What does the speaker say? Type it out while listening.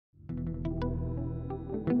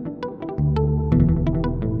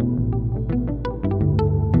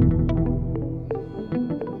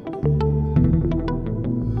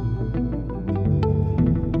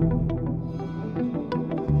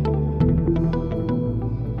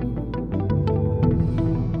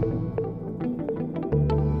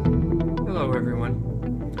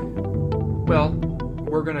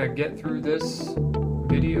we're going to get through this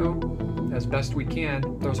video as best we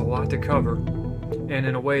can. There's a lot to cover, and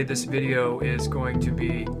in a way this video is going to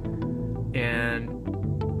be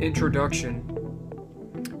an introduction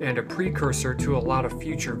and a precursor to a lot of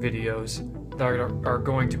future videos that are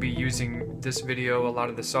going to be using this video, a lot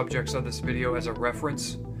of the subjects of this video, as a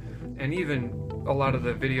reference, and even a lot of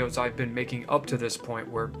the videos I've been making up to this point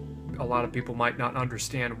where a lot of people might not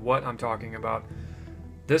understand what I'm talking about.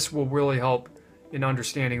 This will really help in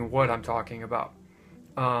understanding what I'm talking about.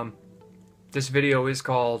 This video is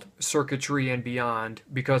called Circuitry and Beyond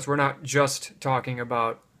because we're not just talking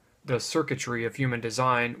about the circuitry of human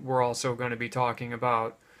design. We're also going to be talking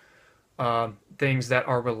about things that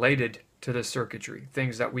are related to the circuitry,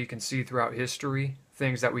 things that we can see throughout history,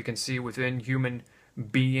 things that we can see within human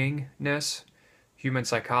beingness, human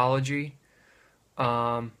psychology,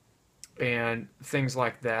 and things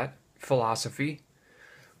like that, philosophy.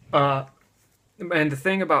 And the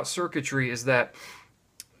thing about circuitry is that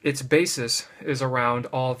its basis is around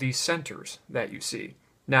all these centers that you see.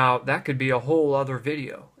 Now, that could be a whole other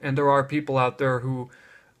video, and there are people out there who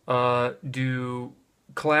do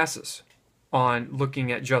classes on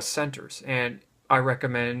looking at just centers, and I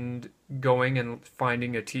recommend going and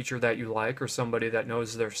finding a teacher that you like or somebody that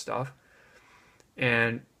knows their stuff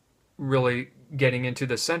and really getting into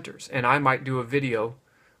the centers. And I might do a video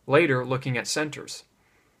later looking at centers.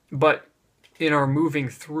 But in our moving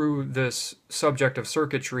through this subject of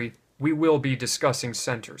circuitry, we will be discussing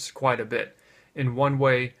centers quite a bit in one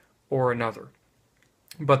way or another.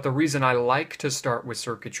 But the reason I like to start with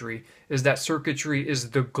circuitry is that circuitry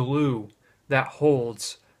is the glue that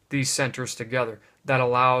holds these centers together, that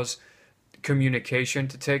allows communication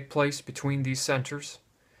to take place between these centers,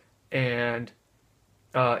 and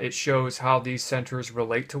it shows how these centers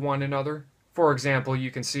relate to one another. For example,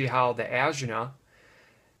 you can see how the ajna,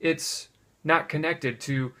 it's not connected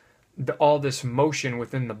to all this motion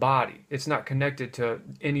within the body. It's not connected to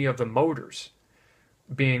any of the motors,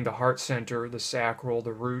 being the heart center, the sacral,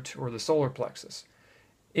 the root, or the solar plexus.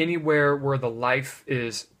 Anywhere where the life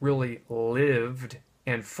is really lived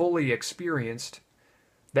and fully experienced,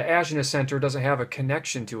 the ajna center doesn't have a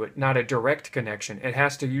connection to it, not a direct connection. It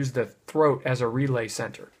has to use the throat as a relay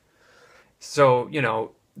center. So,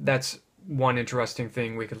 that's one interesting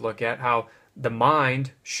thing we could look at, how the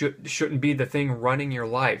mind shouldn't be the thing running your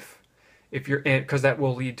life, because that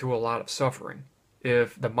will lead to a lot of suffering.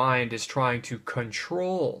 If the mind is trying to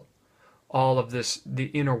control all of this, the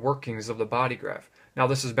inner workings of the bodygraph. Now,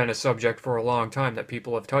 this has been a subject for a long time that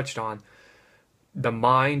people have touched on. The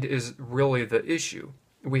mind is really the issue.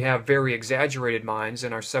 We have very exaggerated minds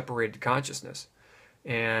in our separated consciousness.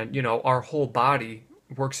 And, our whole body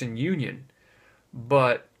works in union.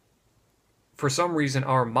 But for some reason,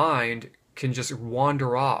 our mind can just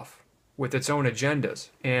wander off with its own agendas.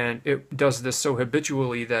 And it does this so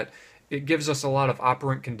habitually that it gives us a lot of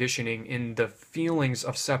operant conditioning in the feelings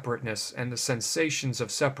of separateness and the sensations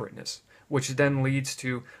of separateness, which then leads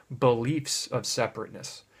to beliefs of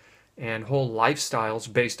separateness and whole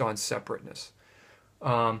lifestyles based on separateness,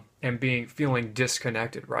 and feeling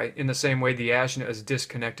disconnected, right? In the same way the ajna is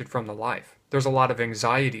disconnected from the life. There's a lot of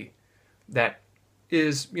anxiety that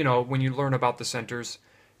is, when you learn about the centers,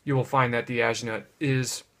 you will find that the ajna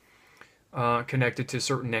is connected to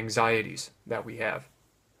certain anxieties that we have.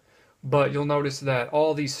 But you'll notice that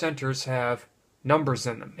all these centers have numbers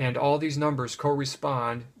in them, and all these numbers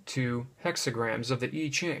correspond to hexagrams of the I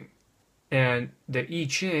Ching. And the I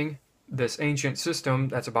Ching, this ancient system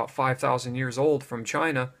that's about 5,000 years old from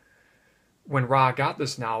China, when Ra got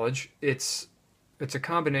this knowledge, it's a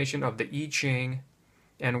combination of the I Ching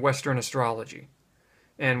and Western astrology.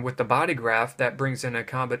 And with the bodygraph, that brings in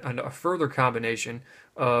a further combination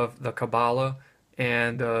of the Kabbalah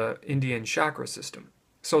and the Indian chakra system.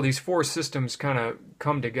 So these four systems kind of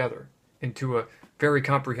come together into a very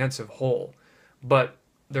comprehensive whole, but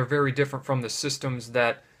they're very different from the systems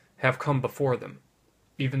that have come before them,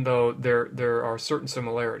 even though there are certain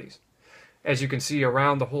similarities. As you can see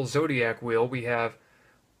around the whole zodiac wheel, we have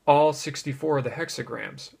all 64 of the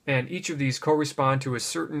hexagrams, and each of these correspond to a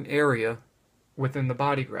certain area within the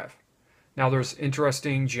bodygraph. Now, there's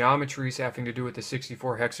interesting geometries having to do with the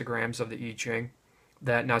 64 hexagrams of the I Ching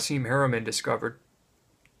that Nassim Haramein discovered.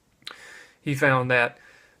 He found that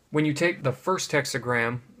when you take the first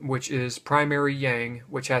hexagram, which is primary yang,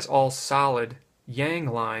 which has all solid yang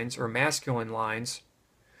lines or masculine lines,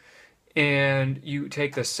 and you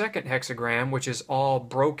take the second hexagram, which is all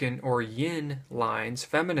broken or yin lines,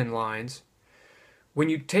 feminine lines, when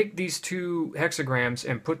you take these two hexagrams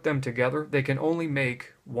and put them together, they can only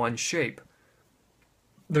make one shape.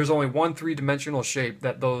 There's only one three-dimensional shape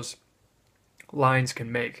that those lines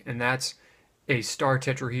can make, and that's a star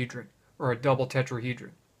tetrahedron or a double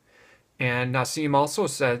tetrahedron. And Nassim also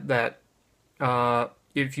said that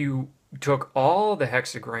if you took all the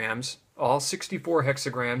hexagrams, all 64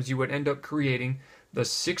 hexagrams, you would end up creating the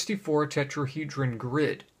 64 tetrahedron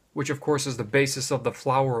grid, which of course is the basis of the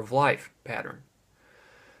flower of life pattern.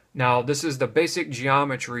 Now, this is the basic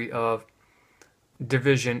geometry of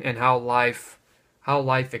division and how life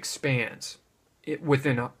expands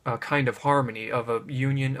within a kind of harmony of a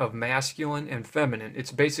union of masculine and feminine.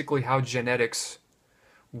 It's basically how genetics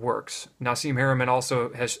works. Nassim Haramein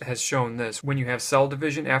also has shown this. When you have cell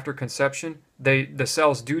division after conception, the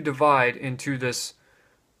cells do divide into this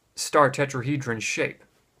star tetrahedron shape.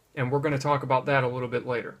 And we're going to talk about that a little bit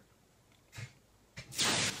later.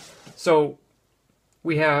 So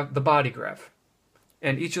we have the body graph.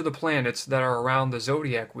 And each of the planets that are around the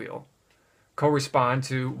zodiac wheel correspond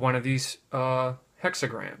to one of these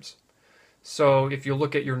hexagrams. So if you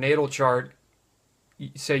look at your natal chart,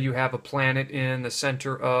 say you have a planet in the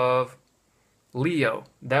center of Leo,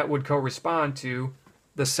 that would correspond to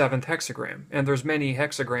the 7th hexagram. And there's many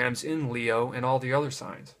hexagrams in Leo and all the other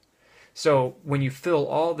signs. So when you fill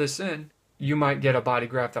all this in, you might get a body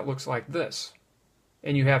graph that looks like this.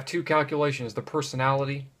 And you have two calculations, the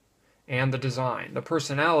personality and the design. The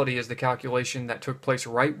personality is the calculation that took place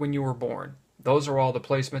right when you were born. Those are all the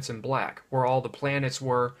placements in black, where all the planets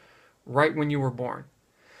were right when you were born.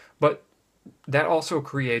 But that also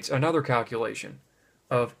creates another calculation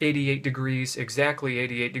of 88 degrees, exactly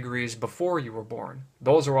 88 degrees before you were born.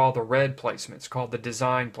 Those are all the red placements, called the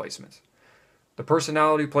design placements. The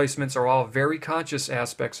personality placements are all very conscious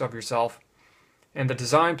aspects of yourself, and the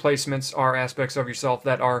design placements are aspects of yourself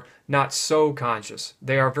that are not so conscious.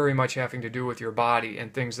 They are very much having to do with your body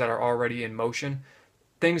and things that are already in motion,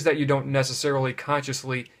 things that you don't necessarily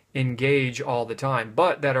consciously engage all the time,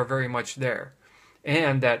 but that are very much there.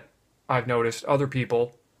 And that I've noticed other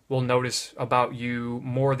people will notice about you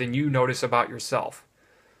more than you notice about yourself.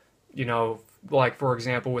 You know, like for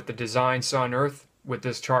example with the design Sun Earth, with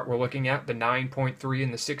this chart we're looking at, the 9.3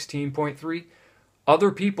 and the 16.3,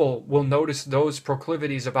 other people will notice those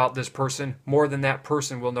proclivities about this person more than that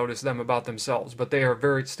person will notice them about themselves, but they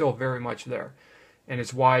are still very much there. And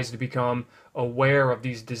it's wise to become aware of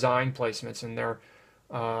these design placements and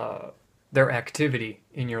their activity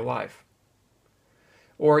in your life.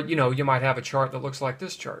 Or, you know, you might have a chart that looks like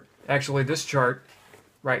this chart. Actually, this chart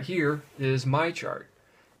right here is my chart.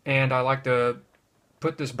 And I like to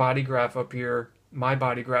put this body graph up here, my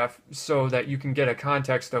body graph, so that you can get a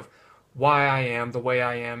context of why I am the way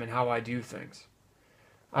I am and how I do things.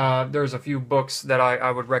 There's a few books that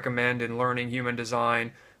I would recommend in learning human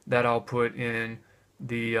design that I'll put in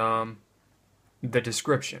the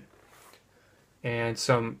description. And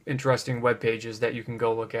some interesting web pages that you can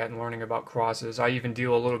go look at in learning about crosses. I even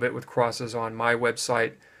deal a little bit with crosses on my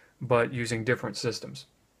website, but using different systems.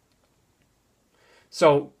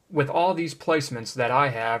 So with all these placements that I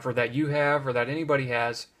have, or that you have, or that anybody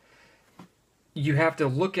has, you have to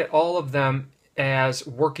look at all of them as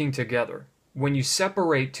working together. When you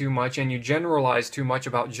separate too much and you generalize too much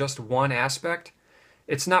about just one aspect,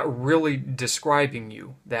 it's not really describing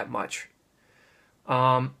you that much.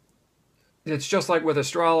 It's just like with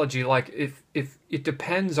astrology, like if it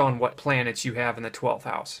depends on what planets you have in the 12th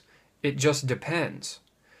house. It just depends.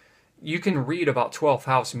 You can read about 12th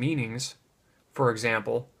house meanings, for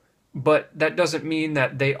example, but that doesn't mean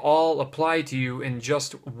that they all apply to you in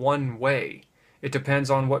just one way. It depends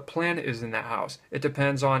on what planet is in that house. It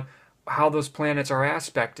depends on how those planets are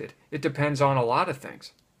aspected. It depends on a lot of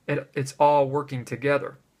things. It's all working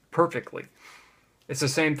together perfectly. It's the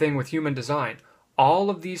same thing with human design. All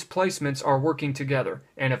of these placements are working together.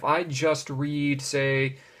 And if I just read,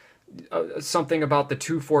 say, something about the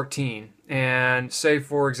 214, and say,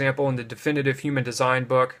 for example, in the Definitive Human Design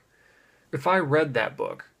book, if I read that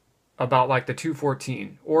book about like the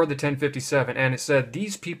 214 or the 1057, and it said,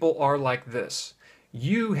 these people are like this.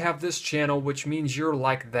 You have this channel, which means you're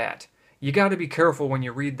like that. You got to be careful when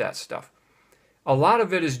you read that stuff. A lot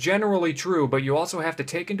of it is generally true, but you also have to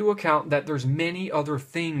take into account that there's many other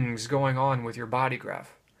things going on with your body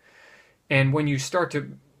graph. And when you start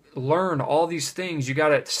to learn all these things, you got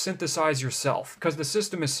to synthesize yourself, because the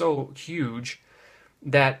system is so huge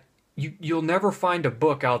that you'll never find a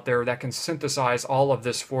book out there that can synthesize all of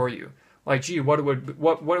this for you. Like, gee, what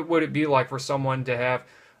would it be like for someone to have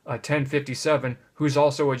a 1057 who's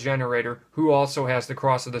also a generator, who also has the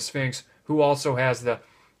cross of the Sphinx, who also has the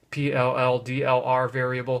PLL-DLR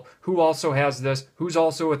variable, who also has this, who's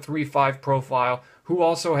also a 3-5 profile, who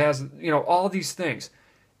also has, all these things.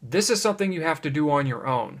 This is something you have to do on your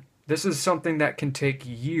own. This is something that can take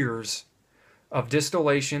years of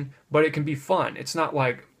distillation, but it can be fun. It's not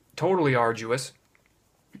like totally arduous,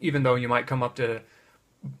 even though you might come up to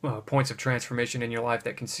points of transformation in your life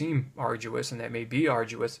that can seem arduous and that may be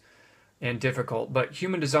arduous and difficult. But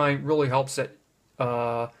human design really helps at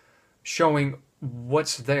showing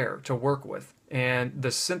what's there to work with. And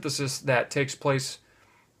the synthesis that takes place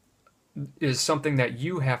is something that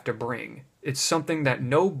you have to bring. It's something that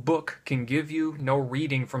no book can give you, no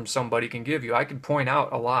reading from somebody can give you. I can point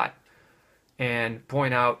out a lot and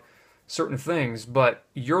point out certain things, but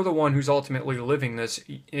you're the one who's ultimately living this.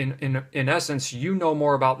 In essence, you know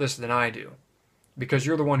more about this than I do because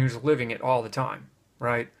you're the one who's living it all the time,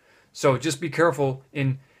 right? So just be careful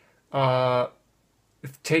in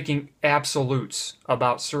taking absolutes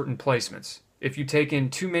about certain placements. If you take in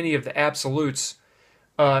too many of the absolutes,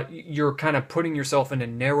 you're kind of putting yourself in a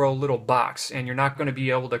narrow little box, and you're not going to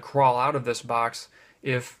be able to crawl out of this box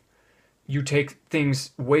if you take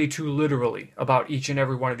things way too literally about each and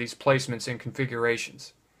every one of these placements and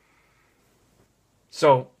configurations.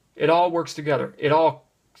 So it all works together. It all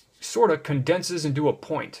sort of condenses into a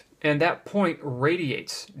point, and that point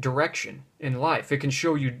radiates direction in life. It can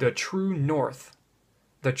show you the true north,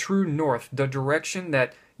 the direction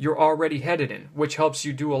that you're already headed in, which helps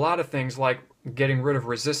you do a lot of things like getting rid of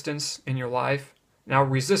resistance in your life. Now,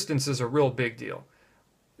 resistance is a real big deal.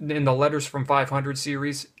 In the Letters from 500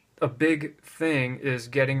 series, a big thing is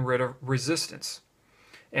getting rid of resistance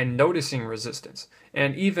and noticing resistance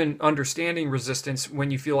and even understanding resistance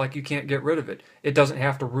when you feel like you can't get rid of it. It doesn't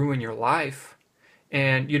have to ruin your life,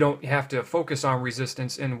 and you don't have to focus on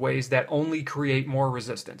resistance in ways that only create more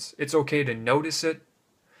resistance. It's okay to notice it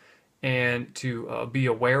and to be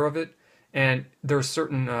aware of it. And there's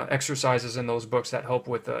certain exercises in those books that help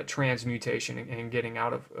with transmutation and getting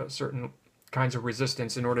out of certain kinds of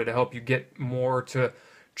resistance in order to help you get more to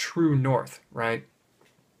true north, right?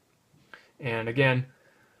 And again,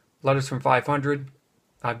 Letters from 500,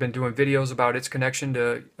 I've been doing videos about its connection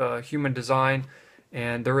to human design,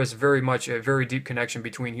 and there is very much a very deep connection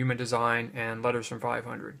between human design and Letters from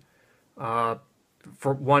 500.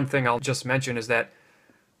 For one thing I'll just mention is that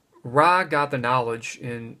Ra got the knowledge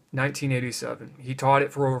in 1987. He taught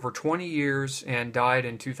it for over 20 years and died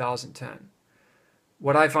in 2010.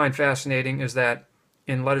 What I find fascinating is that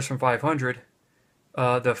in Letters from 500,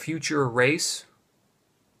 the future race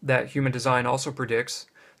that human design also predicts,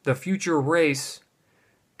 the future race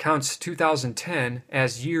counts 2010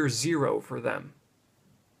 as year zero for them.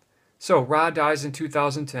 So Ra dies in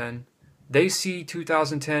 2010. They see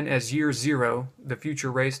 2010 as year zero, the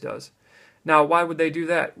future race does. Now, why would they do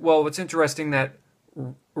that? Well, it's interesting that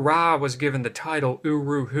Ra was given the title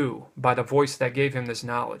Uru-Hu by the voice that gave him this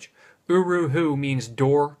knowledge. Uru-Hu means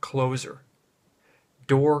door closer.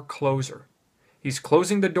 Door closer. He's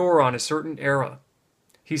closing the door on a certain era.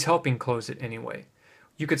 He's helping close it anyway.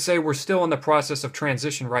 You could say we're still in the process of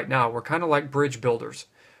transition right now. We're kind of like bridge builders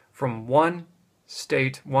from one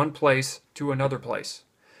state, one place to another place.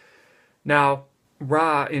 Now,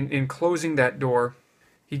 Ra, in closing that door,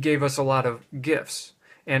 he gave us a lot of gifts,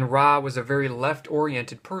 and Ra was a very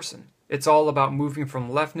left-oriented person. It's all about moving from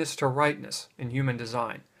leftness to rightness in human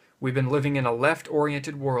design. We've been living in a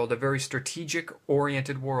left-oriented world, a very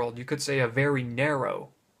strategic-oriented world. You could say a very narrow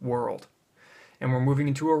world. And we're moving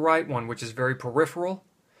into a right one, which is very peripheral,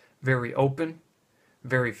 very open,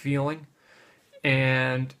 very feeling.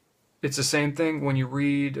 And it's the same thing when you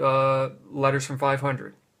read Letters from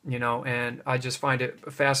 500, you know, and I just find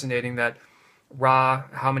it fascinating that Ra,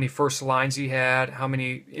 how many first lines he had, how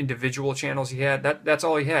many individual channels he had. That's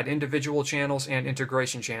all he had, individual channels and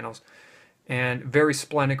integration channels. And very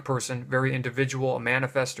splenic person, very individual, a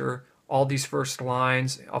manifester, all these first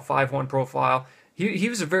lines, a 5-1 profile. He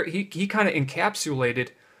was he kind of encapsulated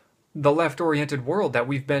the left-oriented world that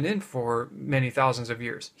we've been in for many thousands of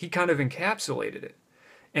years. He kind of encapsulated it.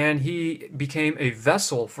 And he became a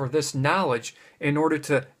vessel for this knowledge in order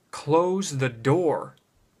to close the door.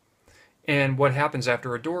 And what happens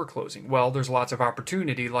after a door closing? Well, there's lots of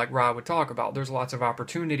opportunity, like Ra would talk about. There's lots of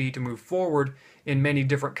opportunity to move forward in many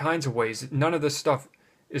different kinds of ways. None of this stuff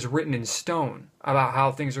is written in stone about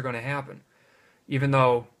how things are going to happen, even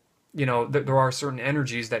though, you know, there are certain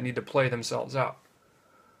energies that need to play themselves out.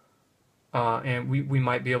 And we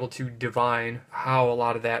might be able to divine how a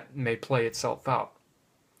lot of that may play itself out.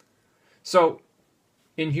 So,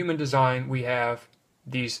 in human design, we have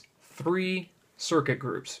these 3 circuit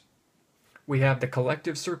groups. We have the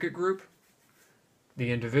collective circuit group,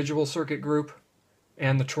 the individual circuit group,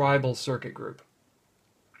 and the tribal circuit group.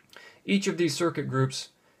 Each of these circuit groups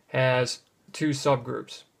has 2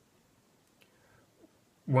 subgroups.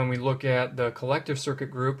 When we look at the collective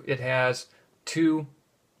circuit group, it has 2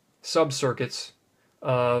 subcircuits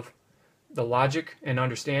of the logic and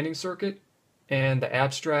understanding circuit and the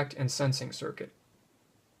abstract and sensing circuit.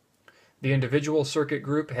 The individual circuit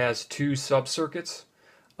group has two subcircuits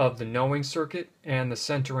of the knowing circuit and the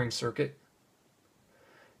centering circuit.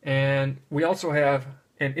 And we also have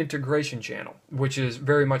an integration channel, which is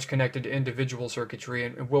very much connected to individual circuitry,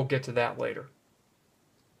 and we'll get to that later.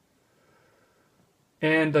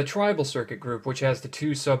 And the tribal circuit group, which has the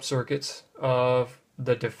two subcircuits of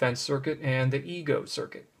the defense circuit and the ego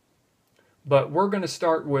circuit. But we're going to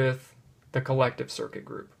start with the collective circuit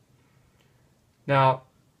group. Now,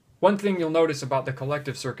 one thing you'll notice about the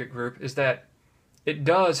collective circuit group is that it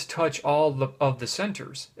does touch all of the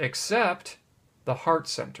centers except the heart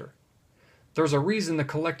center. There's a reason the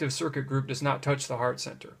collective circuit group does not touch the heart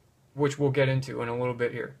center, which we'll get into in a little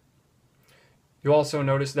bit here. You'll also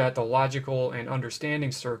notice that the logical and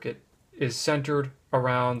understanding circuit is centered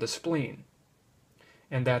around the spleen,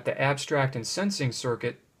 and that the abstract and sensing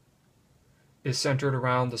circuit is centered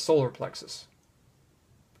around the solar plexus.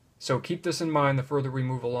 So keep this in mind the further we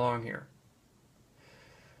move along here.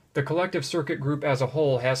 The collective circuit group as a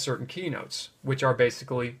whole has certain keynotes, which are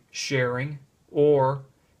basically sharing or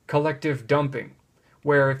collective dumping,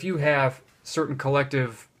 where if you have certain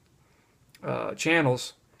collective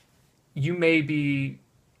channels, you may be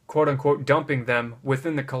quote-unquote dumping them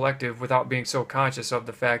within the collective without being so conscious of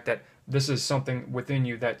the fact that this is something within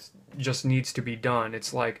you that just needs to be done.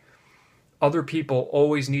 It's like other people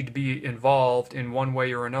always need to be involved in one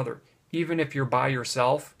way or another. Even if you're by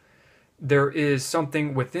yourself, there is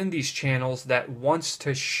something within these channels that wants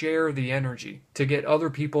to share the energy, to get other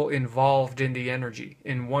people involved in the energy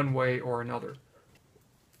in one way or another.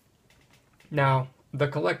 Now, the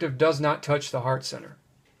collective does not touch the heart center,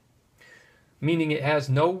 meaning it has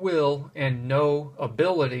no will and no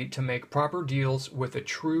ability to make proper deals with a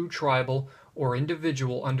true tribal or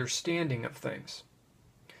individual understanding of things.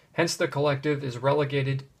 Hence, the collective is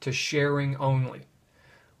relegated to sharing only.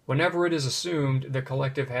 Whenever it is assumed the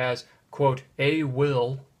collective has, quote, a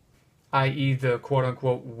will, i.e. the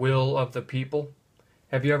quote-unquote will of the people.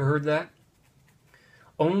 Have you ever heard that?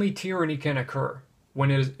 Only tyranny can occur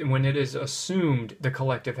when it is assumed the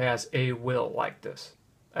collective has a will like this,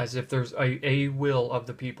 as if there's a will of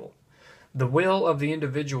the people. The will of the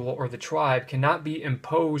individual or the tribe cannot be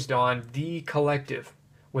imposed on the collective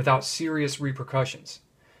without serious repercussions,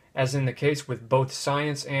 as in the case with both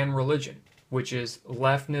science and religion, which is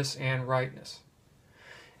leftness and rightness.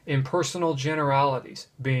 Impersonal generalities,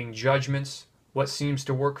 being judgments, what seems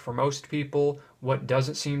to work for most people, what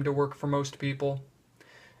doesn't seem to work for most people.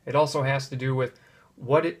 It also has to do with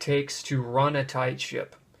what it takes to run a tight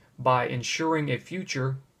ship by ensuring a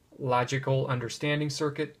future logical understanding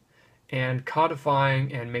circuit and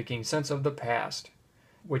codifying and making sense of the past,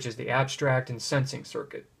 which is the abstract and sensing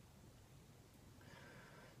circuit.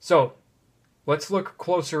 So, let's look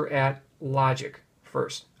closer at logic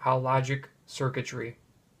first, how logic circuitry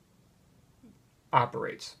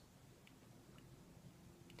operates.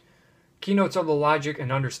 Keynotes of the logic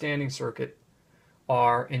and understanding circuit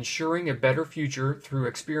are ensuring a better future through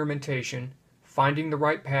experimentation, finding the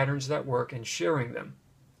right patterns that work and sharing them,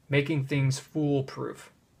 making things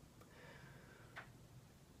foolproof.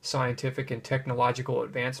 Scientific and technological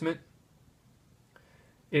advancement.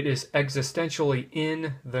 It is existentially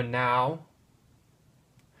in the now.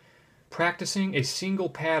 Practicing a single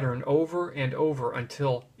pattern over and over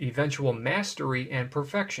until eventual mastery and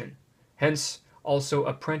perfection, hence also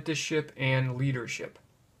apprenticeship and leadership.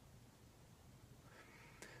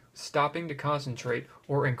 Stopping to concentrate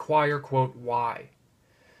or inquire, quote, why.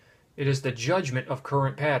 It is the judgment of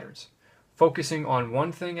current patterns, focusing on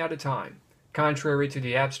one thing at a time, contrary to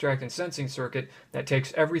the abstract and sensing circuit that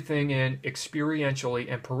takes everything in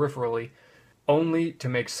experientially and peripherally only to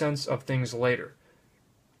make sense of things later.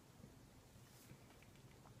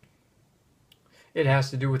 It has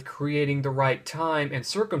to do with creating the right time and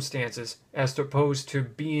circumstances as opposed to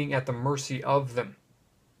being at the mercy of them.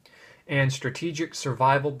 And strategic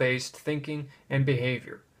survival-based thinking and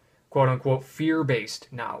behavior, quote-unquote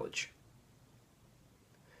fear-based knowledge.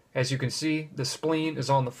 As you can see, the spleen is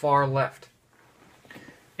on the far left.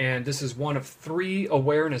 And this is one of 3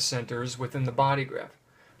 awareness centers within the bodygraph.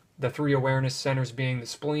 The 3 awareness centers being the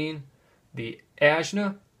spleen, the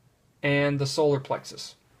ajna, and the solar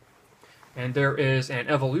plexus. And there is an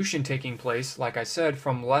evolution taking place, like I said,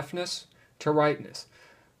 from leftness to rightness.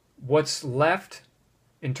 What's left,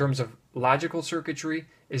 in terms of logical circuitry,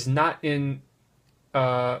 is not in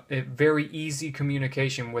a very easy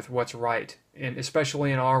communication with what's right, and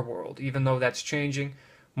especially in our world. Even though that's changing,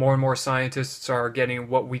 more and more scientists are getting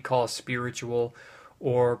what we call spiritual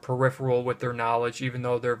or peripheral with their knowledge, even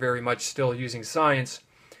though they're very much still using science.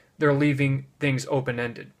 They're leaving things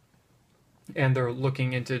open-ended, and they're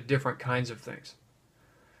looking into different kinds of things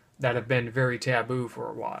that have been very taboo for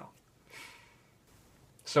a while.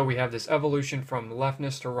 So we have this evolution from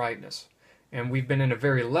leftness to rightness, and we've been in a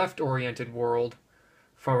very left-oriented world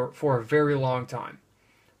for a very long time.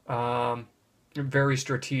 Very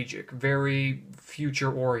strategic, very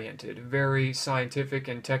future-oriented, very scientific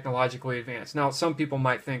and technologically advanced. Now, some people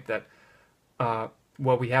might think that,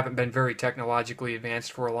 well, we haven't been very technologically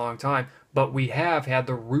advanced for a long time, but we have had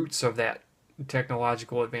the roots of that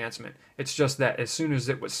technological advancement. It's just that as soon as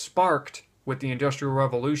it was sparked with the Industrial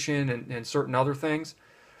Revolution and certain other things,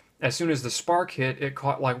 as soon as the spark hit, it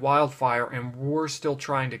caught like wildfire, and we're still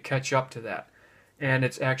trying to catch up to that. And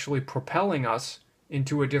it's actually propelling us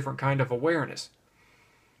into a different kind of awareness,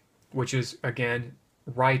 which is, again,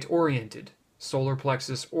 right-oriented, solar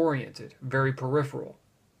plexus-oriented, very peripheral.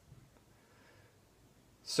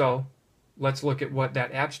 So let's look at what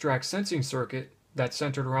that abstract sensing circuit that's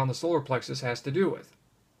centered around the solar plexus has to do with.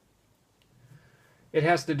 It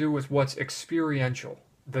has to do with what's experiential,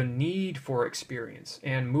 the need for experience,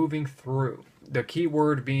 and moving through. The key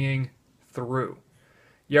word being through.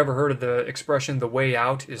 You ever heard of the expression, the way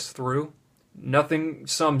out is through? Nothing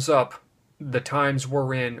sums up the times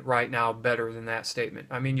we're in right now better than that statement.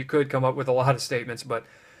 I mean, you could come up with a lot of statements, but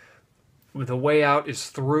the way out is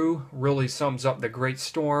through really sums up the great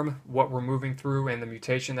storm, what we're moving through, and the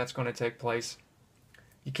mutation that's going to take place.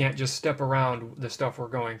 You can't just step around the stuff we're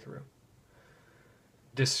going through.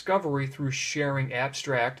 Discovery through sharing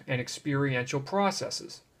abstract and experiential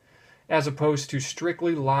processes, as opposed to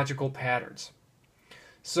strictly logical patterns.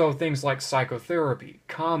 So things like psychotherapy,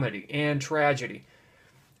 comedy, and tragedy,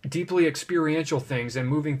 deeply experiential things and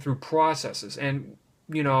moving through processes. And,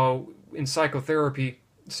 you know, in psychotherapy,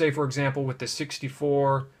 say for example with the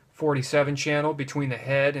 64-47 channel between the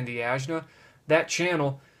head and the ajna, that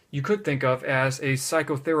channel you could think of as a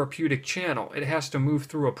psychotherapeutic channel. It has to move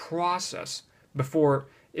through a process before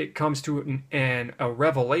it comes to a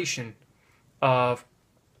revelation of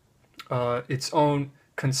its own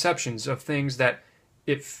conceptions of things that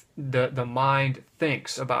the mind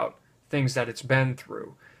thinks about, things that it's been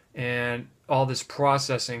through. And all this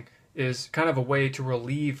processing is kind of a way to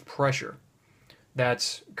relieve pressure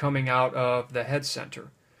that's coming out of the head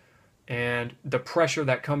center. And the pressure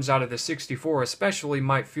that comes out of the 64 especially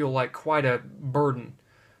might feel like quite a burden.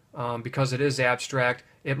 Because it is abstract,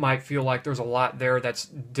 it might feel like there's a lot there that's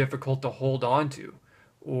difficult to hold on to,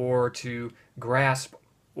 or to grasp,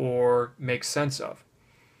 or make sense of.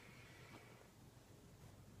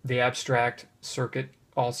 The abstract circuit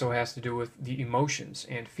also has to do with the emotions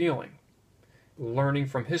and feeling, learning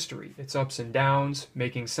from history, its ups and downs,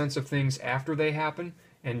 making sense of things after they happen,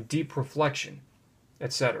 and deep reflection,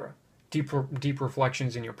 etc. Deep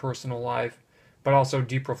reflections in your personal life, but also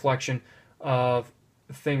deep reflection of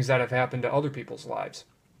things that have happened to other people's lives.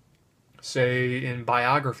 Say in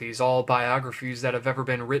biographies, all biographies that have ever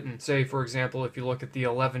been written. Say, for example, if you look at the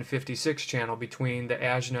 1156 channel between the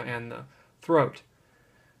ajna and the throat.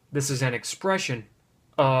 This is an expression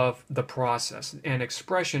of the process, an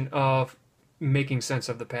expression of making sense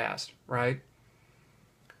of the past, right?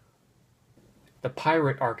 The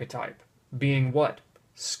pirate archetype being what?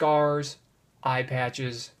 Scars, eye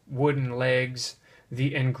patches, wooden legs,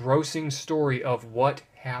 the engrossing story of what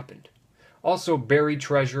happened. Also buried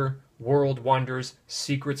treasure, world wonders,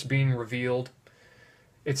 secrets being revealed.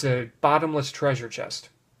 It's a bottomless treasure chest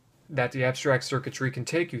that the abstract circuitry can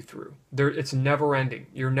take you through. It's never ending.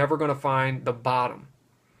 You're never going to find the bottom.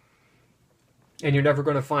 And you're never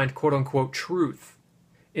going to find quote-unquote truth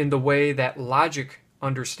in the way that logic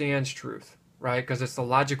understands truth, right? Because it's the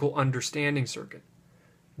logical understanding circuit.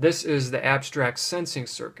 This is the abstract sensing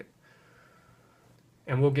circuit.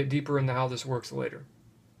 And we'll get deeper into how this works later.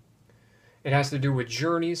 It has to do with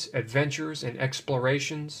journeys, adventures, and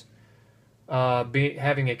explorations.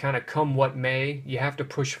 Having a kind of come what may. You have to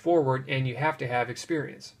push forward, and you have to have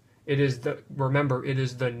experience. Remember, it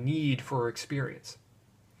is the need for experience.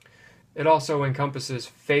 It also encompasses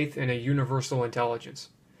faith in a universal intelligence.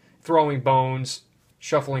 Throwing bones,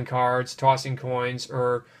 shuffling cards, tossing coins,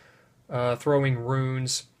 or throwing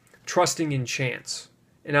runes, trusting in chance.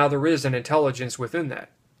 And now there is an intelligence within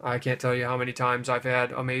that. I can't tell you how many times I've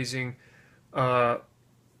had amazing,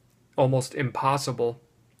 almost impossible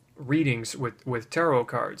readings with tarot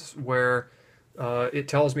cards where it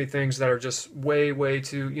tells me things that are just way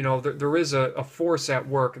too, there is a force at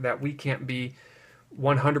work that we can't be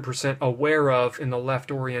 100% aware of in the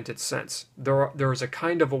left-oriented sense. There is a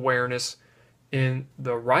kind of awareness in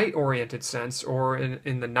the right-oriented sense, or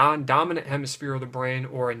in the non-dominant hemisphere of the brain,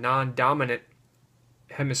 or a non-dominant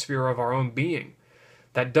hemisphere of our own being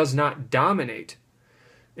that does not dominate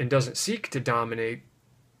and doesn't seek to dominate,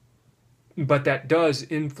 but that does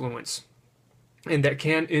influence, and that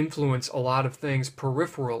can influence a lot of things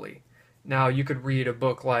peripherally. Now, you could read a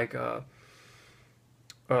book like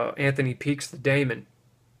Anthony Peake's The Daemon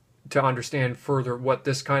to understand further what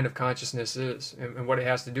this kind of consciousness is and what it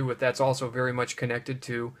has to do with. That's also very much connected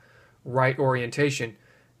to right orientation,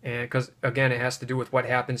 and because again, it has to do with what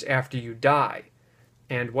happens after you die.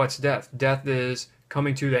 And what's death? Death is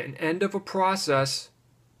coming to the end of a process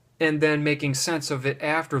and then making sense of it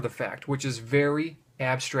after the fact, which is very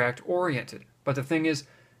abstract oriented. But the thing is,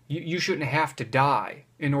 you shouldn't have to die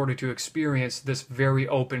in order to experience this very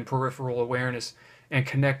open peripheral awareness and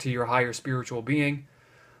connect to your higher spiritual being,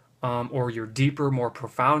 or your deeper, more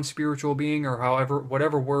profound spiritual being, or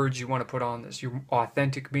whatever words you want to put on this, your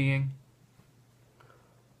authentic being.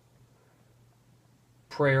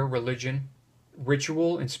 Prayer, religion,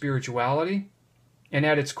 ritual, and spirituality, and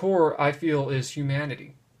at its core, I feel, is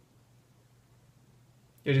humanity.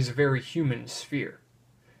 It is a very human sphere.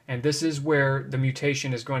 And this is where the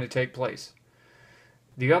mutation is going to take place.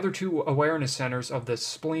 The other two awareness centers of the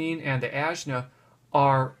spleen and the ajna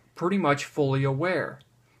are pretty much fully aware.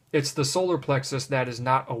 It's the solar plexus that is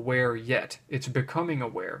not aware yet. It's becoming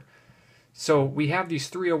aware. So we have these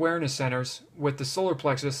three awareness centers with the solar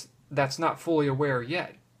plexus that's not fully aware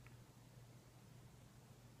yet.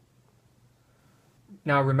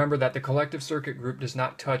 Now remember that the collective circuit group does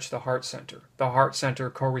not touch the heart center. The heart center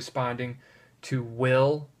corresponding to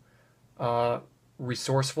will,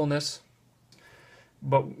 resourcefulness.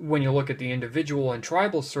 But when you look at the individual and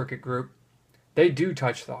tribal circuit group, they do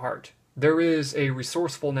touch the heart. There is a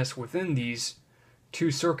resourcefulness within these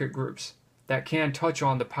two circuit groups that can touch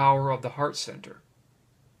on the power of the heart center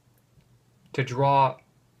to draw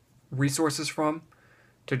resources from,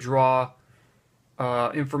 to draw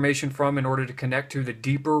information from in order to connect to the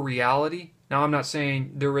deeper reality. Now, I'm not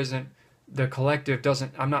saying there isn't, the collective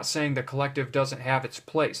doesn't, I'm not saying the collective doesn't have its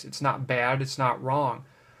place. It's not bad, it's not wrong,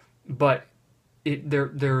 but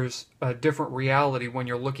there's a different reality when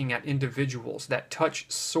you're looking at individuals that touch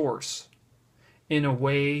source in a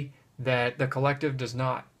way that the collective does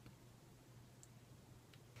not.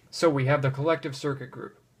 So we have the collective circuit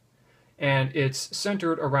group, and it's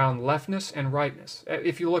centered around leftness and rightness.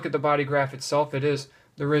 If you look at the body graph itself,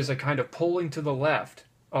 there is a kind of pulling to the left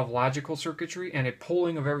of logical circuitry and a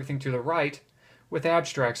pulling of everything to the right with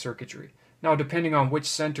abstract circuitry. Now, depending on which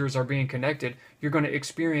centers are being connected, you're going to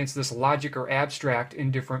experience this logic or abstract in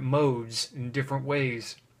different modes, in different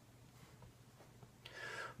ways.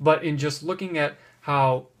 But in just looking at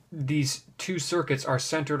how these two circuits are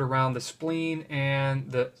centered around the spleen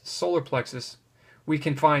and the solar plexus, we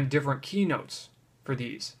can find different keynotes for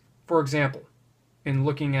these. For example, in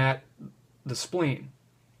looking at the spleen,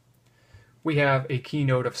 we have a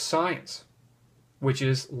keynote of science, which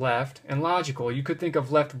is left and logical. You could think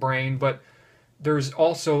of left brain, but there's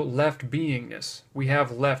also left beingness. We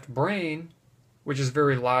have left brain, which is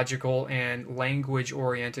very logical and language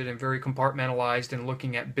oriented and very compartmentalized in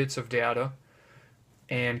looking at bits of data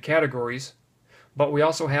and categories. But we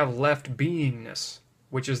also have left beingness,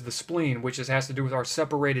 which is the spleen, which has to do with our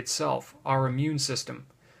separated self, our immune system.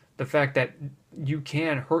 The fact that you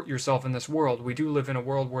can hurt yourself in this world. We do live in a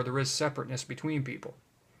world where there is separateness between people.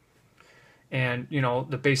 And,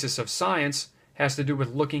 the basis of science has to do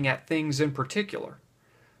with looking at things in particular,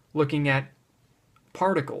 looking at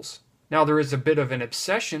particles. Now, there is a bit of an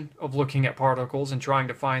obsession of looking at particles and trying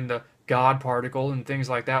to find the God particle and things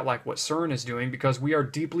like that, like what CERN is doing, because we are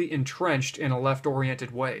deeply entrenched in a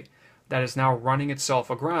left-oriented way that is now running itself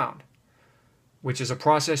aground, which is a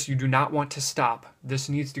process you do not want to stop. This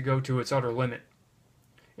needs to go to its utter limit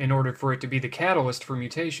in order for it to be the catalyst for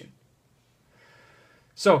mutation.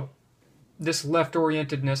 So, this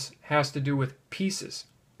left-orientedness has to do with pieces,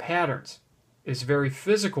 patterns, is very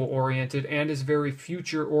physical-oriented and is very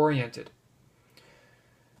future-oriented.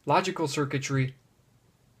 Logical circuitry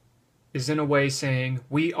is in a way saying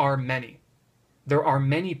we are many. There are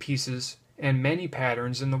many pieces and many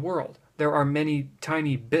patterns in the world. There are many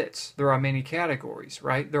tiny bits. There are many categories,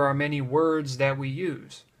 right? There are many words that we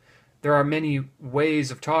use. There are many ways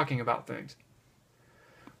of talking about things.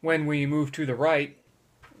 When we move to the right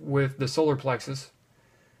with the solar plexus,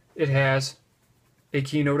 it has a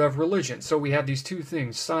keynote of religion. So we have these two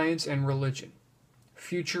things, science and religion,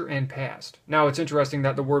 future and past. Now, it's interesting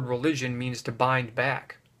that the word religion means to bind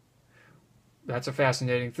back. That's a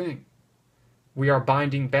fascinating thing. We are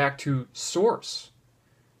binding back to source.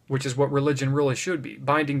 which is what religion really should be,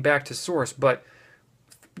 binding back to source. But,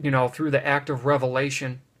 through the act of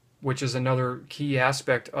revelation, which is another key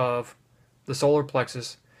aspect of the solar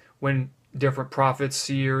plexus, when different prophets,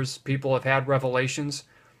 seers, people have had revelations,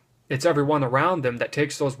 it's everyone around them that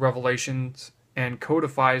takes those revelations and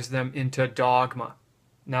codifies them into dogma.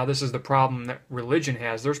 Now, this is the problem that religion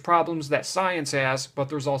has. There's problems that science has, but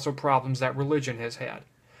there's also problems that religion has had.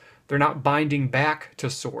 They're not binding back to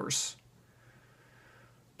source.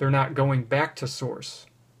 They're not going back to source.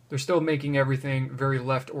 They're still making everything very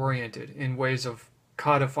left-oriented in ways of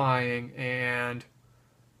codifying and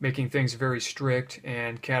making things very strict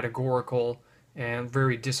and categorical and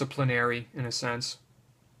very disciplinary in a sense.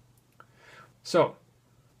 So,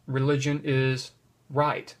 religion is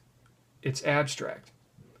right. It's abstract,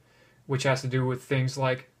 which has to do with things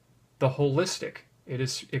like the holistic. It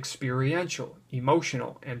is experiential,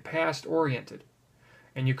 emotional, and past-oriented.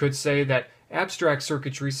 And you could say that abstract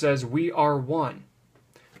circuitry says we are one.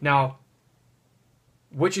 Now,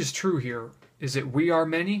 which is true here? Is it we are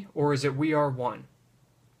many, or is it we are one?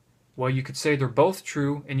 Well, you could say they're both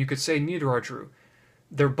true, and you could say neither are true.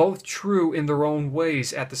 They're both true in their own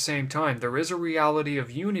ways at the same time. There is a reality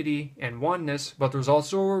of unity and oneness, but there's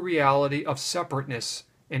also a reality of separateness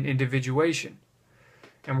and individuation.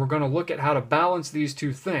 And we're going to look at how to balance these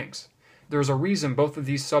two things. There's a reason both of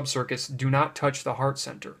these subcircuits do not touch the heart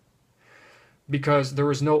center, because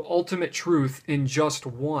there is no ultimate truth in just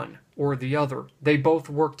one or the other. They both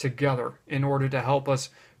work together in order to help us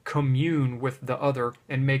commune with the other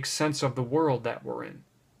and make sense of the world that we're in.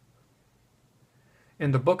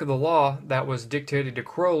 In the Book of the Law that was dictated to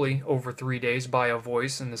Crowley over 3 days by a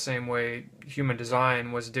voice, in the same way human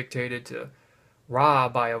design was dictated to Ra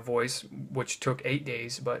by a voice, which took 8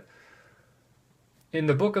 days, but in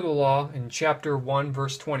the Book of the Law, in chapter 1,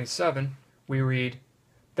 verse 27, we read,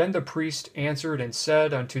 "Then the priest answered and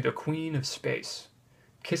said unto the Queen of Space,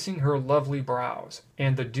 kissing her lovely brows,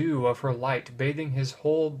 and the dew of her light bathing his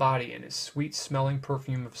whole body in his sweet-smelling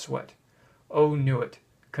perfume of sweat, O Nuit,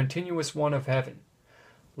 continuous one of heaven,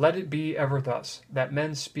 let it be ever thus, that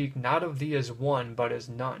men speak not of thee as one, but as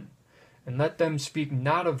none, and let them speak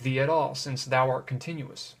not of thee at all, since thou art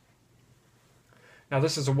continuous." Now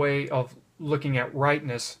this is a way of looking at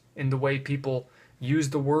rightness in the way people use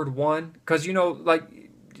the word one, because like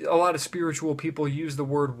a lot of spiritual people use the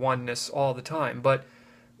word oneness all the time, but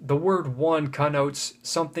the word one connotes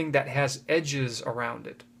something that has edges around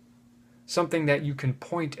it, something that you can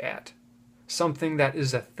point at, something that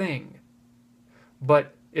is a thing.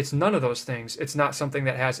 But it's none of those things. It's not something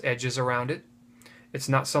that has edges around it. It's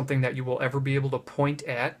not something that you will ever be able to point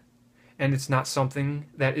at, and it's not something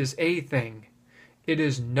that is a thing. It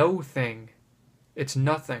is no thing. It's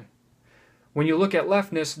nothing. When you look at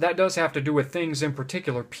leftness, that does have to do with things in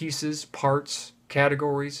particular, pieces, parts,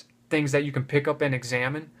 categories, things that you can pick up and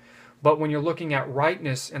examine. But when you're looking at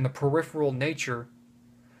rightness and the peripheral nature,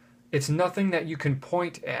 it's nothing that you can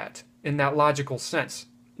point at in that logical sense.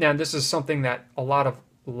 Now, this is something that a lot of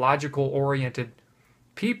logical-oriented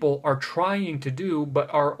people are trying to do,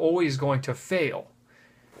 but are always going to fail.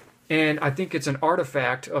 And I think it's an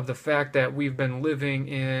artifact of the fact that we've been living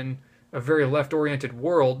in a very left-oriented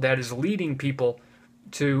world that is leading people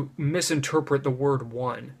to misinterpret the word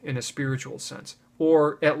one in a spiritual sense.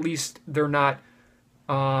 Or at least they're not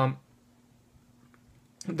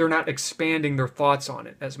expanding their thoughts on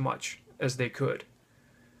it as much as they could.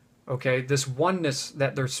 Okay, this oneness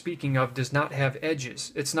that they're speaking of does not have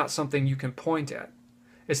edges. It's not something you can point at.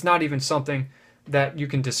 It's not even something that you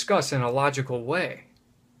can discuss in a logical way.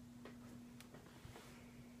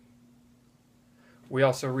 We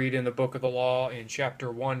also read in the Book of the Law in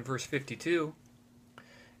chapter 1, verse 52,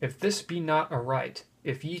 "If this be not aright,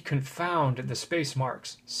 if ye confound the space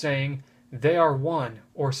marks, saying, they are one,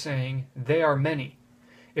 or saying, they are many,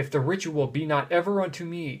 if the ritual be not ever unto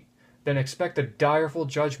me, then expect the direful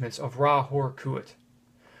judgments of Ra Hor Kuat."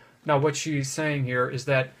 Now what she's saying here is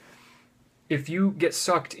that if you get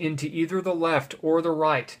sucked into either the left or the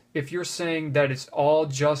right, if you're saying that it's all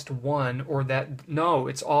just one, or that no,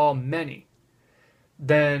 it's all many,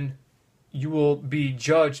 then you will be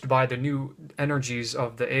judged by the new energies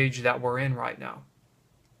of the age that we're in right now.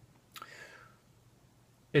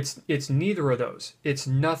 It's neither of those. It's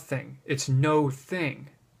nothing. It's no thing.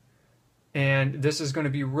 And this is going to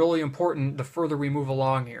be really important the further we move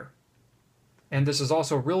along here. And this is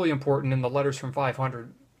also really important in the Letters from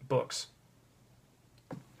 500 books.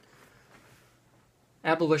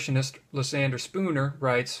 Abolitionist Lysander Spooner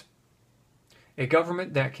writes, "A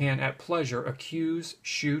government that can at pleasure accuse,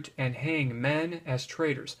 shoot, and hang men as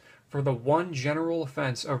traitors for the one general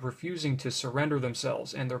offense of refusing to surrender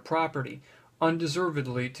themselves and their property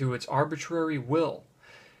undeservedly to its arbitrary will,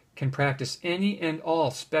 can practice any and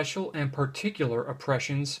all special and particular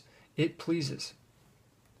oppressions it pleases.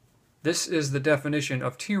 This is the definition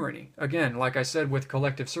of tyranny. Again, like I said with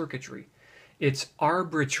collective circuitry, it's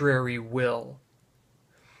arbitrary will.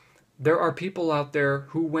 There are people out there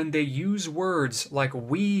who, when they use words like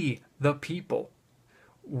 "we, the people,"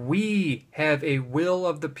 we have a will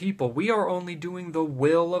of the people. We are only doing the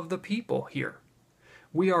will of the people here.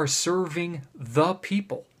 We are serving the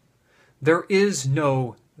people. There is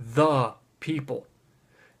no the people.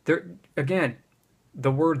 There, again,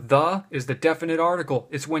 the word "the" is the definite article.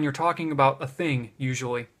 It's when you're talking about a thing,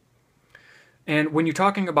 usually. And when you're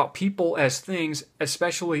talking about people as things,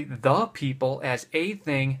 especially the people as a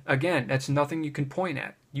thing, again, that's nothing you can point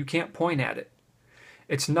at. You can't point at it.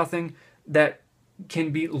 It's nothing that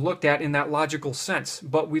can be looked at in that logical sense.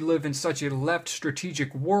 But we live in such a left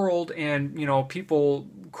strategic world, and people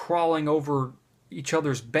crawling over each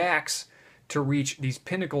other's backs to reach these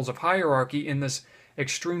pinnacles of hierarchy in this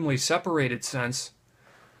extremely separated sense,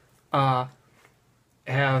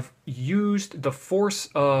 have used the force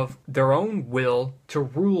of their own will to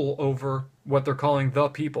rule over what they're calling the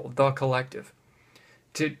people, the collective,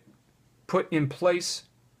 to put in place,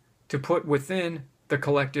 to put within the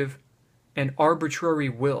collective an arbitrary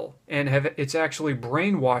will, and it's actually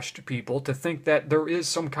brainwashed people to think that there is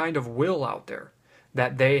some kind of will out there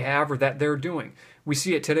that they have or that they're doing. We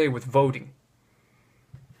see it today with voting.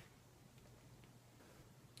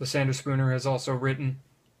 Lysander Spooner has also written,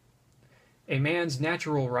 "A man's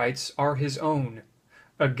natural rights are his own,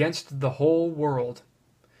 against the whole world,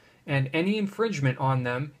 and any infringement on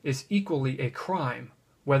them is equally a crime,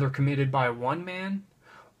 whether committed by one man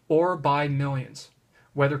or by millions,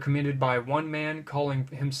 whether committed by one man calling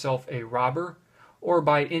himself a robber, or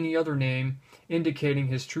by any other name indicating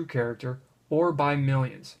his true character, or by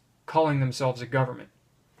millions, calling themselves a government."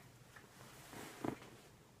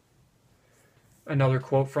 Another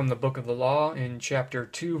quote from the Book of the Law in chapter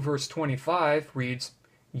 2, verse 25 reads,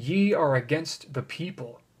 "Ye are against the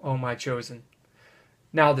people, O my chosen."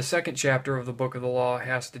 Now, the second chapter of the Book of the Law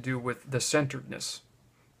has to do with the centeredness,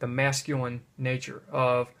 the masculine nature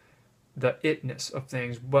of the itness of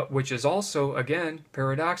things, but which is also, again,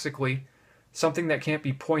 paradoxically, something that can't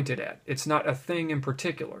be pointed at. It's not a thing in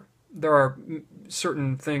particular. There are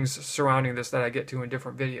certain things surrounding this that I get to in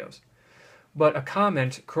different videos. But a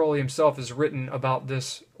comment Crowley himself has written about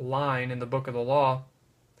this line in the Book of the Law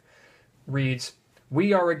reads,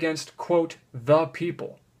 "We are against, quote, the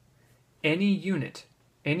people. Any unit,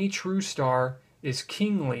 any true star is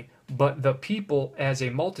kingly, but the people as a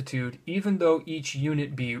multitude, even though each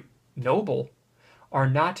unit be noble, are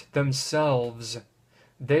not themselves.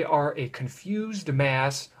 They are a confused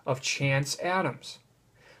mass of chance atoms.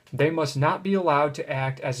 They must not be allowed to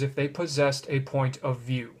act as if they possessed a point of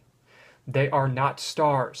view. They are not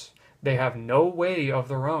stars. They have no way of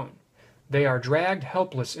their own. They are dragged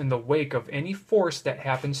helpless in the wake of any force that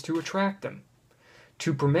happens to attract them.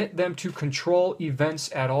 To permit them to control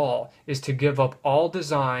events at all is to give up all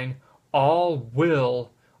design, all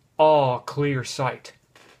will, all clear sight."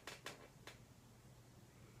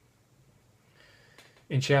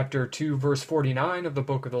 In chapter 2, verse 49 of the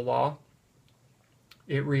Book of the Law,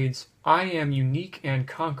 it reads, "I am unique and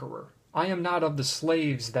conqueror. I am not of the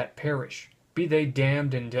slaves that perish. Be they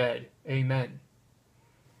damned and dead. Amen."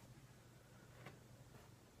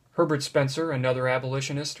 Herbert Spencer, another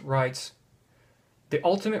abolitionist, writes, "The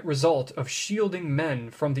ultimate result of shielding men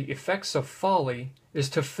from the effects of folly is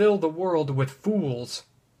to fill the world with fools."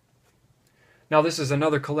 Now, this is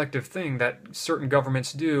another collective thing that certain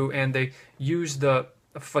governments do, and they use the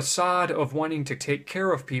facade of wanting to take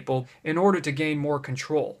care of people in order to gain more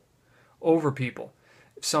control over people.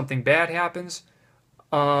 If something bad happens,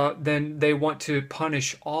 then they want to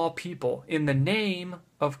punish all people in the name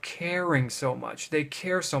of caring so much. They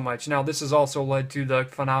care so much. Now, this has also led to the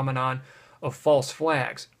phenomenon of false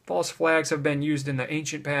flags. False flags have been used in the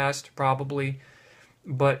ancient past, probably,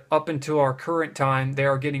 but up until our current time, they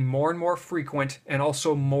are getting more and more frequent and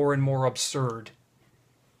also more and more absurd.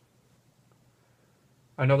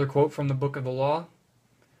 Another quote from the Book of the Law,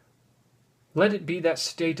 "Let it be that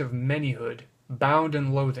state of manyhood, bound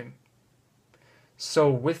and loathing. So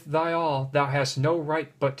with thy all thou hast no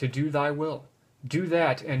right but to do thy will. Do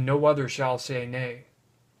that, and no other shall say nay."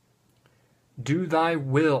 Do thy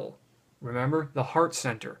will. Remember, the heart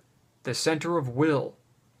center, the center of will.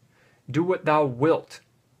 Do what thou wilt.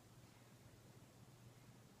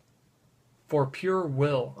 For pure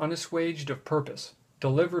will, unassuaged of purpose,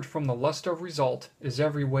 delivered from the lust of result, is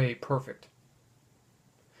every way perfect.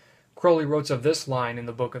 Crowley wrote of this line in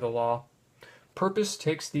the Book of the Law, Purpose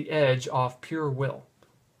takes the edge off pure will,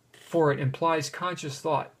 for it implies conscious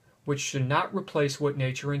thought, which should not replace what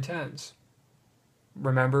nature intends.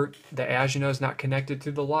 Remember, the ajna is not connected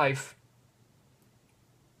to the life.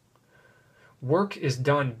 Work is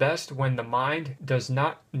done best when the mind does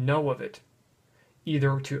not know of it,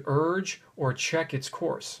 either to urge or check its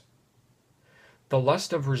course. The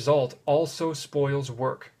lust of result also spoils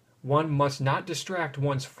work. One must not distract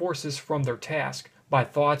one's forces from their task by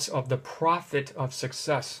thoughts of the profit of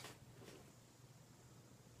success.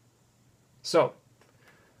 So,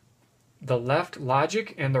 the left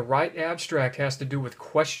logic and the right abstract has to do with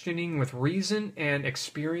questioning with reason and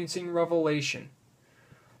experiencing revelation.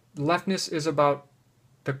 Leftness is about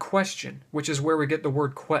the question, which is where we get the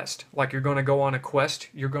word quest. Like you're going to go on a quest,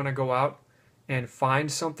 you're going to go out and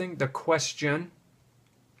find something. The question,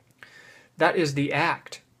 that is the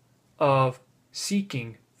act of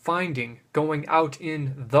seeking, finding, going out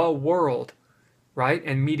in the world, right?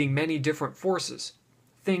 And meeting many different forces.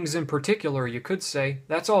 Things in particular, you could say,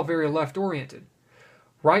 that's all very left-oriented.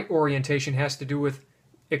 Right orientation has to do with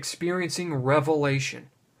experiencing revelation.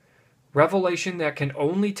 Revelation that can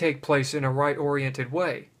only take place in a right-oriented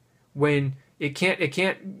way, when it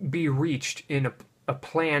can't be reached in a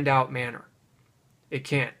planned-out manner. It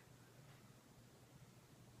can't.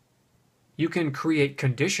 You can create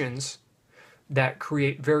conditions that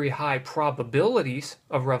create very high probabilities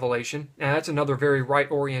of revelation, and that's another very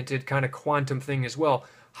right-oriented kind of quantum thing as well.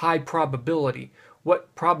 High probability.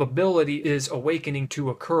 What probability is awakening to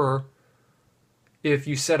occur if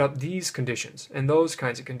you set up these conditions and those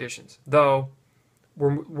kinds of conditions? Though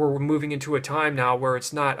we're moving into a time now where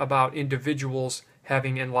it's not about individuals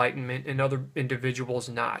having enlightenment and other individuals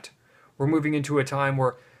not. We're moving into a time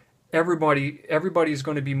where everybody's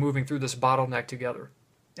going to be moving through this bottleneck together.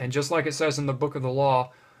 And just like it says in the book of the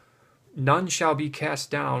law, none shall be cast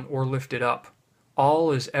down or lifted up.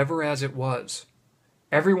 All is ever as it was.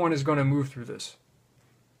 Everyone is going to move through this.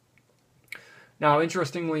 Now,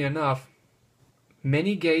 interestingly enough,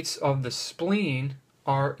 many gates of the spleen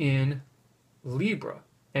are in Libra,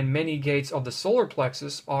 and many gates of the solar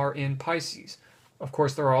plexus are in Pisces. Of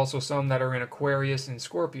course, there are also some that are in Aquarius and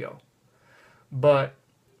Scorpio. But,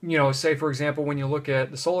 say for example, when you look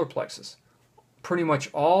at the solar plexus, pretty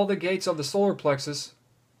much all the gates of the solar plexus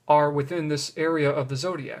are within this area of the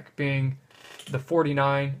zodiac, being the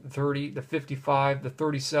 49, the 30, the 55, the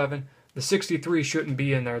 37. The 63 shouldn't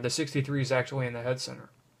be in there. The 63 is actually in the head center.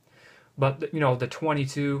 But, the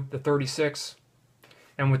 22, the 36,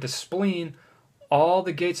 and with the spleen, all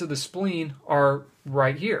the gates of the spleen are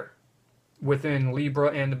right here within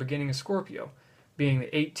Libra and the beginning of Scorpio, being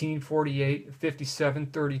the 18, 48, 57,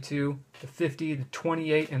 32, the 50, the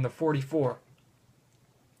 28, and the 44.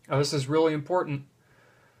 Now, this is really important.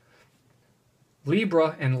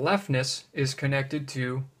 Libra and leftness is connected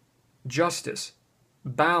to justice,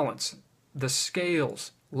 balance, the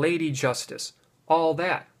scales, Lady Justice, all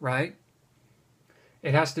that, right?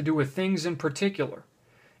 It has to do with things in particular.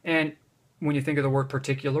 And when you think of the word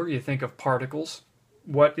particular, you think of particles.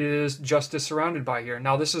 What is justice surrounded by here?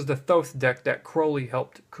 Now, this is the Thoth deck that Crowley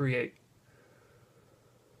helped create.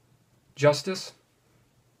 Justice,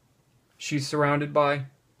 she's surrounded by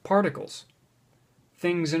particles,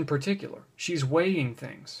 things in particular. She's weighing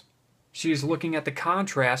things. She's looking at the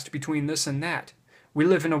contrast between this and that. We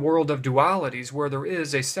live in a world of dualities where there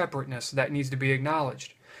is a separateness that needs to be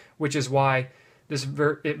acknowledged, which is why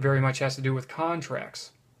it very much has to do with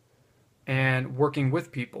contracts and working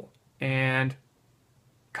with people and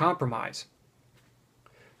compromise.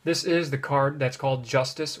 This is the card that's called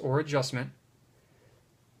Justice or Adjustment.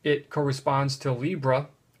 It corresponds to Libra,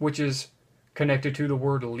 which is connected to the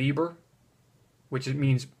word liber, which it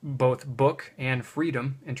means both book and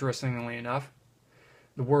freedom, interestingly enough.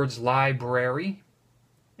 The words library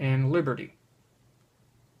and liberty.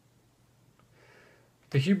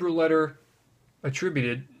 The Hebrew letter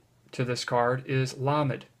attributed to this card is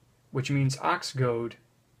Lamed, which means ox goad,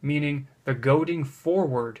 meaning the goading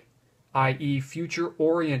forward, i.e.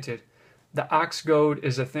 future-oriented. The ox goad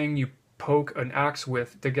is a thing you poke an ox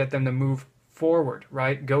with to get them to move forward,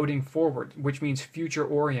 right? Goading forward, which means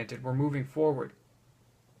future-oriented. We're moving forward.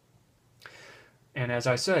 And as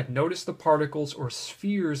I said, notice the particles or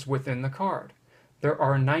spheres within the card. There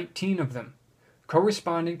are 19 of them,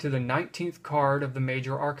 corresponding to the 19th card of the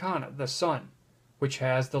major arcana, the Sun, which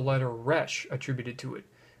has the letter Resh attributed to it,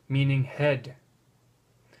 meaning head.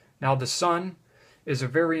 Now, the Sun is a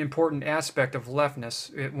very important aspect of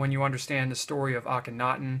leftness when you understand the story of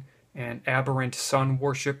Akhenaten and aberrant sun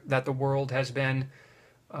worship that the world has been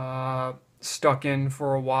stuck in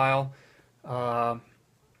for a while.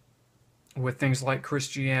 with things like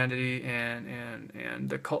Christianity and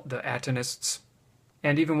the Atonists.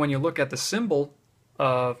 And even when you look at the symbol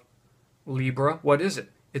of Libra, what is it?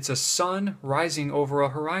 It's a sun rising over a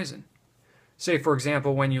horizon. Say, for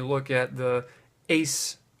example, when you look at the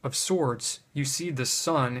Ace of Swords, you see the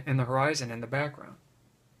sun in the horizon in the background.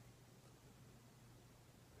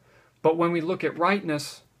 But when we look at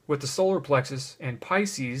rightness with the solar plexus and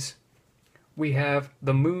Pisces, we have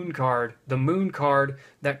the moon card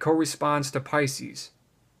that corresponds to Pisces.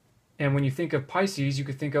 And when you think of Pisces, you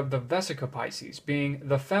could think of the Vesica Pisces being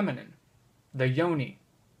the feminine, the yoni.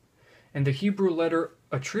 And the Hebrew letter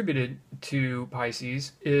attributed to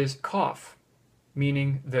Pisces is Kaf,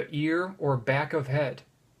 meaning the ear or back of head,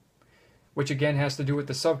 which again has to do with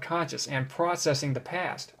the subconscious and processing the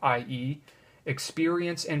past, i.e.,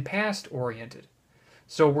 experience and past oriented.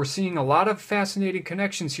 So we're seeing a lot of fascinating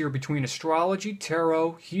connections here between astrology,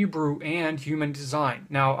 tarot, Hebrew, and human design.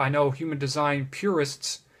 Now, I know human design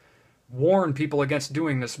purists warn people against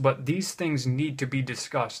doing this, but these things need to be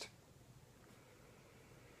discussed.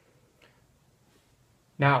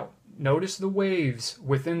 Now, notice the waves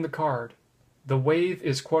within the card. The wave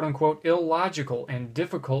is quote-unquote illogical and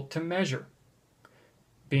difficult to measure,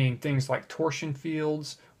 being things like torsion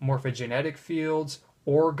fields, morphogenetic fields,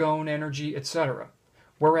 orgone energy, etc.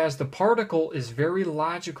 Whereas the particle is very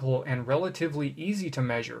logical and relatively easy to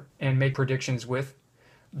measure and make predictions with,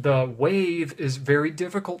 the wave is very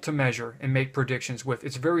difficult to measure and make predictions with.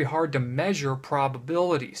 It's very hard to measure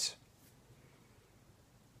probabilities.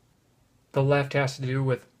 The left has to do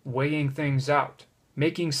with weighing things out,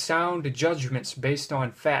 making sound judgments based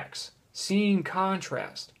on facts, seeing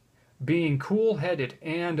contrast, being cool-headed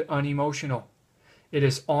and unemotional. It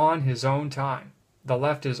is on his own time. The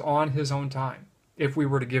left is on his own time. If we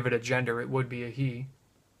were to give it a gender, it would be a he.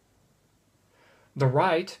 The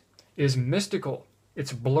right is mystical.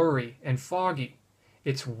 It's blurry and foggy.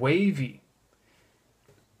 It's wavy.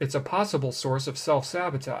 It's a possible source of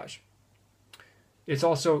self-sabotage. It's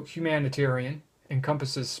also humanitarian,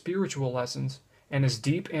 encompasses spiritual lessons, and is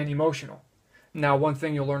deep and emotional. Now, one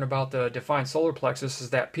thing you'll learn about the defined solar plexus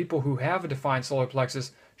is that people who have a defined solar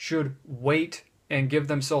plexus should wait and give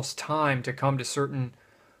themselves time to come to certain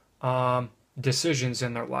decisions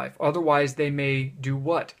in their life. Otherwise, they may do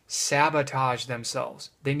what? Sabotage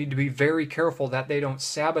themselves. They need to be very careful that they don't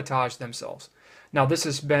sabotage themselves. Now, this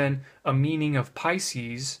has been a meaning of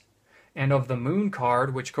Pisces and of the moon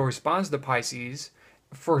card, which corresponds to Pisces,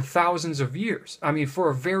 for thousands of years. I mean, for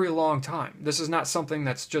a very long time. This is not something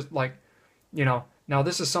that's just like, now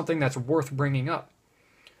this is something that's worth bringing up.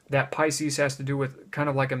 That Pisces has to do with kind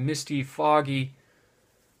of like a misty, foggy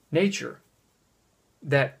nature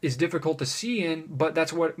that is difficult to see in, but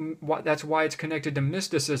that's why it's connected to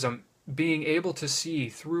mysticism, being able to see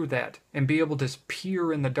through that and be able to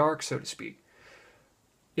peer in the dark, so to speak.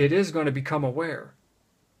 It is going to become aware.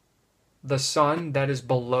 The sun that is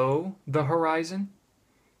below the horizon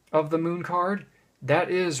of the moon card, that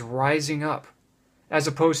is rising up, as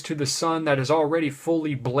opposed to the sun that is already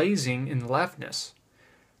fully blazing in leftness.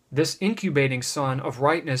 This incubating sun of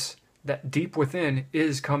rightness that deep within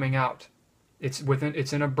is coming out. It's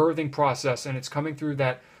in a birthing process, and it's coming through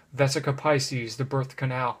that Vesica Pisces, the birth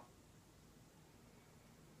canal.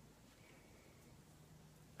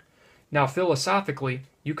 Now, philosophically,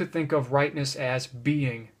 you could think of rightness as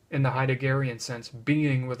being, in the Heideggerian sense,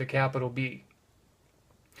 being with a capital B.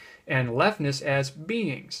 And leftness as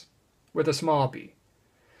beings, with a small b.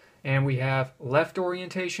 And we have left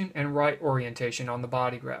orientation and right orientation on the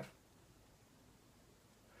body graph.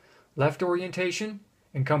 Left orientation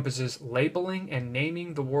encompasses labeling and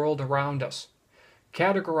naming the world around us,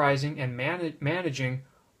 categorizing and managing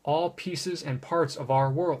all pieces and parts of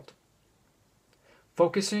our world,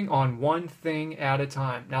 focusing on one thing at a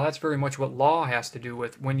time. Now, that's very much what law has to do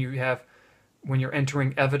with when you're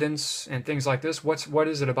entering evidence and things like this. What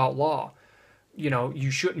is it about law?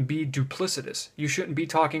 You shouldn't be duplicitous. You shouldn't be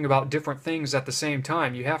talking about different things at the same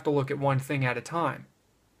time. You have to look at one thing at a time,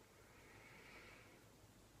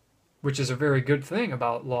 which is a very good thing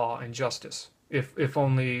about law and justice, if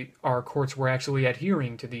only our courts were actually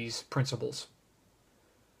adhering to these principles.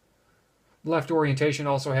 Left orientation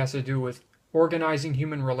also has to do with organizing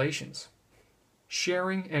human relations,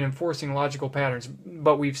 sharing and enforcing logical patterns,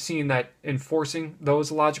 but we've seen that enforcing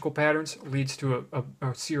those logical patterns leads to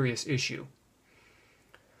a serious issue.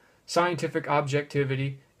 Scientific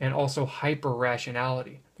objectivity and also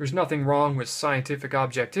hyper-rationality. There's nothing wrong with scientific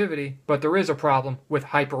objectivity, but there is a problem with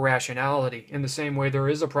hyper-rationality, in the same way there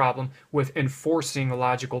is a problem with enforcing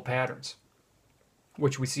logical patterns,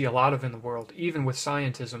 which we see a lot of in the world, even with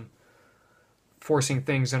scientism forcing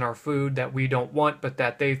things in our food that we don't want but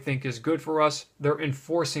that they think is good for us. They're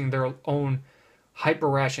enforcing their own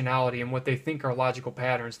hyper-rationality and what they think are logical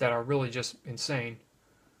patterns that are really just insane.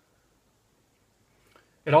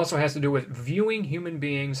 It also has to do with viewing human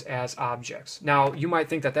beings as objects. Now, you might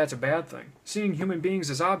think that that's a bad thing. Seeing human beings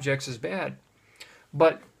as objects is bad.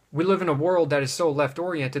 But we live in a world that is so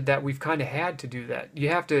left-oriented that we've kind of had to do that. You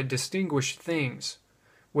have to distinguish things,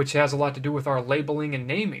 which has a lot to do with our labeling and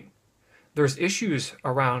naming. There's issues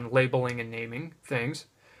around labeling and naming things.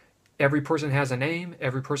 Every person has a name.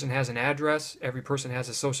 Every person has an address. Every person has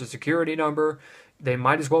a social security number. They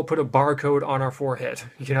might as well put a barcode on our forehead,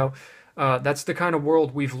 you know. That's the kind of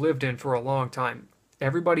world we've lived in for a long time.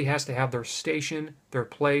 Everybody has to have their station, their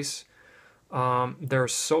place,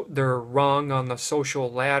 their rung on the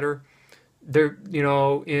social ladder. They're, you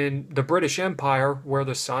know, in the British Empire, where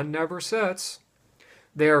the sun never sets,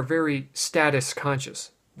 they are very status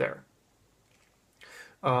conscious there.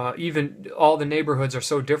 Even all the neighborhoods are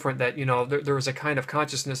so different that, you know, there is a kind of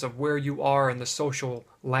consciousness of where you are in the social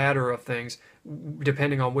ladder of things,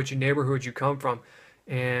 depending on which neighborhood you come from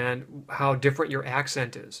and how different your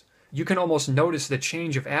accent is. You can almost notice the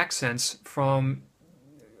change of accents from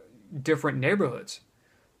different neighborhoods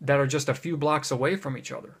that are just a few blocks away from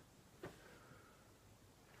each other.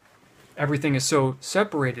 Everything is so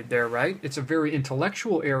separated there, right? It's a very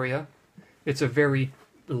intellectual area. It's a very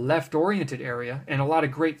left-oriented area, and a lot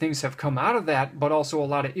of great things have come out of that, but also a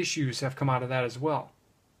lot of issues have come out of that as well.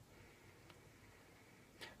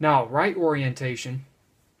 Now, right orientation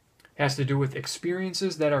has to do with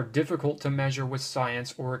experiences that are difficult to measure with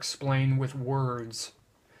science or explain with words.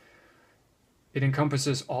 It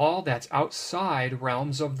encompasses all that's outside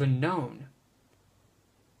realms of the known.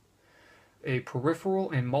 A peripheral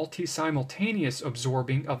and multi-simultaneous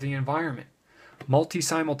absorbing of the environment.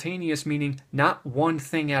 Multi-simultaneous meaning not one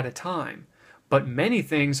thing at a time, but many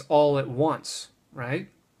things all at once, right?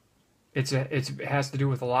 It has to do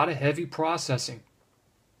with a lot of heavy processing.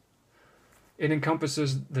 It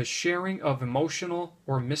encompasses the sharing of emotional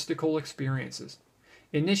or mystical experiences,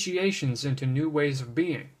 initiations into new ways of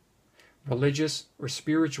being, religious or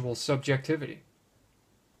spiritual subjectivity,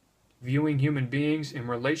 viewing human beings in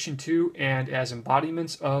relation to and as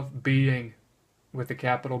embodiments of being, with a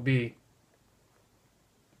capital B.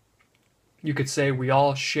 You could say we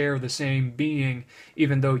all share the same being,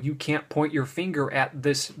 even though you can't point your finger at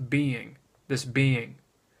this being.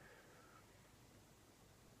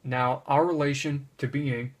 Now, our relation to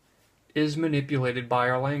being is manipulated by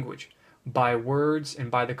our language, by words, and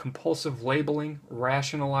by the compulsive labeling,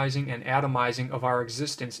 rationalizing, and atomizing of our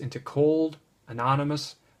existence into cold,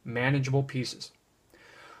 anonymous, manageable pieces.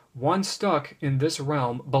 One stuck in this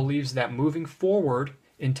realm believes that moving forward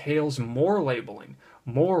entails more labeling,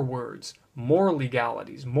 more words, more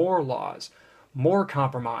legalities, more laws, more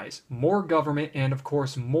compromise, more government, and of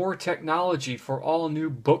course more technology for all new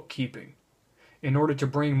bookkeeping, in order to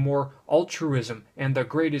bring more altruism and the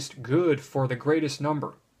greatest good for the greatest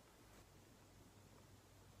number.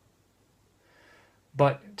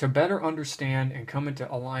 But to better understand and come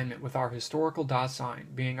into alignment with our historical sign,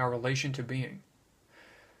 being our relation to being,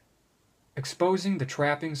 exposing the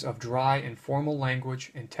trappings of dry and formal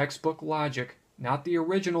language and textbook logic, not the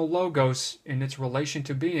original logos in its relation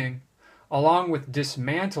to being, along with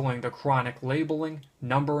dismantling the chronic labeling,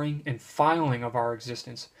 numbering, and filing of our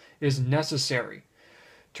existence, is necessary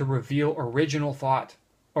to reveal original thought,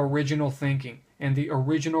 original thinking, and the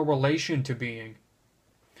original relation to being.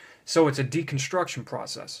 So it's a deconstruction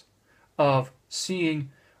process of seeing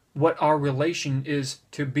what our relation is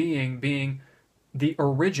to being the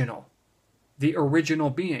original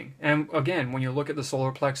being. And again, when you look at the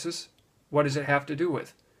solar plexus, what does it have to do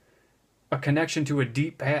with? A connection to a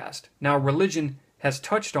deep past. Now, religion has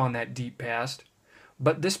touched on that deep past,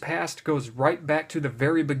 but this past goes right back to the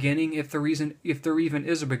very beginning, if there even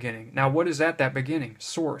is a beginning. Now, what is at that beginning?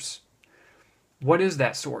 Source. What is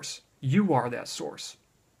that source? You are that source.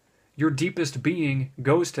 Your deepest being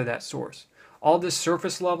goes to that source. All this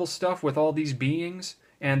surface level stuff with all these beings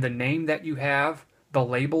and the name that you have, the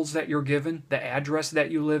labels that you're given, the address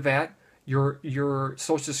that you live at, your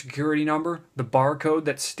social security number, the barcode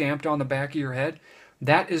that's stamped on the back of your head,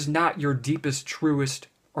 that is not your deepest, truest,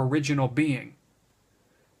 original being.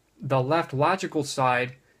 The left logical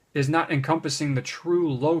side is not encompassing the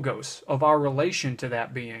true logos of our relation to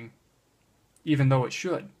that being, even though it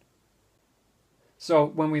should. So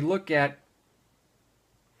when we look at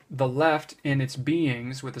the left in its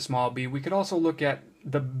beings with a small b, we could also look at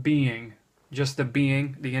the being, just the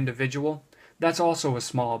being, the individual. That's also a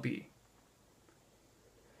small b.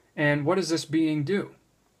 And what does this being do?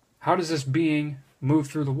 How does this being move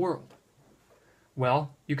through the world?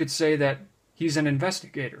 Well, you could say that he's an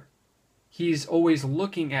investigator. He's always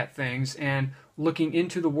looking at things and looking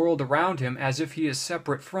into the world around him as if he is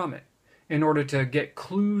separate from it in order to get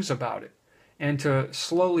clues about it and to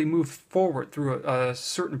slowly move forward through a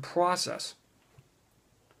certain process.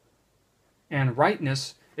 And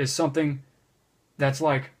rightness is something that's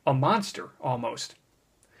like a monster almost.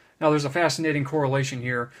 Now, there's a fascinating correlation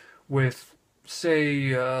here with,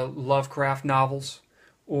 say, Lovecraft novels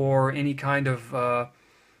or any kind of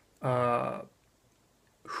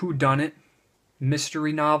whodunit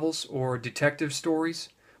mystery novels or detective stories.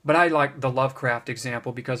 But I like the Lovecraft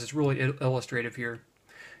example because it's really illustrative here.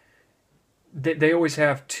 They always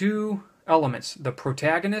have two elements, the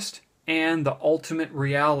protagonist and the ultimate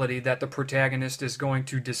reality that the protagonist is going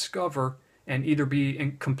to discover and either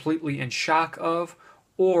be completely in shock of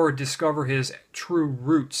or discover his true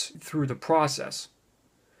roots through the process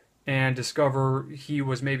and discover he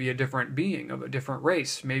was maybe a different being of a different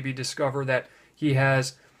race, maybe discover that he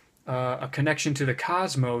has a connection to the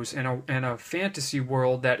cosmos and a fantasy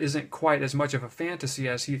world that isn't quite as much of a fantasy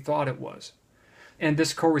as he thought it was. And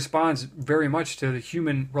this corresponds very much to the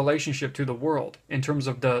human relationship to the world in terms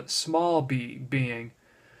of the small being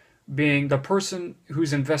the person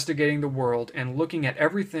who's investigating the world and looking at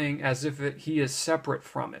everything as if he is separate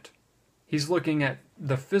from it. He's looking at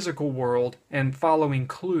the physical world and following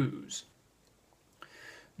clues.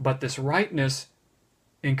 But this rightness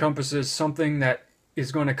encompasses something that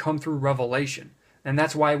is going to come through revelation. And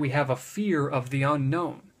that's why we have a fear of the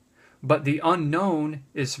unknown. But the unknown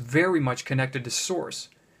is very much connected to source.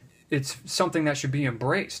 It's something that should be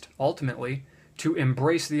embraced, ultimately, to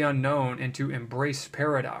embrace the unknown and to embrace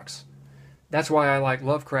paradox. That's why I like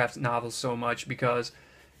Lovecraft novels so much, because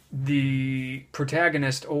the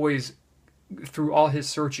protagonist always, through all his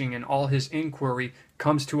searching and all his inquiry,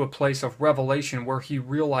 comes to a place of revelation where he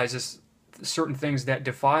realizes certain things that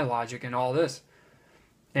defy logic and all this.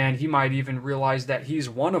 And he might even realize that he's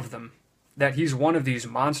one of them, that he's one of these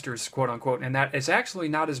monsters, quote unquote, and that it's actually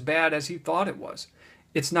not as bad as he thought it was.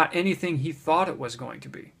 It's not anything he thought it was going to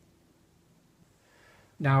be.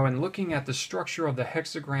 Now, in looking at the structure of the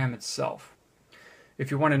hexagram itself,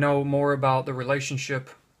 if you want to know more about the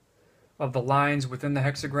relationship of the lines within the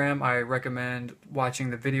hexagram, I recommend watching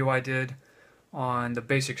the video I did on the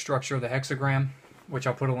basic structure of the hexagram, which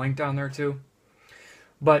I'll put a link down there too.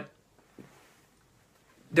 But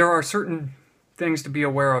there are certain things to be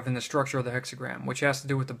aware of in the structure of the hexagram, which has to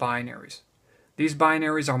do with the binaries. These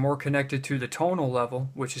binaries are more connected to the tonal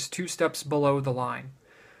level, which is 2 steps below the line.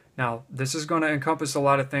 Now, this is going to encompass a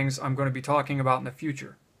lot of things I'm going to be talking about in the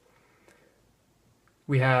future.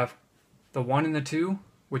 We have the 1 and the 2,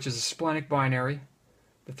 which is a splenic binary,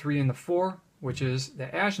 the 3 and the 4, which is the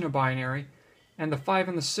ajna binary, and the 5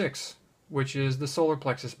 and the 6, which is the solar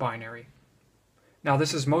plexus binary. Now,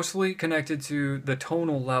 this is mostly connected to the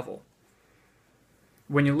tonal level.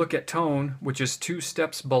 When you look at tone, which is 2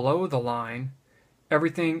 steps below the line,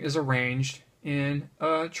 everything is arranged in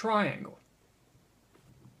a triangle.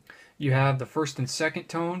 You have the 1st and 2nd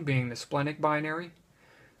tone being the splenic binary,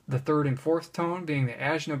 the 3rd and 4th tone being the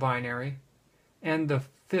ajna binary, and the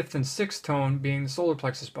 5th and 6th tone being the solar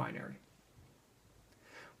plexus binary.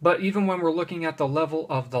 But even when we're looking at the level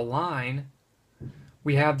of the line,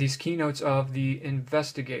 we have these keynotes of the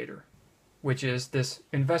investigator, which is this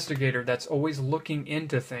investigator that's always looking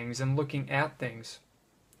into things and looking at things.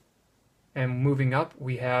 And moving up,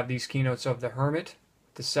 we have these keynotes of the hermit,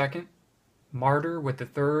 the 2nd, martyr with the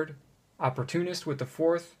 3rd, opportunist with the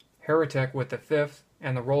 4th, heretic with the 5th,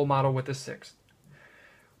 and the role model with the 6th.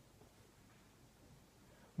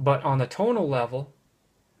 But on the tonal level,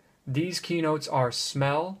 these keynotes are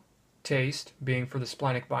smell, taste, being for the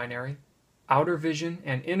splenic binary, outer vision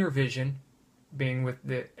and inner vision, being with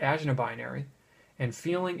the ajna binary, and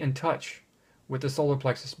feeling and touch with the solar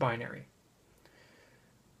plexus binary.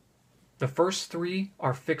 The first 3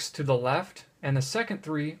 are fixed to the left, and the second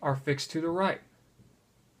 3 are fixed to the right.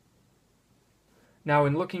 Now,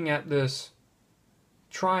 in looking at this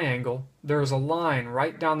triangle, there's a line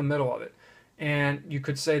right down the middle of it. And you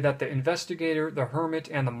could say that the investigator, the hermit,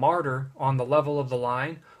 and the martyr on the level of the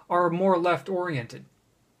line are more left-oriented,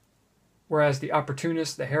 whereas the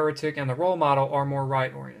opportunist, the heretic, and the role model are more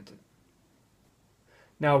right-oriented.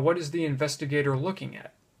 Now, what is the investigator looking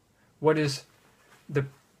at? What is the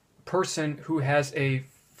person who has a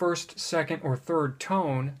 1st, 2nd, or 3rd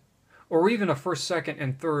tone, or even a 1st, 2nd,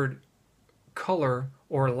 and 3rd color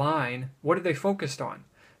or line, what are they focused on?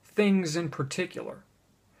 Things in particular.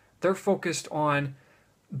 They're focused on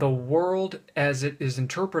the world as it is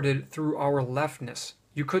interpreted through our leftness.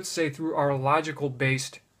 You could say through our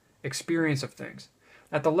logical-based experience of things.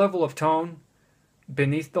 At the level of tone,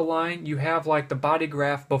 Beneath the line, you have like the body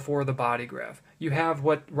graph before the body graph. You have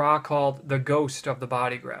what Ra called the ghost of the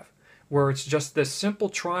body graph, where it's just this simple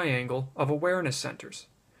triangle of awareness centers.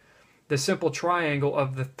 The simple triangle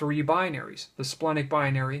of the three binaries, the splenic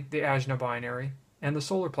binary, the ajna binary, and the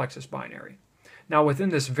solar plexus binary. Now within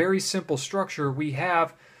this very simple structure, we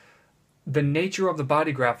have the nature of the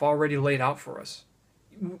body graph already laid out for us.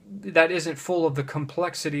 That isn't full of the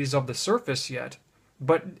complexities of the surface yet,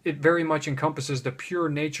 but it very much encompasses the pure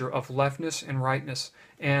nature of leftness and rightness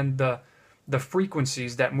and the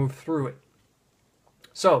frequencies that move through it.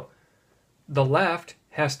 So, the left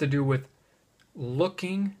has to do with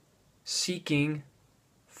looking, seeking,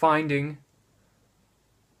 finding,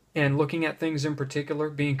 and looking at things in particular,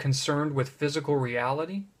 being concerned with physical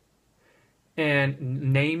reality,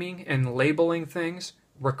 and naming and labeling things,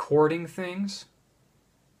 recording things.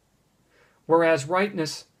 Whereas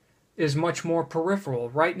rightness is much more peripheral.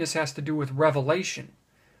 Rightness has to do with revelation,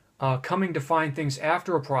 coming to find things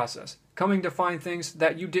after a process, coming to find things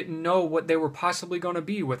that you didn't know what they were possibly going to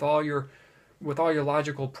be with all your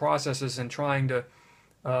logical processes and trying to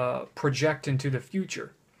project into the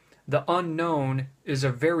future. The unknown is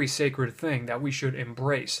a very sacred thing that we should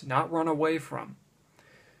embrace, not run away from.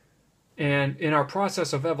 And in our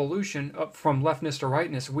process of evolution, up from leftness to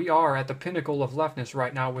rightness, we are at the pinnacle of leftness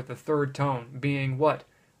right now with the third tone being what?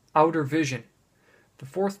 Outer vision. The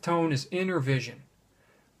fourth tone is inner vision.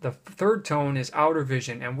 The third tone is outer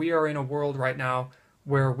vision, and we are in a world right now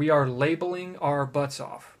where we are labeling our butts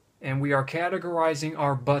off, and we are categorizing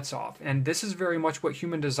our butts off. And this is very much what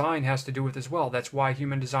human design has to do with as well. That's why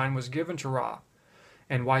human design was given to Ra,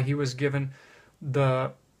 and why he was given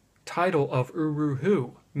the title of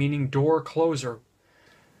Uruhu, meaning door closer.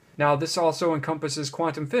 Now, this also encompasses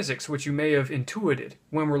quantum physics, which you may have intuited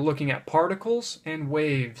when we're looking at particles and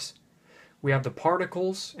waves. We have the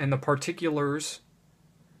particles and the particulars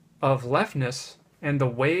of leftness, and the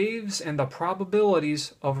waves and the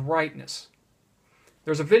probabilities of rightness.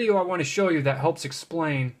 There's a video I want to show you that helps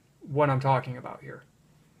explain what I'm talking about here.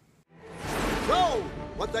 So,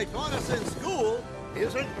 what they taught us in school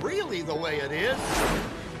isn't really the way it is,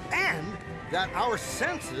 and that our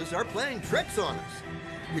senses are playing tricks on us.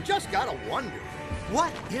 You just gotta wonder,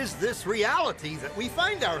 what is this reality that we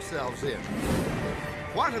find ourselves in?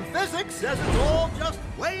 Quantum physics says it's all just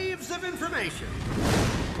waves of information.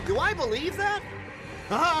 Do I believe that?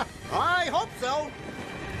 I hope so.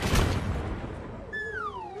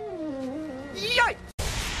 Yikes!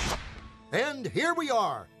 And here we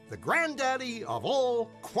are, the granddaddy of all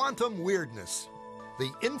quantum weirdness,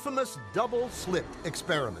 the infamous double-slit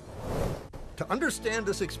experiment. To understand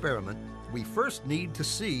this experiment, we first need to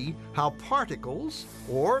see how particles,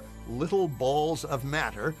 or little balls of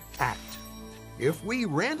matter, act. If we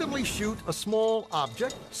randomly shoot a small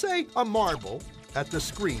object, say a marble, at the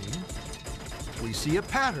screen, we see a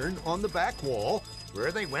pattern on the back wall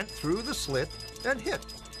where they went through the slit and hit.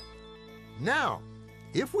 Now,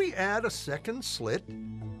 if we add a second slit,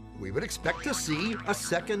 we would expect to see a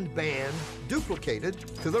second band duplicated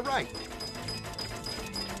to the right.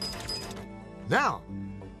 Now,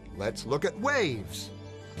 let's look at waves.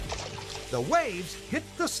 The waves hit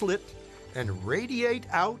the slit and radiate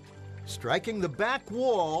out, striking the back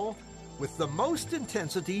wall with the most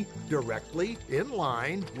intensity directly in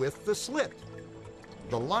line with the slit.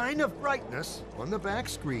 The line of brightness on the back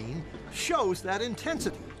screen shows that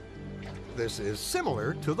intensity. This is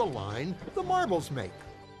similar to the line the marbles make.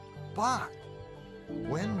 But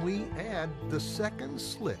when we add the second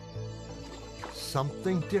slit,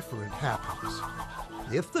 something different happens.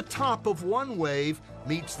 If the top of one wave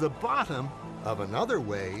meets the bottom of another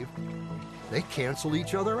wave, they cancel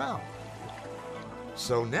each other out.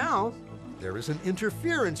 So now, there is an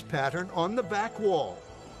interference pattern on the back wall.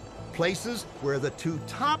 Places where the two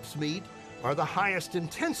tops meet are the highest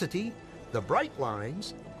intensity, the bright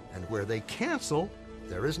lines, and where they cancel,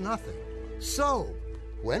 there is nothing. So,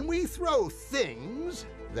 when we throw things,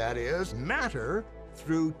 that is, matter,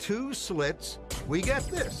 through two slits, we get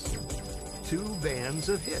this, two bands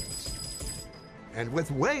of hits. And with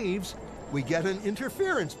waves, we get an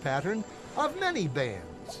interference pattern of many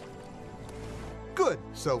bands. Good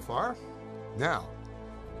so far. Now,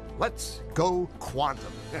 let's go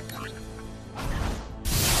quantum.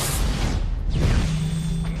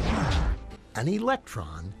 An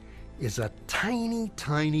electron is a tiny,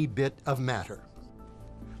 tiny bit of matter,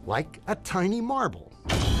 like a tiny marble.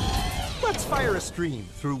 Let's fire a stream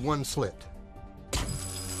through one slit.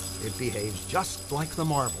 It behaves just like the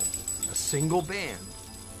marble, a single band.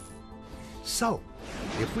 So,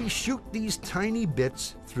 if we shoot these tiny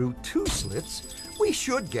bits through two slits, we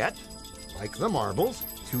should get, like the marbles,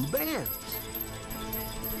 two bands.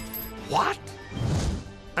 What?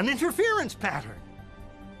 An interference pattern.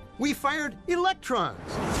 We fired electrons,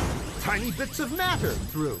 tiny bits of matter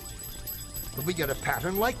through. But we get a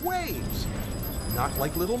pattern like waves, not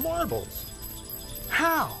like little marbles.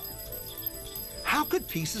 How? How could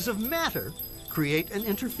pieces of matter create an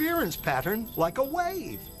interference pattern like a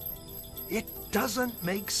wave? It doesn't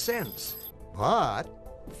make sense. But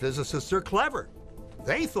physicists are clever.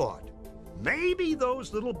 They thought, maybe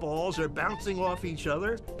those little balls are bouncing off each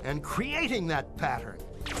other and creating that pattern.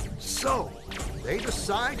 So they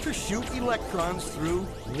decide to shoot electrons through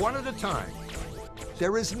one at a time.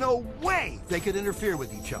 There is no way they could interfere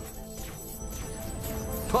with each other.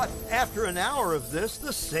 But after an hour of this,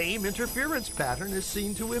 the same interference pattern is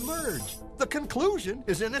seen to emerge. The conclusion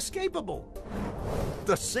is inescapable.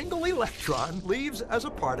 The single electron leaves as a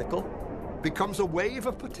particle, becomes a wave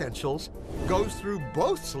of potentials, goes through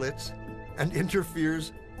both slits, and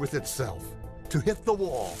interferes with itself to hit the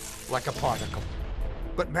wall like a particle.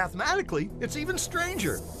 But mathematically, it's even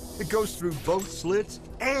stranger. It goes through both slits,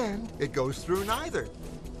 and it goes through neither.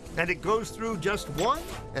 And it goes through just one,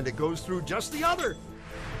 and it goes through just the other.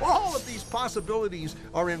 All of these possibilities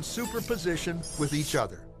are in superposition with each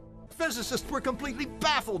other. Physicists were completely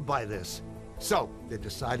baffled by this. So they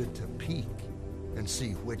decided to peek and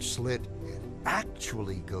see which slit it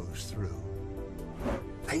actually goes through.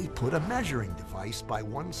 They put a measuring device by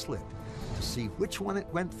one slit to see which one it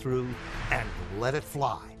went through and let it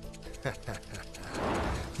fly.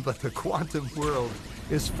 But the quantum world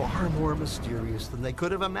is far more mysterious than they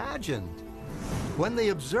could have imagined. When they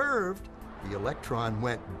observed, the electron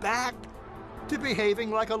went back to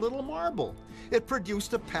behaving like a little marble. It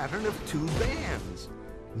produced a pattern of two bands,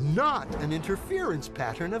 not an interference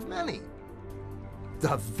pattern of many.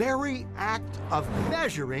 The very act of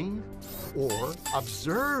measuring or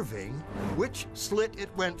observing which slit it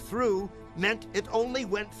went through meant it only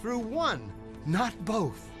went through one, not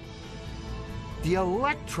both. The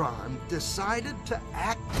electron decided to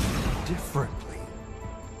act differently,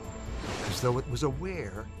 as though it was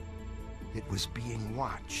aware it was being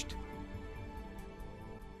watched.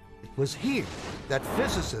 It was here that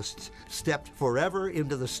physicists stepped forever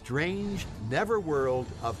into the strange never-world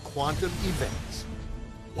of quantum events.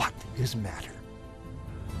 What is matter?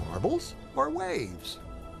 Marbles or waves?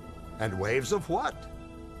 And waves of what?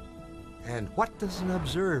 And what does an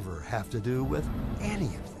observer have to do with any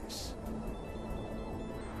of this?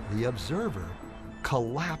 The observer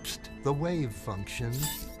collapsed the wave function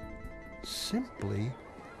simply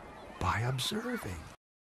by observing.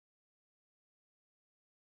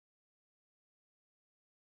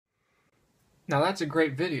 Now that's a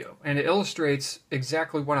great video, and it illustrates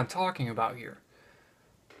exactly what I'm talking about here.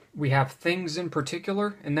 We have things in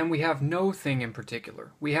particular, and then we have no thing in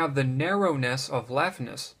particular. We have the narrowness of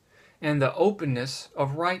leftness and the openness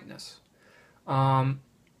of rightness. And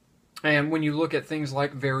when you look at things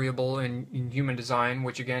like variable in human design,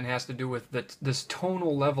 which again has to do with this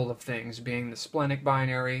tonal level of things, being the splenic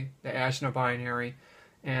binary, the Ajna binary,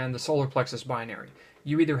 and the solar plexus binary,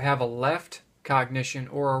 you either have a left cognition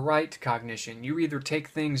or a right cognition. You either take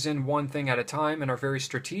things in one thing at a time and are very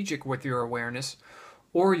strategic with your awareness,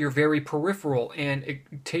 or you're very peripheral and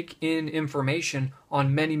take in information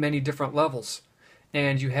on many, many different levels.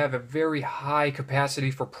 And you have a very high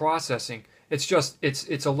capacity for processing. It's just,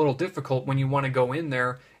 it's a little difficult when you want to go in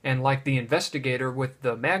there and, like the investigator with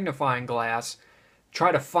the magnifying glass,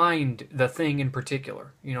 try to find the thing in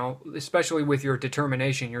particular. You know, especially with your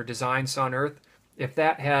determination, your design sun earth. If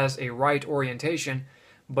that has a right orientation,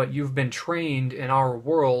 but you've been trained in our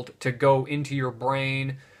world to go into your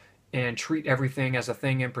brain and treat everything as a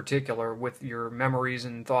thing in particular with your memories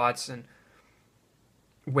and thoughts and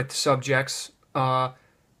with subjects,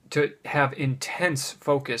 to have intense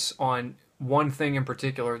focus on one thing in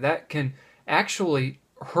particular, that can actually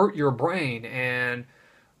hurt your brain, and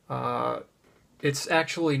it's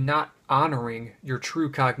actually not honoring your true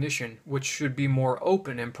cognition, which should be more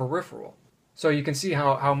open and peripheral. So you can see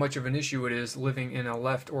how much of an issue it is living in a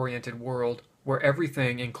left-oriented world where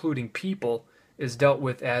everything, including people, is dealt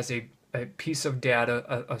with as a piece of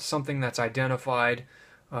data, something that's identified,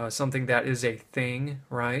 something that is a thing,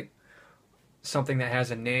 right? Something that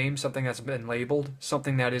has a name, something that's been labeled,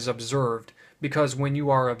 something that is observed. Because when you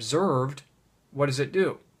are observed, what does it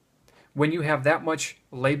do? When you have that much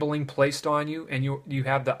labeling placed on you, and you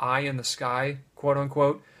have the eye in the sky, quote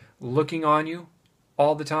unquote, looking on you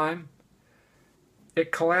all the time,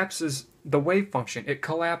 it collapses the wave function. It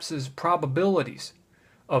collapses probabilities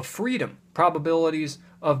of freedom, probabilities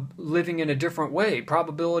of living in a different way,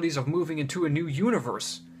 probabilities of moving into a new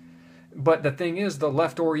universe. But the thing is, the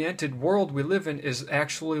left-oriented world we live in is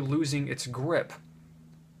actually losing its grip.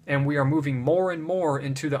 And we are moving more and more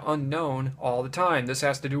into the unknown all the time. This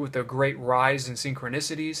has to do with a great rise in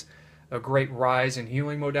synchronicities, a great rise in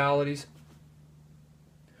healing modalities,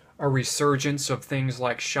 a resurgence of things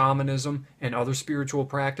like shamanism and other spiritual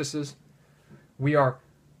practices. We are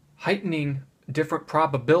heightening different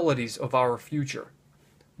probabilities of our future.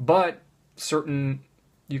 But certain,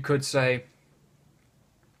 you could say,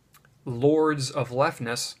 lords of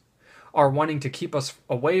leftness are wanting to keep us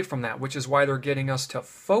away from that, which is why they're getting us to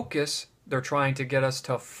focus. They're trying to get us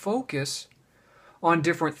to focus on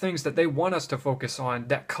different things that they want us to focus on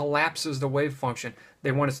that collapses the wave function.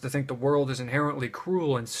 They want us to think the world is inherently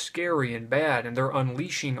cruel and scary and bad, and they're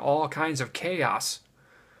unleashing all kinds of chaos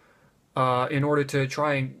in order to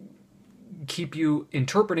try and keep you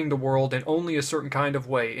interpreting the world in only a certain kind of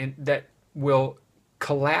way, and that will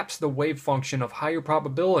collapse the wave function of higher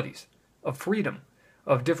probabilities, of freedom,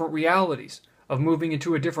 of different realities, of moving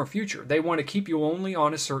into a different future. They want to keep you only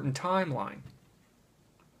on a certain timeline.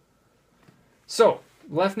 So,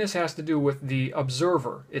 leftness has to do with the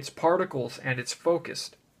observer, its particles, and its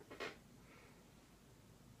focused.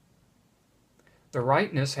 The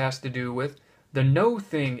rightness has to do with the no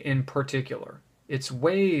thing in particular, its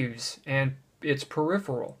waves and its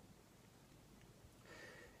peripheral.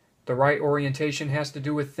 The right orientation has to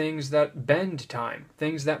do with things that bend time,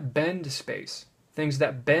 things that bend space, things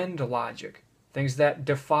that bend logic, things that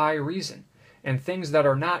defy reason, and things that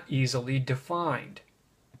are not easily defined.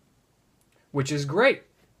 Which is great.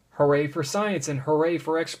 Hooray for science and hooray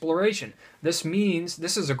for exploration. This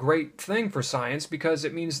is a great thing for science because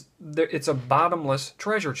it means that it's a bottomless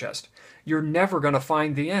treasure chest. You're never going to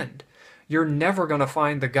find the end. You're never going to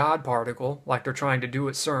find the God particle like they're trying to do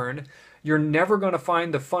at CERN. You're never going to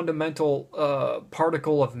find the fundamental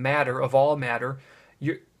particle of matter, of all matter.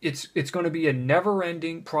 It's going to be a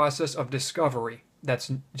never-ending process of discovery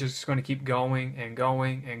that's just going to keep going and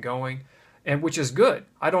going and going, and which is good.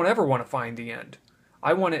 I don't ever want to find the end.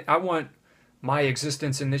 I want my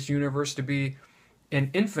existence in this universe to be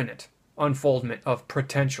an infinite unfoldment of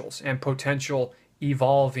potentials and potential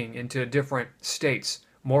evolving into different states,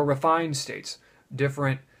 more refined states,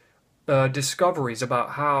 different discoveries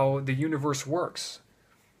about how the universe works,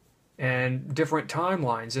 and different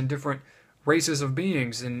timelines and different races of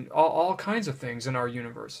beings and all kinds of things in our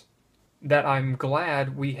universe that I'm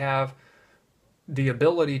glad we have the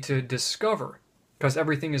ability to discover, because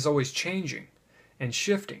everything is always changing and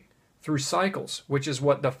shifting through cycles, which is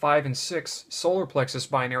what the 5 and 6 solar plexus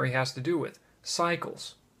binary has to do with,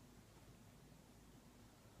 cycles.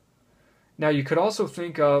 Now you could also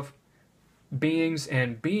think of beings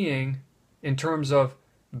and being in terms of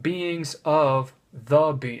beings of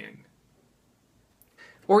the being.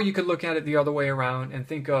 Or you could look at it the other way around and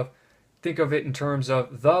think of it in terms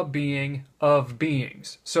of the being of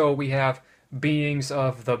beings. So we have beings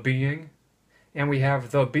of the being, and we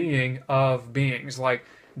have the being of beings. Like,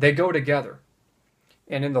 they go together.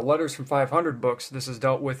 And in the Letters from 500 books, this is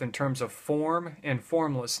dealt with in terms of form and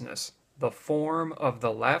formlessness. The form of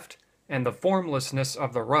the left and the formlessness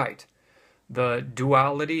of the right. The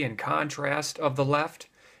duality and contrast of the left,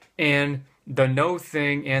 and the no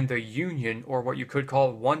thing and the union, or what you could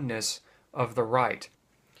call oneness, of the right.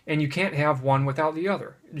 And you can't have one without the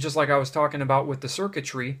other. Just like I was talking about with the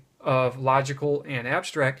circuitry of logical and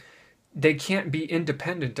abstract, they can't be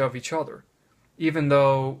independent of each other. Even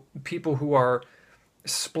though people who are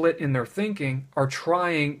split in their thinking are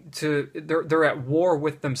trying to, they're at war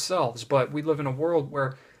with themselves. But we live in a world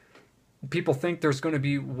where people think there's going to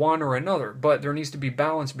be one or another, but there needs to be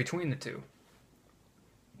balance between the two.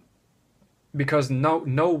 Because no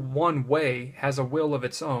one way has a will of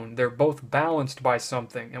its own. They're both balanced by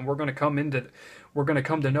something, and we're going to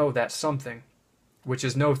come to know that something, which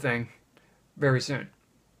is no thing, very soon.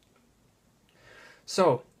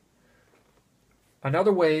 So,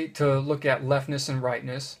 another way to look at leftness and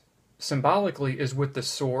rightness symbolically is with the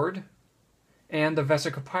sword and the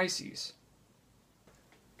Vesica Pisces.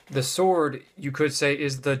 The sword, you could say,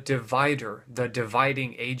 is the divider, the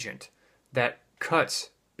dividing agent that cuts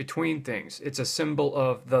between things. It's a symbol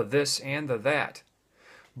of the this and the that.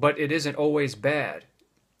 But it isn't always bad.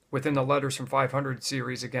 Within the Letters from 500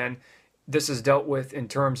 series, again, this is dealt with in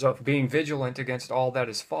terms of being vigilant against all that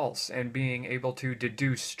is false and being able to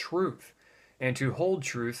deduce truth and to hold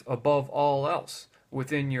truth above all else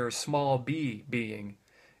within your small b being.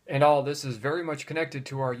 And all this is very much connected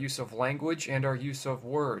to our use of language and our use of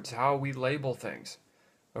words, how we label things.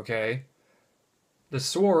 Okay? The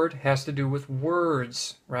sword has to do with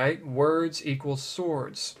words, right? Words equals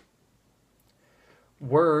swords.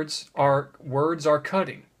 Words are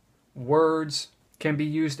cutting. Words can be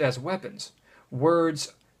used as weapons.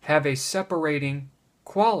 Words have a separating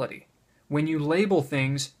quality. When you label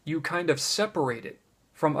things, you kind of separate it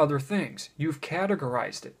from other things. You've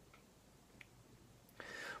categorized it.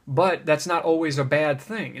 But that's not always a bad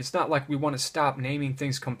thing. It's not like we want to stop naming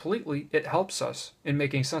things completely. It helps us in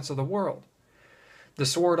making sense of the world. The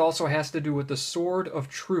sword also has to do with the sword of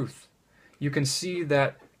truth. You can see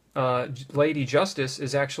that Lady Justice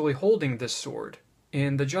is actually holding this sword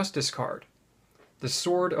in the Justice card. The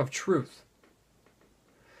sword of truth.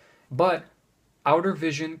 But outer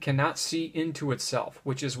vision cannot see into itself,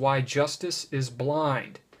 which is why Justice is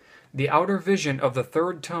blind. The outer vision of the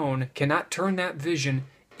third tone cannot turn that vision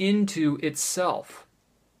into itself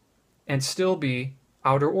and still be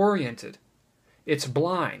outer oriented. It's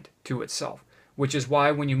blind to itself, which is why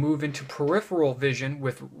when you move into peripheral vision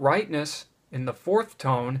with rightness in the fourth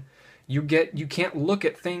tone, you can't look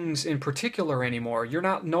at things in particular anymore. You're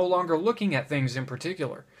no longer looking at things in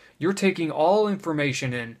particular. You're taking all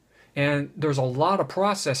information in, and there's a lot of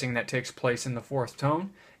processing that takes place in the fourth tone,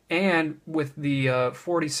 and with the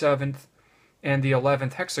 47th and the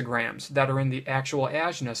 11th hexagrams that are in the actual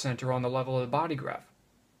ajna center on the level of the bodygraph.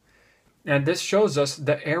 And this shows us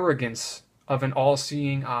the arrogance of an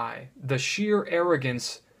all-seeing eye, the sheer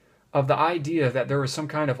arrogance of the idea that there is some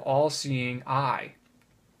kind of all-seeing eye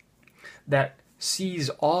that sees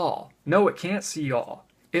all. No, it can't see all.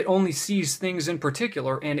 It only sees things in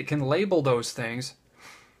particular, and it can label those things.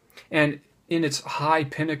 And in its high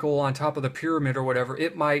pinnacle on top of the pyramid or whatever,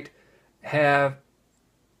 it might have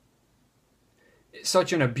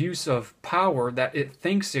such an abuse of power that it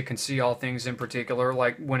thinks it can see all things in particular,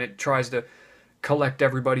 like when it tries to collect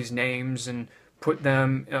everybody's names and put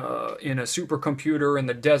them in a supercomputer in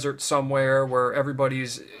the desert somewhere where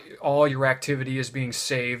all your activity is being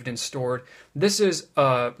saved and stored. This is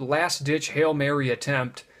a last-ditch Hail Mary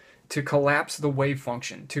attempt to collapse the wave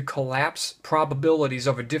function, to collapse probabilities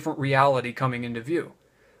of a different reality coming into view.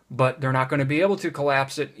 But they're not going to be able to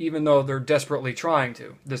collapse it, even though they're desperately trying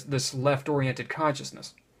to, this left-oriented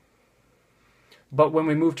consciousness. But when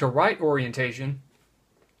we move to right orientation,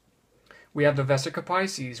 we have the Vesica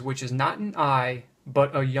Pisces, which is not an eye,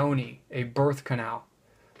 but a yoni, a birth canal.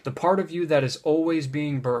 The part of you that is always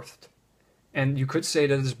being birthed. And you could say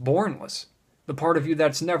that it's bornless. The part of you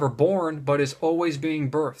that's never born, but is always being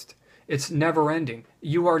birthed. It's never ending.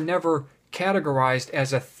 You are never categorized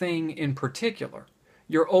as a thing in particular.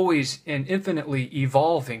 You're always and infinitely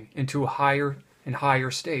evolving into higher and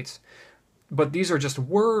higher states. But these are just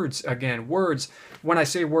words, again, words. When I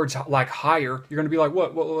say words like higher, you're going to be like,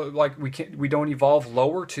 what? Well, like we don't evolve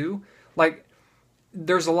lower too? Like,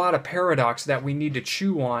 there's a lot of paradox that we need to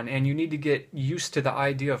chew on, and you need to get used to the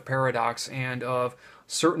idea of paradox and of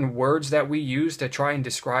certain words that we use to try and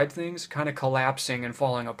describe things kind of collapsing and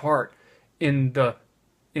falling apart in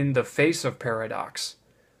the face of paradox,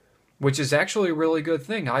 which is actually a really good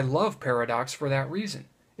thing. I love paradox for that reason.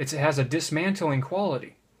 It has a dismantling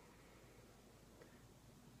quality.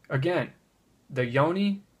 Again, the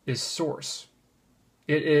yoni is source.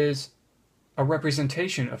 It is a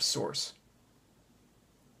representation of source.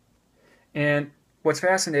 And what's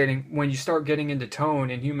fascinating when you start getting into tone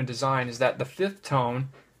in human design is that the fifth tone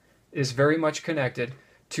is very much connected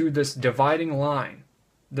to this dividing line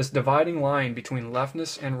between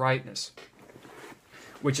leftness and rightness,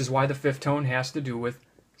 which is why the fifth tone has to do with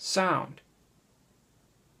sound.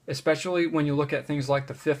 Especially when you look at things like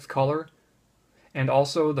the fifth color and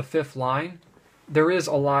also the fifth line, there is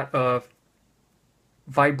a lot of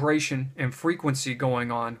vibration and frequency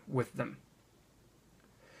going on with them.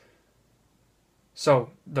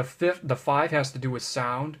 So the five has to do with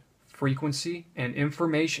sound, frequency, and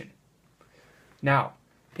information. Now,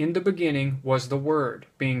 in the beginning was the word,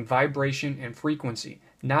 being vibration and frequency,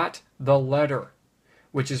 not the letter,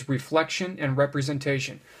 which is reflection and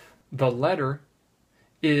representation. The letter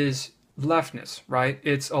is leftness, right?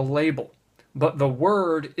 It's a label. But the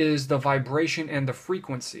word is the vibration and the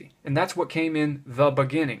frequency. And that's what came in the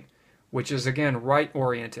beginning, which is, again,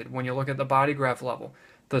 right-oriented. When you look at the bodygraph level,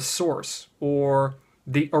 the source or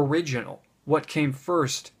the original, what came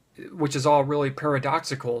first, which is all really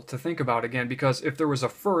paradoxical to think about again, because if there was a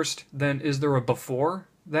first, then is there a before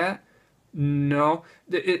that? No.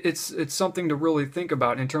 It's something to really think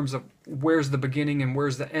about in terms of where's the beginning and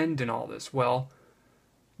where's the end in all this. Well,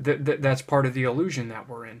 that's part of the illusion that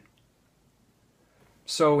we're in.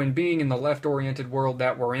 So in being in the left-oriented world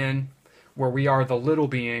that we're in, where we are the little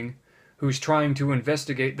being who's trying to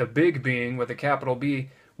investigate the big being with a capital B,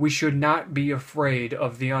 we should not be afraid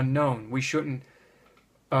of the unknown. We shouldn't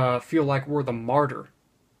feel like we're the martyr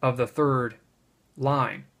of the third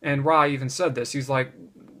line. And Ra even said this. He's like,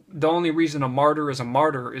 the only reason a martyr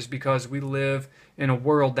is because we live in a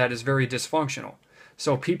world that is very dysfunctional.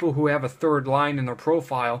 So people who have a third line in their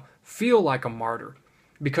profile feel like a martyr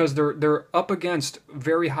because they're up against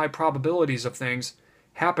very high probabilities of things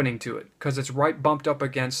happening to it because it's right bumped up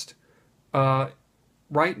against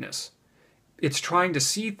rightness. It's trying to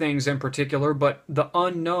see things in particular, but the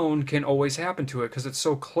unknown can always happen to it because it's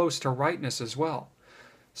so close to rightness as well.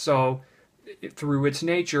 So through its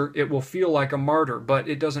nature, it will feel like a martyr, but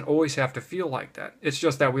it doesn't always have to feel like that. It's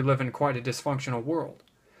just that we live in quite a dysfunctional world.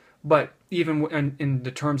 But even in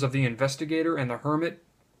the terms of the investigator and the hermit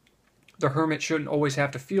shouldn't always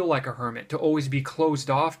have to feel like a hermit, to always be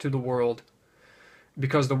closed off to the world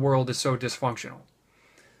because the world is so dysfunctional.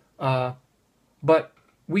 But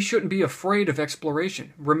we shouldn't be afraid of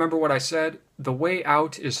exploration. Remember what I said? The way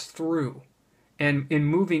out is through. And in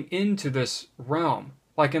moving into this realm,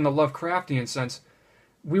 like in the Lovecraftian sense,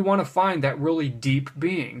 we want to find that really deep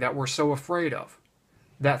being that we're so afraid of.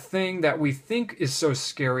 That thing that we think is so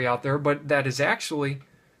scary out there, but that is actually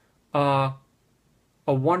a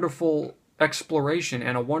wonderful exploration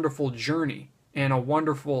and a wonderful journey and a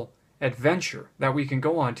wonderful adventure that we can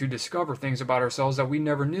go on to discover things about ourselves that we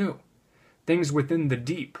never knew. Things within the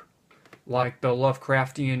deep, like the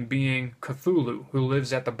Lovecraftian being Cthulhu, who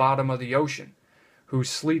lives at the bottom of the ocean, who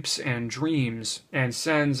sleeps and dreams and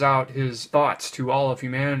sends out his thoughts to all of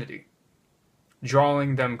humanity,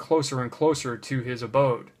 drawing them closer and closer to his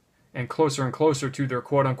abode, and closer to their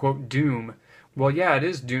quote-unquote doom. Well, yeah, it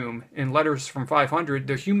is doom. In Letters from 500,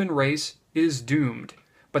 the human race is doomed.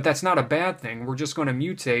 But that's not a bad thing. We're just going to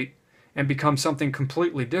mutate and become something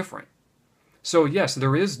completely different. So yes,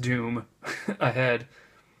 there is doom ahead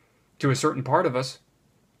to a certain part of us.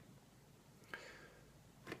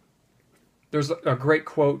 There's a great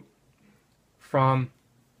quote from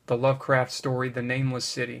the Lovecraft story, The Nameless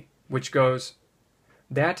City, which goes,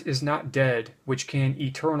 "That is not dead which can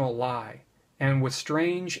eternal lie, and with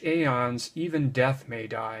strange aeons even death may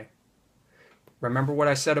die." Remember what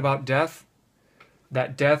I said about death?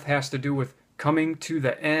 That death has to do with coming to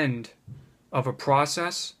the end of a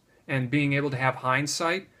process and being able to have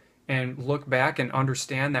hindsight and look back and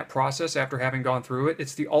understand that process after having gone through it.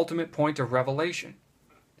 It's the ultimate point of revelation.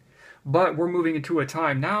 But we're moving into a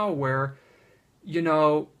time now where,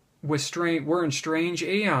 we're in strange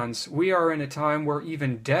aeons. We are in a time where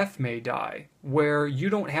even death may die, where you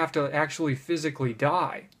don't have to actually physically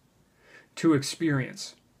die to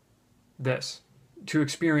experience this, to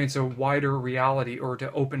experience a wider reality or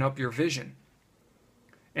to open up your vision.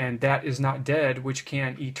 And that is not dead which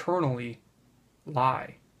can eternally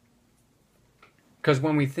lie. Because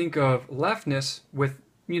when we think of leftness with,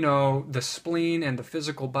 the spleen and the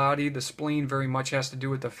physical body, the spleen very much has to do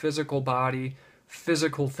with the physical body,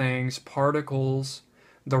 physical things, particles.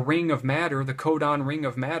 The ring of matter, the codon ring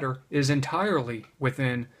of matter, is entirely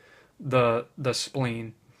within the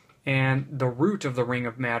spleen. And the root of the ring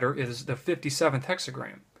of matter is the 57th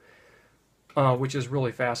hexagram, which is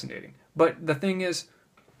really fascinating. But the thing is,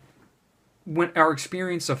 when our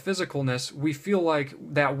experience of physicalness, we feel like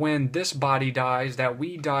that when this body dies, that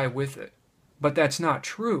we die with it. But that's not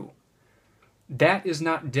true. That is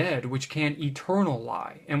not dead, which can eternal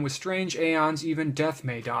lie, and with strange aeons even death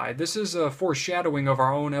may die. This is a foreshadowing of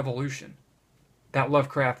our own evolution that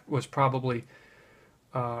Lovecraft was probably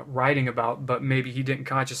writing about, but maybe he didn't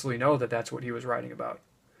consciously know that that's what he was writing about.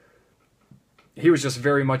 He was just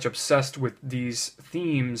very much obsessed with these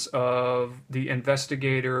themes of the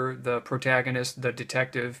investigator, the protagonist, the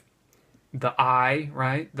detective, the I,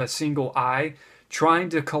 right? The single I, trying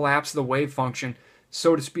to collapse the wave function,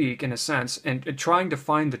 so to speak, in a sense, and trying to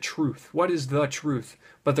find the truth. What is the truth?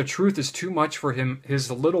 But the truth is too much for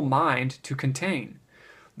his little mind to contain.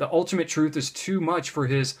 The ultimate truth is too much for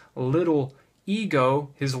his little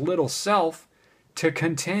ego, his little self, to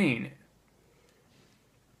contain.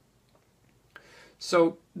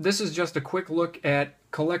 So this is just a quick look at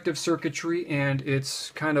collective circuitry and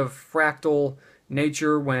its kind of fractal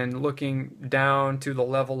nature when looking down to the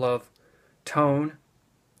level of tone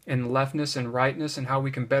and leftness and rightness and how we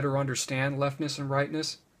can better understand leftness and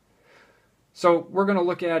rightness. So we're going to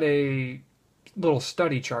look at a little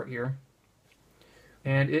study chart here.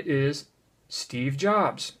 And it is Steve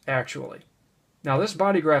Jobs, actually. Now this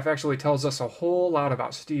bodygraph actually tells us a whole lot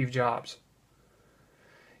about Steve Jobs.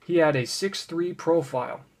 He had a 6'3"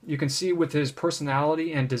 profile. You can see with his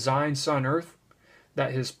personality and design Sun Earth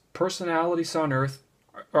that his personality Sun Earth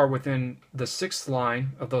are within the 6th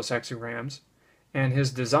line of those hexagrams, and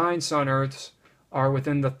his design Sun Earths are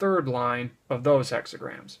within the 3rd line of those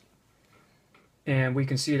hexagrams. And we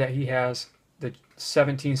can see that he has the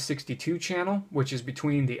 1762 channel, which is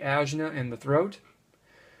between the ajna and the throat.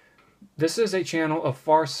 This is a channel of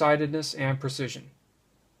far-sightedness and precision.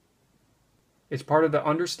 It's part of the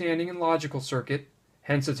understanding and logical circuit,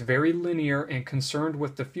 hence it's very linear and concerned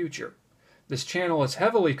with the future. This channel is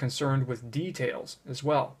heavily concerned with details as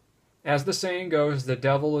well. As the saying goes, the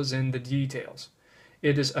devil is in the details.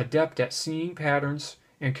 It is adept at seeing patterns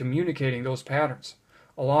and communicating those patterns,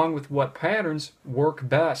 along with what patterns work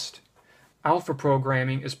best. Alpha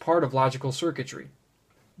programming is part of logical circuitry.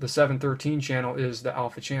 The 713 channel is the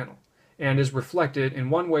alpha channel, and is reflected in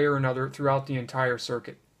one way or another throughout the entire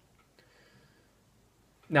circuit.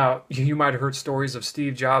 Now, you might have heard stories of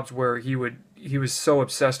Steve Jobs where he was so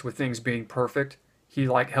obsessed with things being perfect, he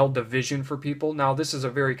held the vision for people. Now, this is a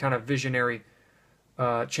very kind of visionary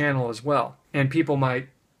channel as well. And people might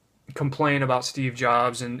complain about Steve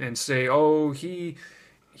Jobs and say, oh, he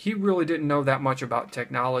really didn't know that much about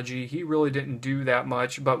technology. He really didn't do that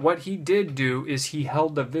much. But what he did do is he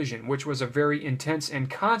held the vision, which was a very intense and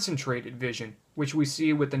concentrated vision, which we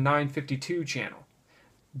see with the 952 channel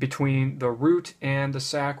between the root and the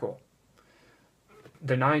sacral.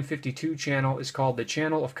 The 952 channel is called the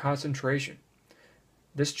channel of concentration.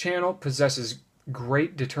 This channel possesses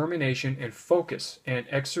great determination and focus and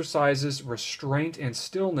exercises restraint and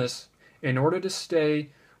stillness in order to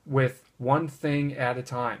stay with one thing at a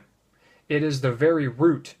time. It is the very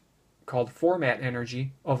root, called format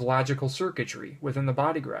energy, of logical circuitry within the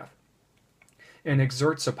bodygraph, and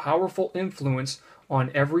exerts a powerful influence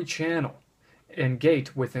on every channel and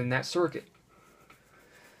gate within that circuit.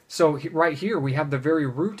 So right here we have the very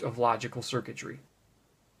root of logical circuitry.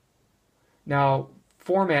 Now,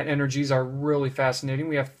 format energies are really fascinating.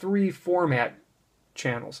 We have three format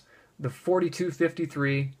channels. The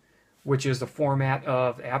 4253, which is the format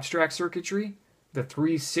of abstract circuitry, the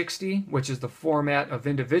 360, which is the format of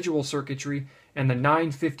individual circuitry, and the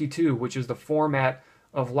 952, which is the format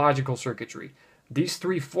of logical circuitry. These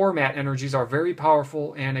three format energies are very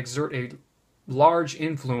powerful and exert a large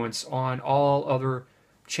influence on all other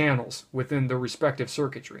channels within the respective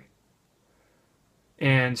circuitry.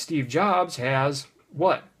 And Steve Jobs has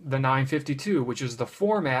what? The 952, which is the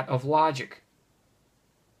format of logic.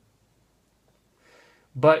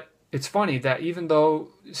 But it's funny that even though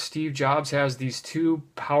Steve Jobs has these two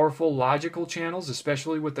powerful logical channels,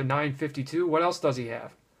 especially with the 952, what else does he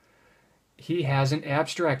have? He has an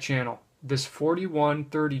abstract channel, this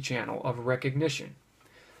 4130 channel of recognition.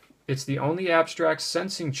 It's the only abstract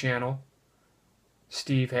sensing channel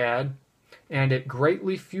Steve had, and it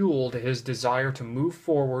greatly fueled his desire to move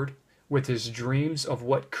forward with his dreams of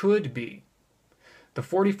what could be. The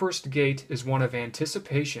 41st gate is one of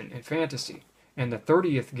anticipation and fantasy, and the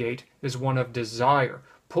 30th gate is one of desire,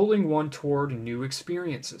 pulling one toward new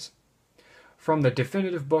experiences. From the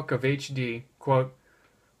definitive book of HD, quote,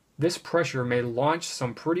 "This pressure may launch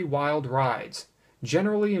some pretty wild rides,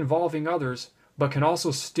 generally involving others, but can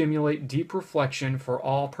also stimulate deep reflection for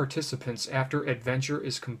all participants after adventure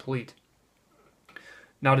is complete."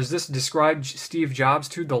 Now, does this describe Steve Jobs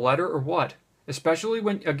to the letter or what? Especially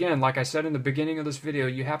when, again, like I said in the beginning of this video,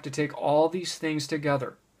 you have to take all these things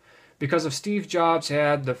together. Because if Steve Jobs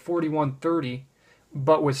had the 4130,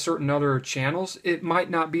 but with certain other channels, it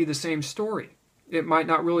might not be the same story. It might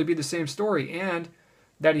not really be the same story. And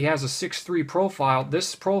that he has a 6-3 profile,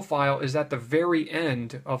 this profile is at the very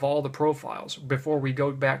end of all the profiles before we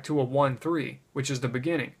go back to a 1-3, which is the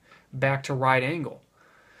beginning, back to right angle.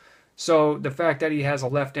 So the fact that he has a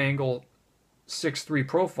left angle 6-3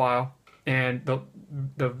 profile and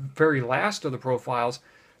the very last of the profiles,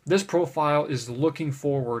 this profile is looking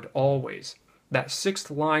forward always. That sixth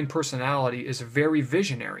line personality is very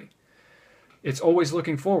visionary. It's always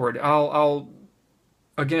looking forward.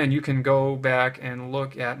 Again, you can go back and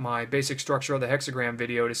look at my basic structure of the hexagram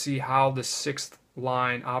video to see how the sixth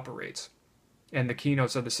line operates and the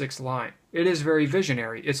keynotes of the sixth line. It is very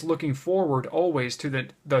visionary. It's looking forward always to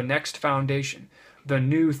the next foundation, the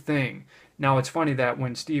new thing. Now, it's funny that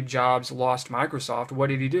when Steve Jobs lost Microsoft, what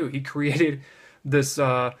did he do? He created this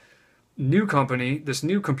new company, this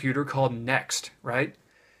new computer called Next, right?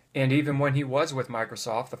 And even when he was with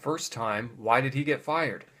Microsoft the first time, why did he get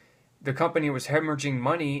fired? The company was hemorrhaging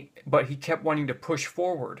money, but he kept wanting to push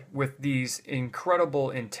forward with these incredible,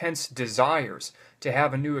 intense desires to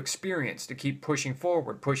have a new experience, to keep pushing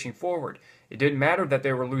forward, pushing forward. It didn't matter that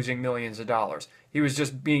they were losing millions of dollars. He was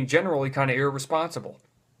just being generally kind of irresponsible.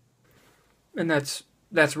 And that's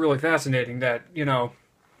really fascinating that, you know,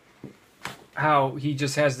 how he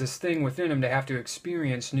just has this thing within him to have to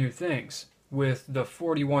experience new things with the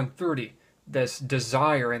 4130, this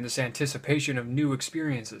desire and this anticipation of new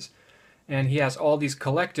experiences. And he has all these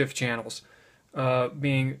collective channels,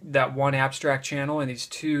 being that one abstract channel and these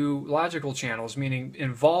two logical channels, meaning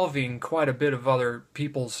involving quite a bit of other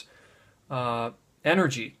people's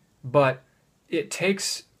energy, but it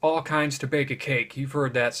takes all kinds to bake a cake. You've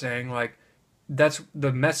heard that saying. Like, that's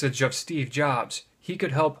the message of Steve Jobs. He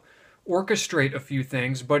could help orchestrate a few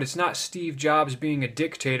things, but it's not Steve Jobs being a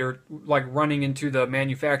dictator, like running into the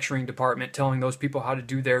manufacturing department telling those people how to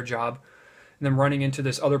do their job, and then running into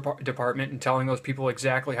this other department and telling those people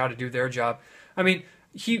exactly how to do their job. I mean,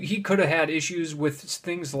 he could have had issues with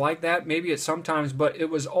things like that, maybe at some times, but it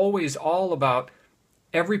was always all about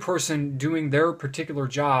every person doing their particular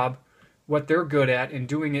job, what they're good at, and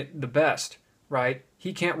doing it the best, right?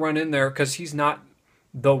 He can't run in there because he's not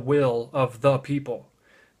the will of the people.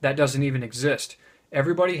 That doesn't even exist.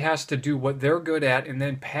 Everybody has to do what they're good at and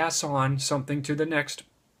then pass on something to the next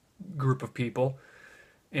group of people.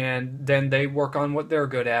 And then they work on what they're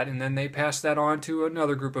good at, and then they pass that on to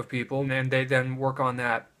another group of people, and they then work on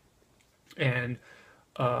that and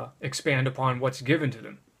expand upon what's given to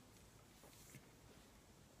them.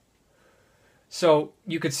 So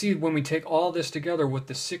you could see when we take all this together with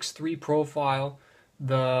the 6.3 profile,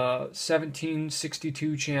 the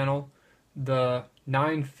 1762 channel, the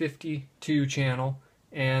 952 channel,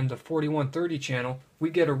 and the 4130 channel, we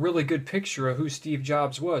get a really good picture of who Steve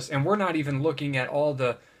Jobs was. And we're not even looking at all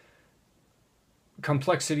the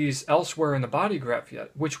complexities elsewhere in the body graph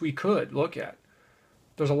yet, which we could look at.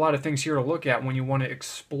 There's a lot of things here to look at when you want to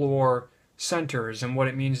explore centers and what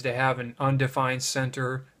it means to have an undefined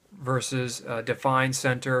center versus a defined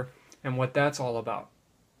center and what that's all about.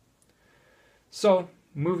 So,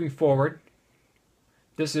 moving forward,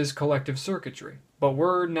 this is collective circuitry, but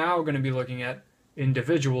we're now going to be looking at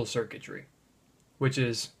individual circuitry, which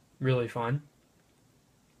is really fun.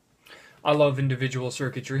 I love individual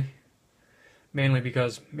circuitry, mainly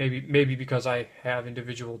because maybe because I have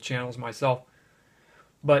individual channels myself.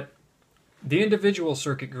 But the individual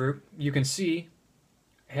circuit group, you can see,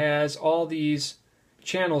 has all these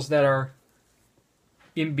channels that are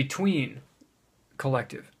in between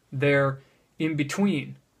collective. They're in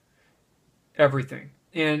between everything.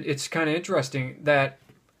 And it's kind of interesting that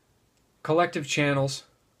collective channels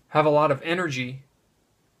have a lot of energy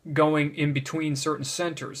going in between certain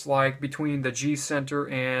centers, like between the G center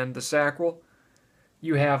and the sacral.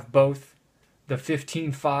 You have both the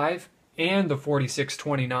 15.5 and the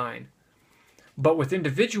 46.29. But with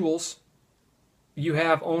individuals, you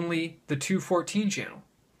have only the 214 channel.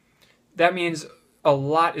 That means a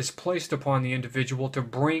lot is placed upon the individual to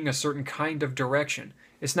bring a certain kind of direction.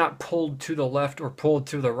 It's not pulled to the left or pulled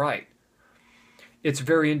to the right. It's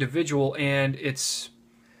very individual, and it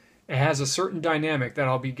has a certain dynamic that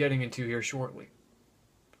I'll be getting into here shortly.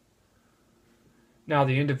 Now,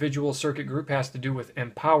 the individual circuit group has to do with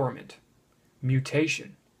empowerment,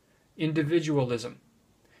 mutation, individualism.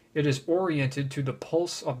 It is oriented to the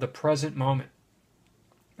pulse of the present moment.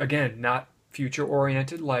 Again, not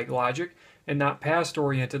future-oriented like logic, and not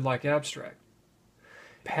past-oriented like abstract.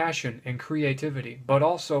 Passion and creativity, but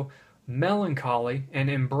also melancholy and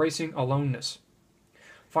embracing aloneness.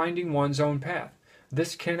 Finding one's own path.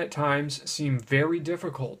 This can at times seem very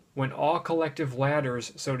difficult when all collective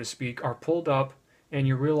ladders, so to speak, are pulled up and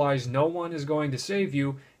you realize no one is going to save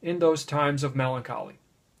you in those times of melancholy.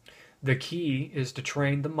 The key is to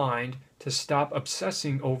train the mind to stop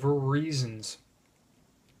obsessing over reasons.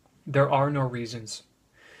 There are no reasons.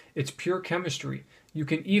 It's pure chemistry. You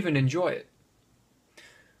can even enjoy it.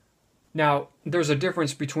 Now, there's a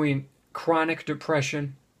difference between chronic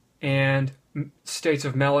depression and states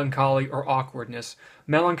of melancholy or awkwardness.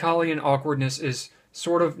 Melancholy and awkwardness is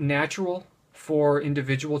sort of natural for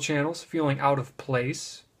individual channels, feeling out of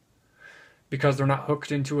place because they're not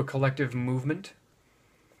hooked into a collective movement.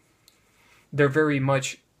 They're very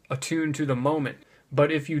much attuned to the moment.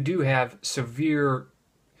 But if you do have severe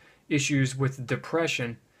issues with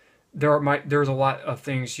depression, there's a lot of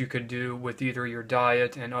things you could do with either your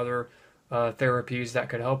diet and other therapies that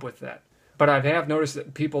could help with that. But I have noticed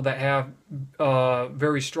that people that have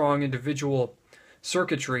very strong individual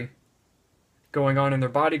circuitry going on in their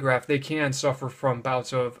body graph, they can suffer from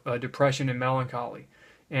bouts of depression and melancholy.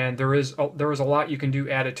 And there is a lot you can do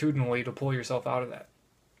attitudinally to pull yourself out of that,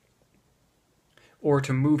 or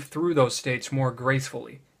to move through those states more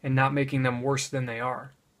gracefully and not making them worse than they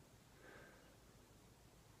are.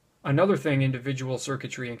 Another thing individual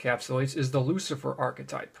circuitry encapsulates is the Lucifer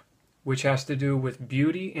archetype, which has to do with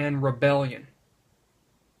beauty and rebellion.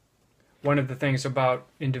 One of the things about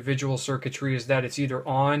individual circuitry is that it's either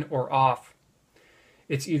on or off.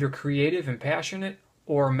 It's either creative and passionate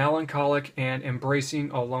or melancholic and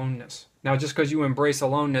embracing aloneness. Now, just because you embrace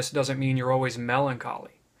aloneness doesn't mean you're always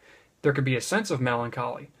melancholy. There could be a sense of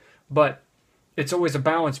melancholy, but it's always a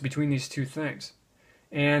balance between these two things.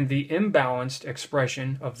 And the imbalanced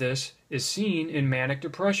expression of this is seen in manic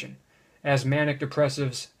depression. as manic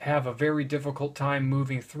depressives have a very difficult time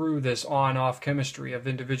moving through this on-off chemistry of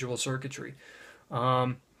individual circuitry.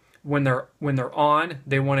 When they're on,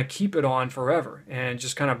 they want to keep it on forever and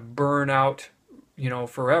just kind of burn out,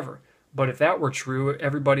 forever. But if that were true,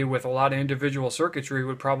 everybody with a lot of individual circuitry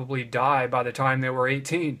would probably die by the time they were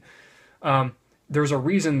 18. There's a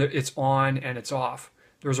reason that it's on and it's off.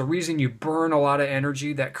 There's a reason you burn a lot of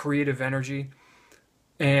energy, that creative energy,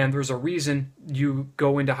 and there's a reason you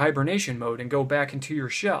go into hibernation mode and go back into your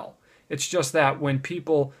shell. It's just that when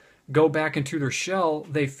people go back into their shell,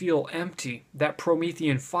 they feel empty. That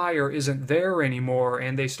Promethean fire isn't there anymore,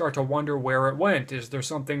 and they start to wonder where it went. Is there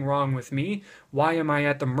something wrong with me? Why am I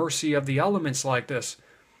at the mercy of the elements like this?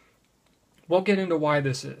 We'll get into why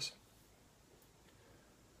this is.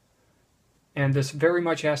 And this very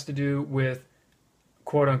much has to do with,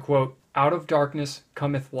 quote unquote, out of darkness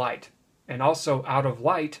cometh light, and also out of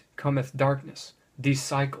light cometh darkness. These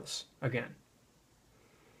cycles again.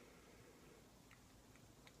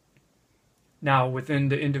 Now, within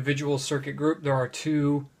the individual circuit group, there are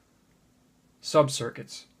two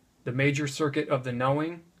subcircuits: the major circuit of the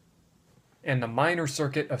knowing and the minor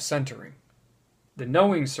circuit of centering. The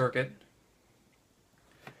knowing circuit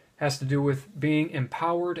has to do with being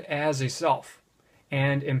empowered as a self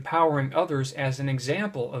and empowering others as an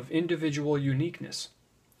example of individual uniqueness.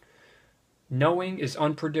 Knowing is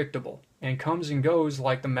unpredictable and comes and goes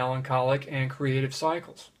like the melancholic and creative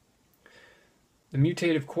cycles. The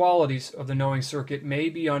mutative qualities of the knowing circuit may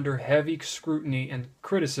be under heavy scrutiny and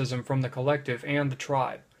criticism from the collective and the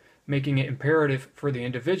tribe, making it imperative for the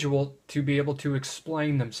individual to be able to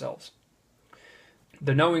explain themselves.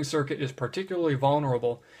 The knowing circuit is particularly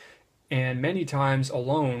vulnerable and many times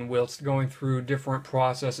alone whilst going through different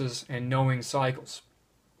processes and knowing cycles.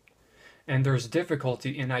 And there's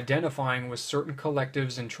difficulty in identifying with certain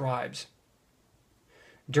collectives and tribes.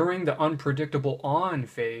 During the unpredictable on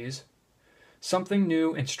phase, something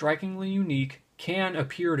new and strikingly unique can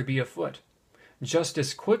appear to be afoot. Just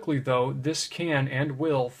as quickly, though, this can and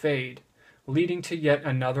will fade, leading to yet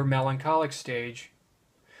another melancholic stage.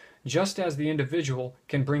 Just as the individual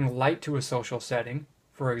can bring light to a social setting,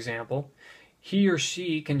 for example, he or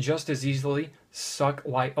she can just as easily suck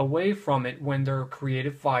light away from it when their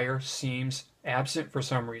creative fire seems absent for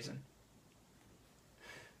some reason.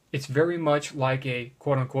 It's very much like a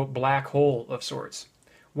quote-unquote black hole of sorts.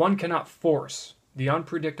 One cannot force the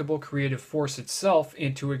unpredictable creative force itself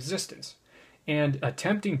into existence, and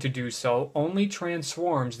attempting to do so only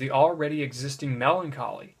transforms the already existing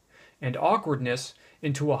melancholy and awkwardness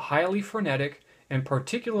into a highly frenetic and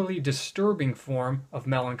particularly disturbing form of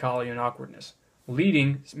melancholy and awkwardness,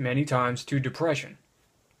 leading many times to depression.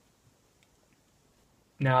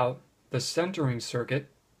 Now, the centering circuit,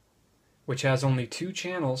 which has only two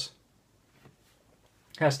channels,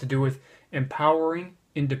 has to do with empowering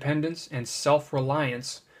independence and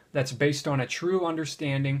self-reliance that's based on a true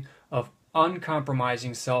understanding of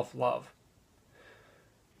uncompromising self-love.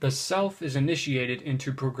 The self is initiated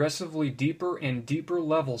into progressively deeper and deeper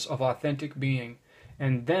levels of authentic being,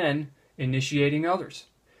 and then initiating others.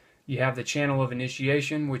 You have the channel of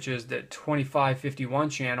initiation, which is the 2551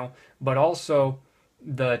 channel, but also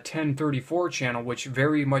the 1034 channel, which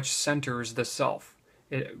very much centers the self.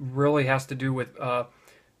 It really has to do with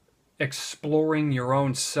exploring your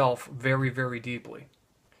own self very, very deeply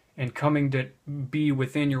and coming to be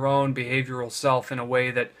within your own behavioral self in a way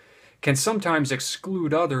that can sometimes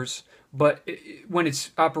exclude others, but when it's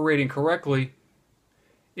operating correctly,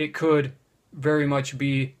 it could very much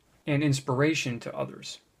be an inspiration to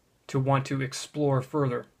others to want to explore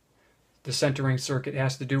further. The centering circuit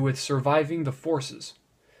has to do with surviving the forces,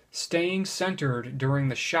 staying centered during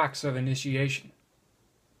the shocks of initiation.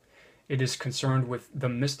 It is concerned with the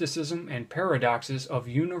mysticism and paradoxes of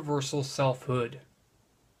universal selfhood.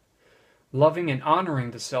 Loving and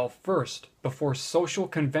honoring the self first before social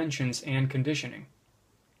conventions and conditioning.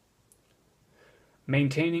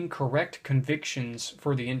 Maintaining correct convictions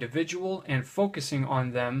for the individual and focusing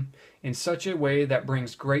on them in such a way that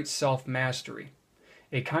brings great self-mastery.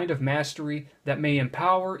 A kind of mastery that may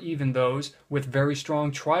empower even those with very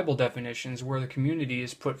strong tribal definitions where the community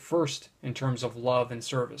is put first in terms of love and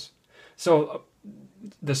service. So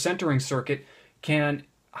the centering circuit can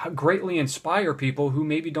greatly inspire people who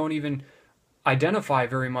maybe don't even identify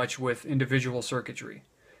very much with individual circuitry.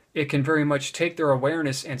 It can very much take their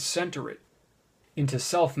awareness and center it into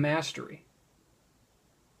self-mastery.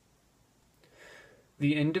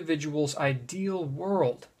 The individual's ideal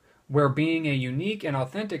world, where being a unique and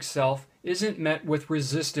authentic self isn't met with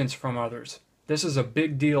resistance from others. This is a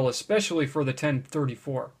big deal, especially for the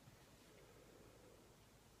 1034.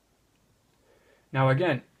 Now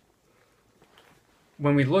again,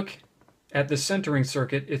 when we look at the centering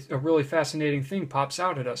circuit, it's a really fascinating thing pops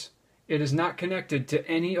out at us. It is not connected to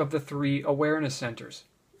any of the three awareness centers.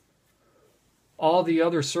 All the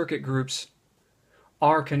other circuit groups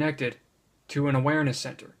are connected to an awareness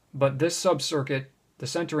center, but this subcircuit, the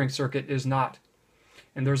centering circuit, is not.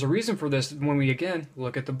 And there's a reason for this when we again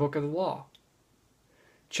look at the book of the law.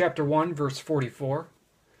 Chapter 1, verse 44,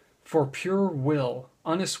 "For pure will,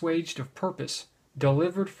 unassuaged of purpose,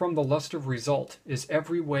 delivered from the lust of result, is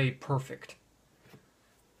every way perfect."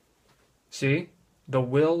 See? The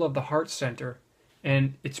will of the heart center,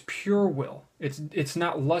 and it's pure will. It's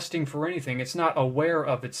not lusting for anything. It's not aware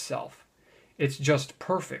of itself. It's just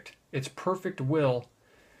perfect. It's perfect will.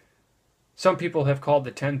 Some people have called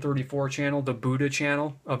the 1034 channel the Buddha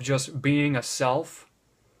channel of just being a self.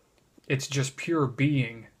 It's just pure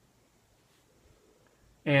being.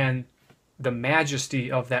 And the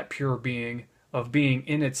majesty of that pure being, of being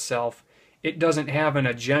in itself, it doesn't have an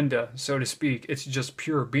agenda, so to speak. It's just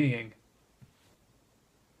pure being.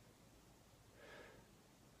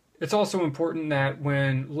 It's also important that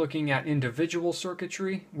when looking at individual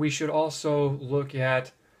circuitry, we should also look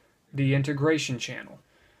at the integration channel.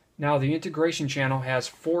 Now, the integration channel has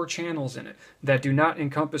 4 channels in it that do not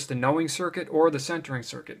encompass the knowing circuit or the centering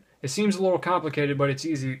circuit. It seems a little complicated, but it's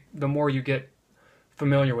easy the more you get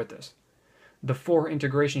familiar with this. The 4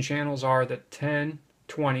 integration channels are the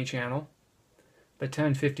 1020 channel, the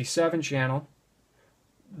 1057 channel,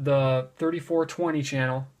 the 3420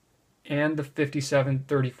 channel, and the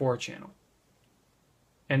 5734 channel.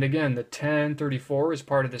 And again, the 1034 is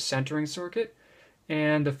part of the centering circuit,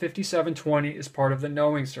 and the 5720 is part of the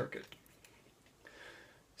knowing circuit.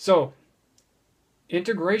 So,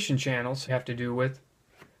 integration channels have to do with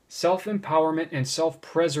self-empowerment and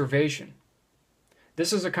self-preservation.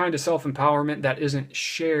 This is a kind of self-empowerment that isn't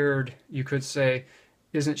shared, you could say,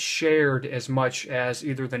 isn't shared as much as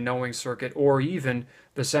either the knowing circuit or even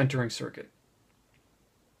the centering circuit.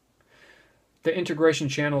 The integration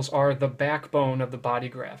channels are the backbone of the body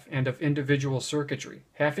graph and of individual circuitry,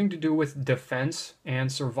 having to do with defense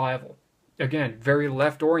and survival. Again, very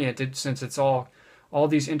left-oriented, since it's all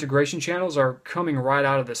these integration channels are coming right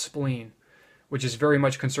out of the spleen, which is very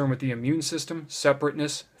much concerned with the immune system,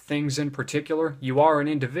 separateness, things in particular. You are an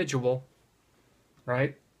individual,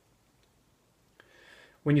 right?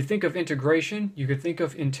 When you think of integration, you could think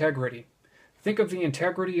of integrity. Think of the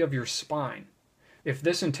integrity of your spine. If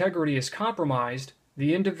this integrity is compromised,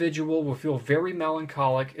 the individual will feel very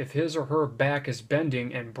melancholic if his or her back is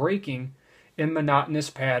bending and breaking in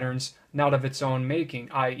monotonous patterns not of its own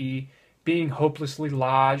making, i.e., being hopelessly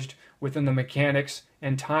lodged within the mechanics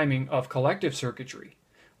and timing of collective circuitry,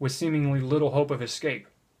 with seemingly little hope of escape.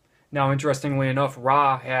 Now, interestingly enough,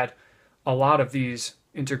 Ra had a lot of these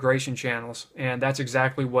integration channels, and that's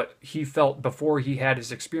exactly what he felt before he had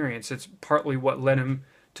his experience. It's partly what led him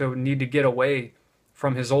to need to get away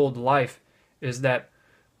from his old life, is that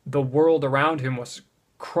the world around him was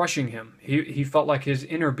crushing him. He felt like his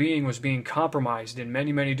inner being was being compromised in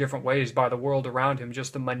many, many different ways by the world around him,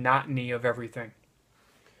 just the monotony of everything.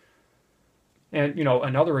 And,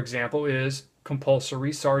 another example is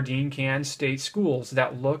compulsory sardine can state schools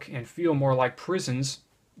that look and feel more like prisons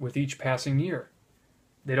with each passing year.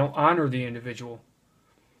 They don't honor the individual.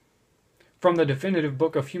 From the definitive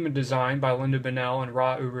book of human design by Linda Bennell and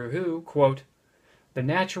Ra Uru Hu, quote, "The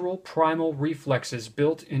natural primal reflexes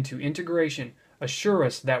built into integration assure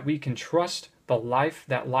us that we can trust the life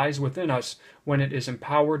that lies within us when it is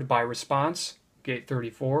empowered by response, gate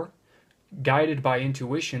 34, guided by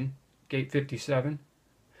intuition, gate 57,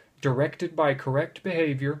 directed by correct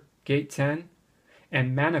behavior, gate 10,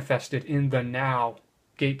 and manifested in the now,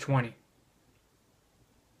 gate 20.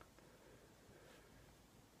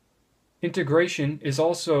 Integration is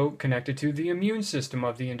also connected to the immune system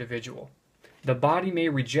of the individual. The body may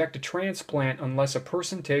reject a transplant unless a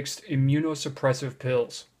person takes immunosuppressive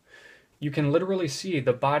pills. You can literally see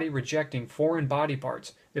the body rejecting foreign body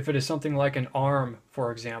parts if it is something like an arm,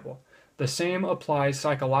 for example. The same applies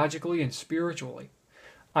psychologically and spiritually.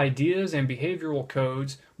 Ideas and behavioral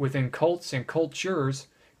codes within cults and cultures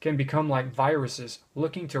can become like viruses,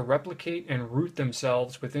 looking to replicate and root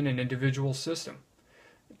themselves within an individual system.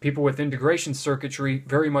 People with integration circuitry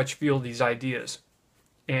very much feel these ideas,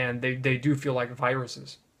 and they do feel like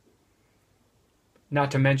viruses. Not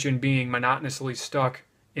to mention being monotonously stuck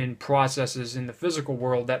in processes in the physical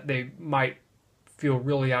world that they might feel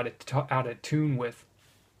really out of tune with.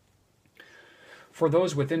 For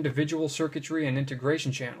those with individual circuitry and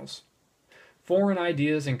integration channels, foreign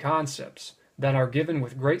ideas and concepts that are given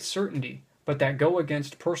with great certainty but that go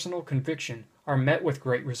against personal conviction are met with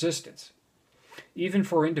great resistance. Even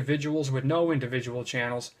for individuals with no individual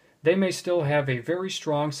channels, they may still have a very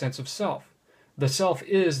strong sense of self. The self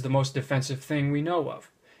is the most defensive thing we know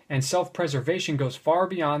of, and self-preservation goes far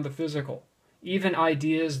beyond the physical. Even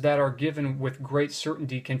ideas that are given with great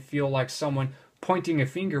certainty can feel like someone pointing a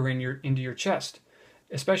finger into your chest,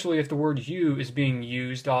 especially if the word you is being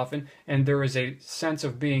used often and there is a sense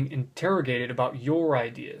of being interrogated about your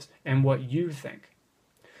ideas and what you think.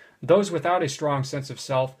 Those without a strong sense of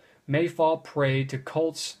self may fall prey to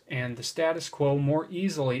cults and the status quo more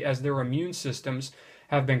easily as their immune systems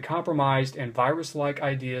have been compromised and virus-like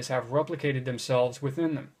ideas have replicated themselves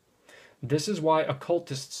within them. This is why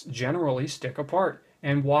occultists generally stick apart,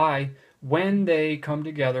 and why, when they come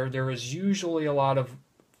together, there is usually a lot of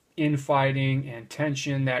infighting and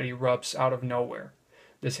tension that erupts out of nowhere.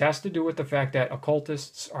 This has to do with the fact that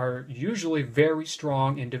occultists are usually very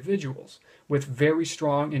strong individuals with very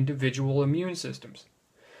strong individual immune systems.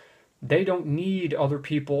 They don't need other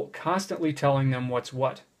people constantly telling them what's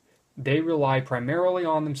what. They rely primarily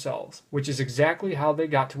on themselves, which is exactly how they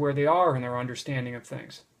got to where they are in their understanding of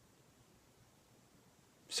things.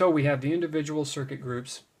 So we have the individual circuit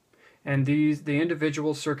groups, and the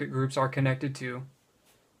individual circuit groups are connected to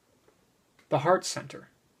the heart center,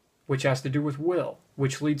 which has to do with will,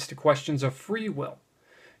 which leads to questions of free will.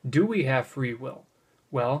 Do we have free will?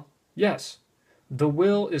 Well, yes. The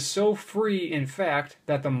will is so free, in fact,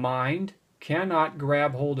 that the mind cannot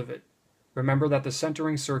grab hold of it. Remember that the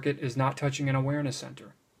centering circuit is not touching an awareness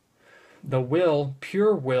center. The will,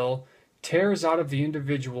 pure will, tears out of the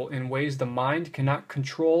individual in ways the mind cannot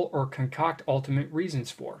control or concoct ultimate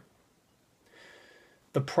reasons for.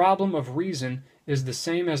 The problem of reason is the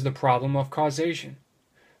same as the problem of causation,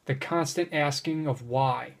 the constant asking of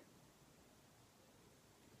why.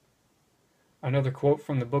 Another quote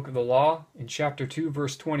from the Book of the Law in chapter 2,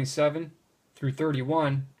 verse 27 through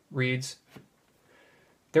 31 reads,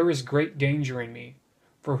 "There is great danger in me,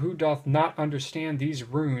 for who doth not understand these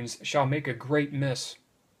runes shall make a great miss.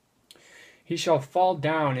 He shall fall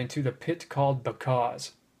down into the pit called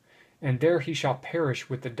Because, and there he shall perish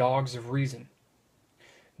with the dogs of reason.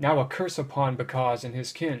 Now a curse upon Because and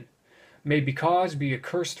his kin. May Because be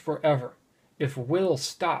accursed forever. If will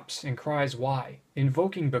stops and cries why,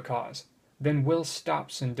 invoking Because, then will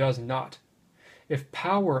stops and does not. If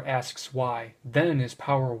power asks why, then is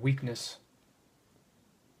power weakness."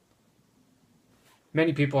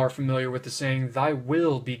 Many people are familiar with the saying, "Thy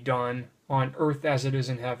will be done on earth as it is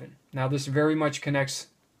in heaven." Now this very much connects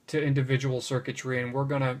to individual circuitry, and we're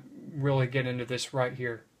going to really get into this right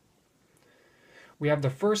here. We have the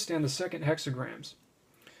first and the second hexagrams.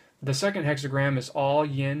 The second hexagram is all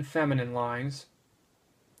yin feminine lines,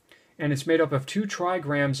 and it's made up of 2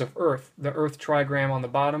 trigrams of earth, the earth trigram on the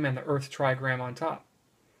bottom and the earth trigram on top.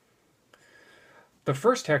 The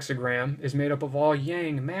first hexagram is made up of all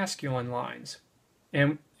yang masculine lines,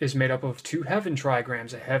 and is made up of 2 heaven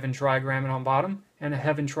trigrams, a heaven trigram on bottom and a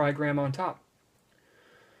heaven trigram on top.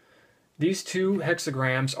 These 2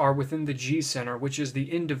 hexagrams are within the G center, which is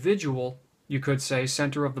the individual, you could say,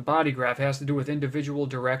 center of the body graph. It has to do with individual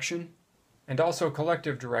direction and also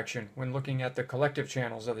collective direction when looking at the collective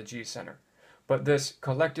channels of the G center. But this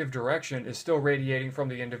collective direction is still radiating from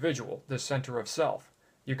the individual, the center of self.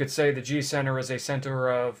 You could say the G center is a center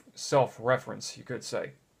of self-reference, you could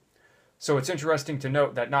say. So it's interesting to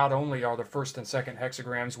note that not only are the first and second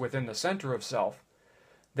hexagrams within the center of self,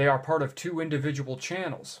 they are part of 2 individual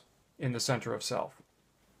channels in the center of self.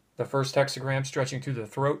 The first hexagram stretching to the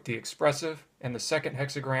throat, the expressive, and the second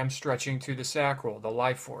hexagram stretching to the sacral, the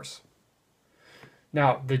life force.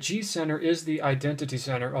 Now, the G center is the identity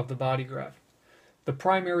center of the body graph. The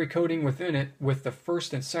primary coding within it, with the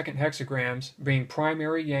first and second hexagrams being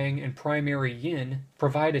primary yang and primary yin,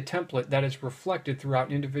 provide a template that is reflected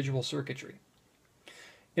throughout individual circuitry.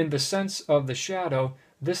 In the sense of the shadow,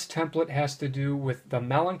 this template has to do with the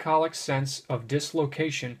melancholic sense of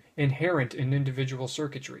dislocation inherent in individual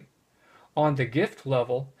circuitry. On the gift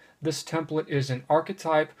level, this template is an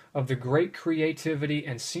archetype of the great creativity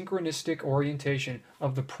and synchronistic orientation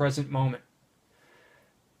of the present moment.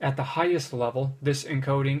 At the highest level, this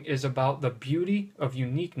encoding is about the beauty of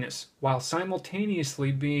uniqueness while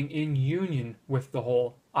simultaneously being in union with the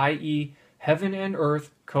whole, i.e., heaven and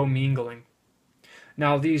earth commingling.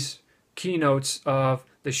 Now, these keynotes of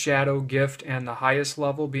the shadow, gift, and the highest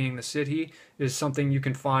level being the siddhi is something you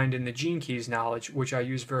can find in the Gene Keys knowledge, which I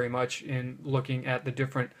use very much in looking at the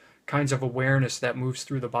different kinds of awareness that moves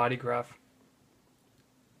through the body graph.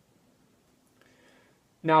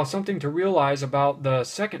 Now, something to realize about the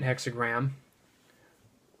second hexagram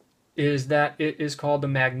is that it is called the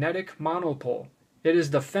magnetic monopole. It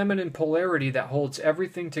is the feminine polarity that holds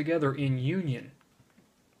everything together in union.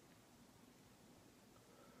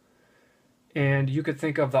 And you could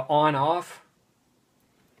think of the on-off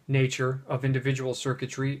nature of individual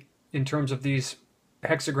circuitry in terms of these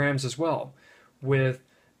hexagrams as well, with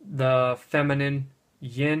the feminine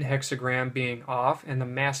yin hexagram being off and the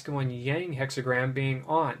masculine yang hexagram being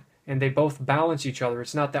on. And they both balance each other.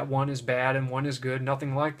 It's not that one is bad and one is good,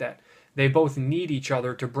 nothing like that. They both need each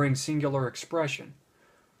other to bring singular expression.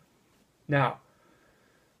 Now,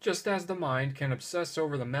 just as the mind can obsess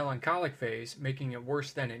over the melancholic phase, making it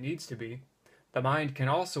worse than it needs to be, the mind can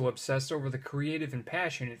also obsess over the creative and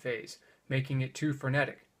passionate phase, making it too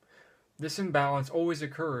frenetic. This imbalance always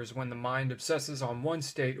occurs when the mind obsesses on one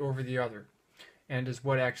state over the other, and is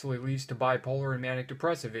what actually leads to bipolar and manic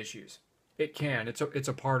depressive issues. It can. It's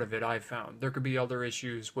a part of it, I've found. There could be other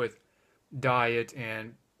issues with diet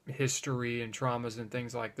and history and traumas and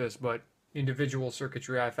things like this, but individual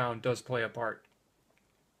circuitry, I found, does play a part.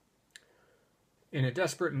 In a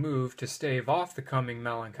desperate move to stave off the coming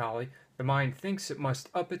melancholy, the mind thinks it must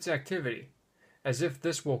up its activity, as if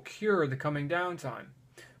this will cure the coming downtime.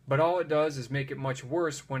 But all it does is make it much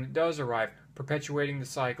worse when it does arrive, perpetuating the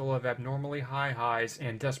cycle of abnormally high highs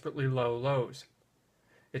and desperately low lows.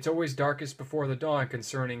 It's always darkest before the dawn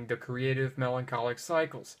concerning the creative melancholic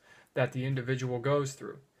cycles that the individual goes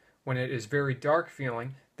through. When it is very dark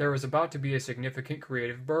feeling, there is about to be a significant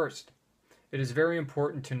creative burst. It is very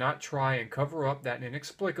important to not try and cover up that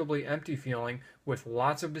inexplicably empty feeling with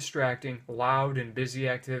lots of distracting, loud, and busy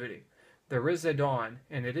activity. There is a dawn,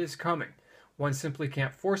 and it is coming. One simply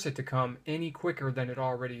can't force it to come any quicker than it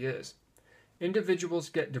already is. Individuals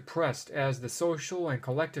get depressed as the social and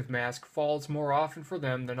collective mask falls more often for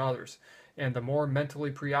them than others, and the more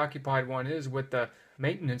mentally preoccupied one is with the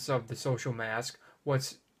maintenance of the social mask,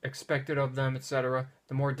 what's expected of them, etc.,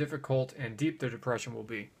 the more difficult and deep the depression will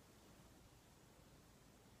be.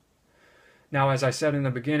 Now, as I said in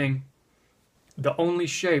the beginning, the only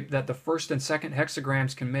shape that the first and second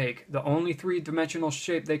hexagrams can make, the only three-dimensional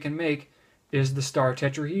shape they can make, is the star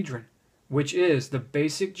tetrahedron, which is the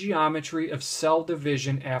basic geometry of cell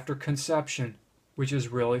division after conception, which is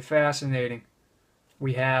really fascinating.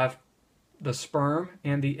 We have the sperm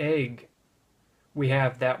and the egg. We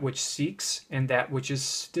have that which seeks and that which is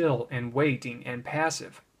still and waiting and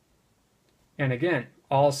passive. And again,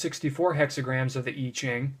 all 64 hexagrams of the I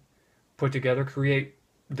Ching put together create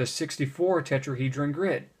the 64 tetrahedron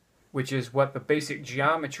grid, which is what the basic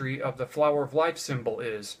geometry of the flower of life symbol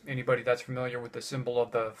is. Anybody that's familiar with the symbol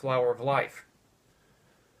of the flower of life.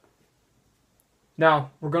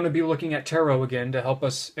 Now, we're going to be looking at tarot again to help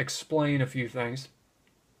us explain a few things.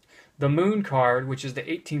 The moon card, which is the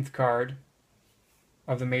 18th card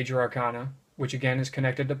of the major arcana, which again is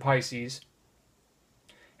connected to Pisces,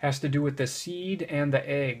 has to do with the seed and the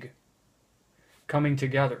egg coming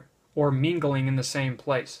together, or mingling in the same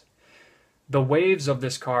place. The waves of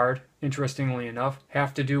this card, interestingly enough,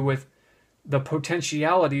 have to do with the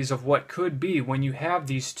potentialities of what could be when you have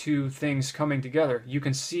these two things coming together. You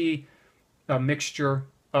can see a mixture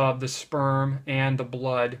of the sperm and the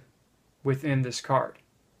blood within this card,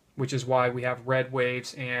 which is why we have red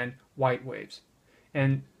waves and white waves.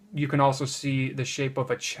 And you can also see the shape of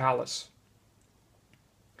a chalice.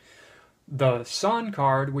 The Sun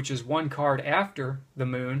card, which is one card after the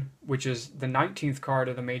Moon, which is the 19th card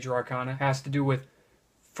of the major arcana, has to do with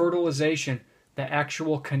fertilization, the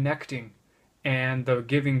actual connecting, and the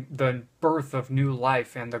giving, the birth of new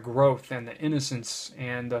life, and the growth, and the innocence,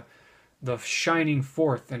 and the shining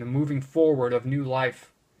forth and the moving forward of new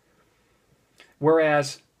life.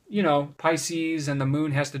 Whereas, you know, Pisces and the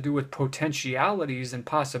Moon has to do with potentialities and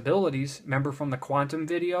possibilities. Remember from the quantum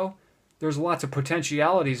video? There's lots of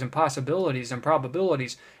potentialities and possibilities and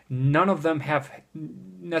probabilities. None of them have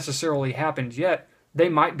necessarily happened yet. They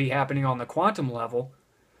might be happening on the quantum level,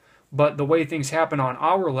 but the way things happen on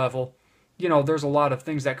our level, you know, there's a lot of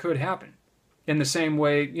things that could happen. In the same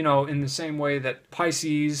way, you know, in the same way that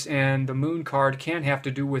Pisces and the Moon card can have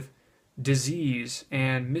to do with disease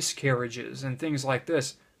and miscarriages and things like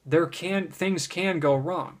this. Things can go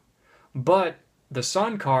wrong. But the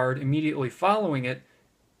Sun card immediately following it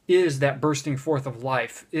is that bursting forth of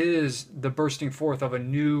life, is the bursting forth of a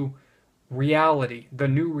new reality, the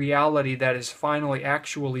new reality that is finally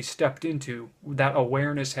actually stepped into, that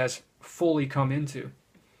awareness has fully come into.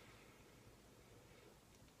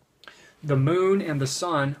 The Moon and the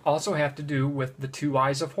Sun also have to do with the two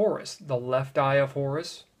eyes of Horus, the left eye of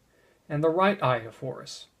Horus and the right eye of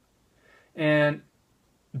Horus. And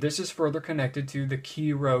this is further connected to the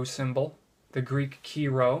Chi-Rho symbol, the Greek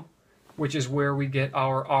Chi-Rho, which is where we get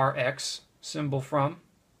our RX symbol from.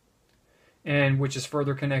 and which is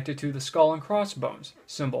further connected to the skull and crossbones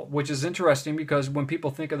symbol, which is interesting because when people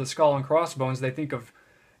think of the skull and crossbones, they think of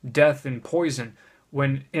death and poison,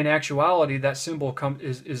 when in actuality that symbol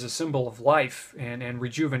is a symbol of life and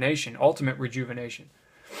rejuvenation, ultimate rejuvenation.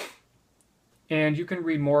 And you can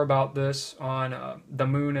read more about this on the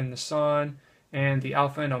moon and the sun and the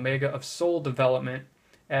alpha and omega of soul development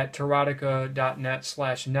at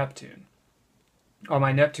tarotica.net/Neptune. On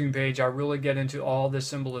my Neptune page, I really get into all this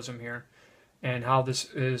symbolism here and how this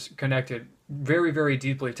is connected very, very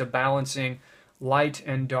deeply to balancing light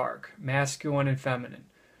and dark, masculine and feminine,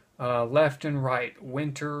 left and right,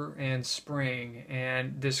 winter and spring,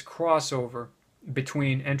 and this crossover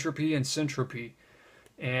between entropy and syntropy.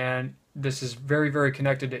 And this is very, very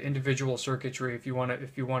connected to individual circuitry if you want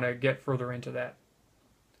to get further into that.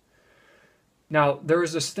 Now, there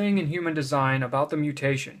is this thing in human design about the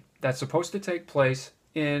mutation that's supposed to take place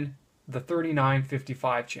in the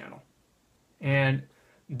 3955 channel. And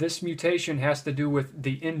this mutation has to do with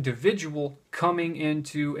the individual coming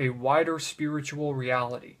into a wider spiritual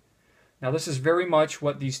reality. Now, this is very much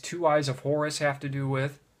what these two eyes of Horus have to do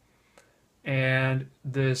with, and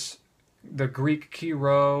the Greek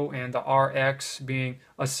Chi-Rho and the RX being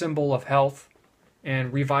a symbol of health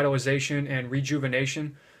and revitalization and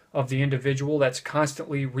rejuvenation of the individual that's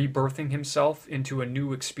constantly rebirthing himself into a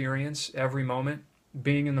new experience every moment,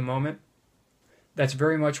 being in the moment. That's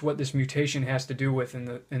very much what this mutation has to do with in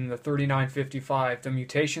the 3955. The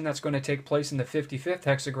mutation that's going to take place in the 55th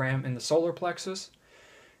hexagram in the solar plexus,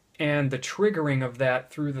 and the triggering of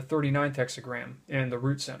that through the 39th hexagram in the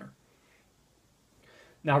root center.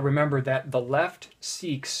 Now remember that the left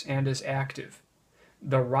seeks and is active.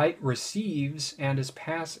 The right receives and is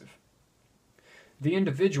passive. The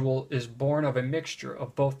individual is born of a mixture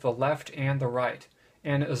of both the left and the right,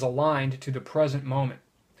 and is aligned to the present moment.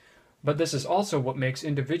 But this is also what makes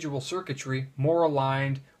individual circuitry more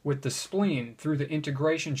aligned with the spleen through the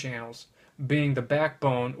integration channels, being the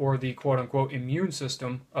backbone or the quote-unquote immune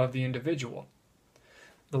system of the individual.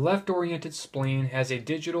 The left-oriented spleen has a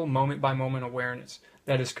digital moment-by-moment awareness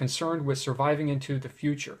that is concerned with surviving into the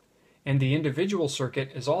future, and the individual circuit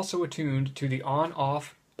is also attuned to the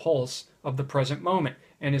on-off pulse of the present moment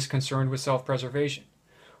and is concerned with self-preservation.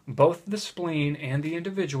 Both the spleen and the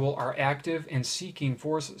individual are active and seeking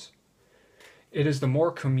forces. It is the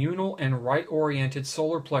more communal and right-oriented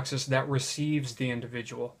solar plexus that receives the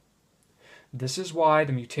individual. This is why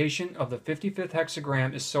the mutation of the 55th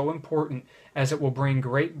hexagram is so important, as it will bring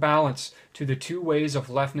great balance to the two ways of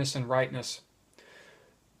leftness and rightness.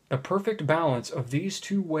 The perfect balance of these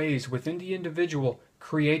two ways within the individual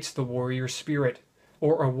creates the warrior spirit,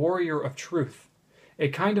 or a warrior of truth, a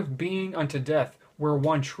kind of being unto death where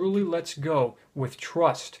one truly lets go with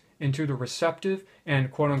trust into the receptive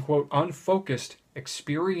and quote-unquote unfocused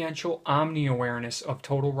experiential omni-awareness of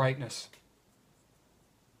total rightness.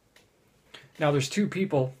 Now there's two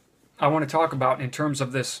people I want to talk about in terms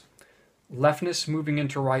of this leftness moving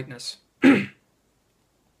into rightness.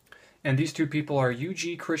 And these two people are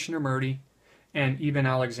U.G. Krishnamurti and Eben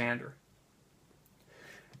Alexander.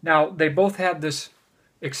 Now, they both had this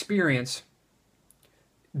experience,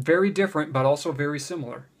 very different but also very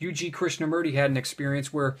similar. U.G. Krishnamurti had an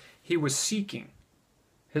experience where he was seeking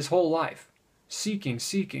his whole life, seeking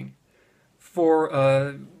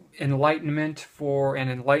for enlightenment, for an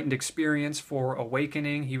enlightened experience, for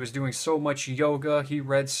awakening. He was doing so much yoga, he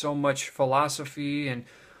read so much philosophy, and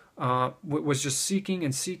was just seeking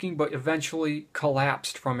and seeking, but eventually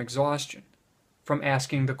collapsed from exhaustion, from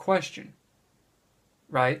asking the question,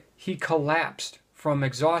 right? He collapsed from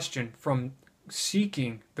exhaustion, from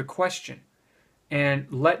seeking the question, and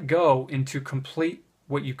let go into complete,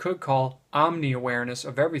 what you could call, omni-awareness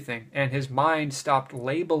of everything, and his mind stopped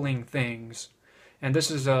labeling things. And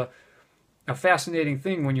this is a fascinating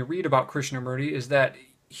thing when you read about Krishnamurti, is that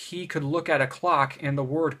he could look at a clock and the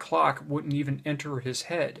word clock wouldn't even enter his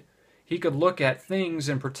head. He could look at things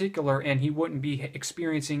in particular and he wouldn't be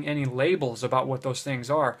experiencing any labels about what those things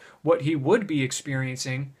are. What he would be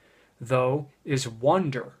experiencing, though, is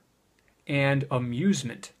wonder and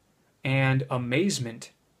amusement and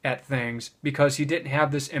amazement at things, because he didn't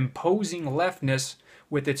have this imposing leftness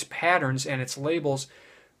with its patterns and its labels,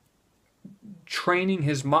 training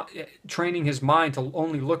his mind to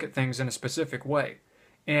only look at things in a specific way.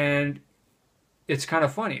 And it's kind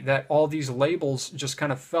of funny that all these labels just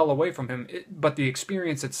kind of fell away from him, but the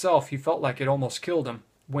experience itself, he felt like it almost killed him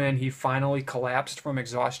when he finally collapsed from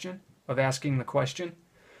exhaustion of asking the question.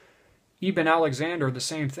 Eben Alexander, the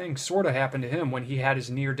same thing sort of happened to him when he had his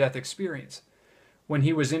near-death experience. When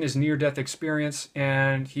he was in his near-death experience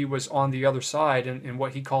and he was on the other side in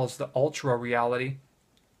what he calls the ultra reality,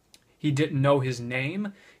 He didn't know his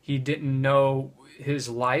name. He didn't know his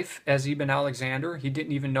life as Ibn Alexander. He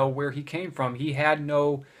didn't even know where he came from. He had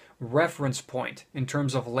no reference point in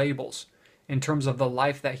terms of labels, in terms of the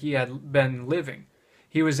life that he had been living.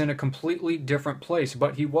 He was in a completely different place,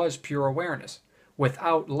 but he was pure awareness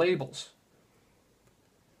without labels.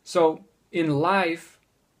 So in life,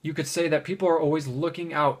 you could say that people are always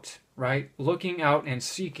looking out, right? Looking out and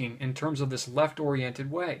seeking in terms of this left-oriented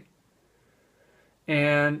way.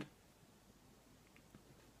 And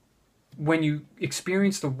when you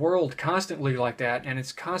experience the world constantly like that, and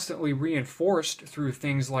it's constantly reinforced through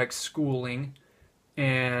things like schooling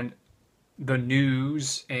and the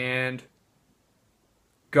news and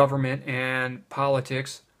government and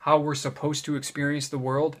politics, how we're supposed to experience the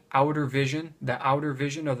world, outer vision, the outer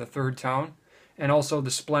vision of the third tone, and also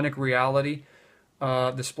the splenic reality,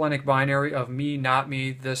 the splenic binary of me, not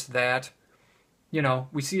me, this, that. You know,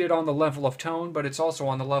 we see it on the level of tone, but it's also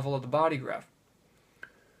on the level of the body graph.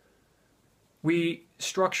 We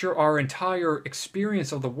structure our entire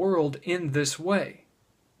experience of the world in this way.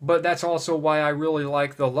 But that's also why I really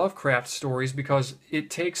like the Lovecraft stories, because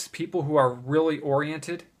it takes people who are really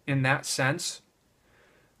oriented in that sense,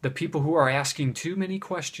 the people who are asking too many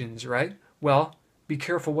questions, right? Well, be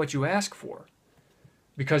careful what you ask for,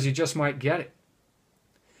 because you just might get it.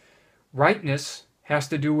 Rightness has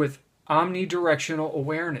to do with omnidirectional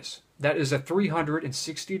awareness. That is a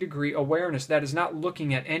 360-degree awareness. That is not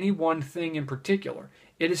looking at any one thing in particular.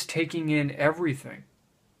 It is taking in everything.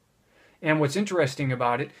 And what's interesting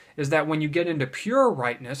about it is that when you get into pure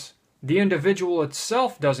rightness, the individual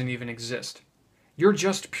itself doesn't even exist. You're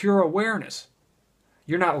just pure awareness.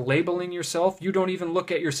 You're not labeling yourself. You don't even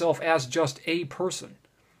look at yourself as just a person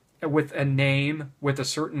with a name, with a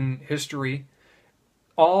certain history.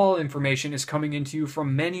 All information is coming into you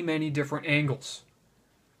from many, many different angles.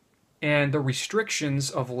 And the restrictions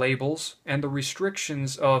of labels and the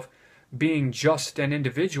restrictions of being just an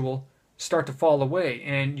individual start to fall away.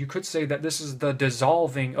 And you could say that this is the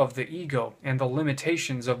dissolving of the ego and the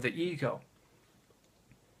limitations of the ego.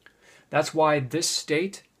 That's why this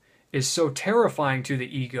state is so terrifying to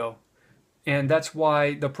the ego. And that's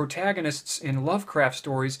why the protagonists in Lovecraft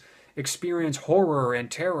stories experience horror and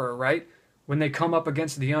terror, right? When they come up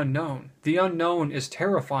against the unknown. The unknown is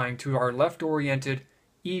terrifying to our left-oriented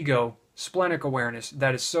ego, splenic awareness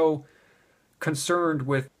that is so concerned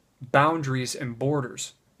with boundaries and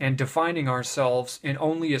borders and defining ourselves in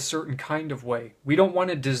only a certain kind of way. We don't want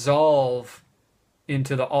to dissolve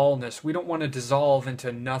into the allness. We don't want to dissolve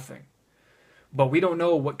into nothing. But we don't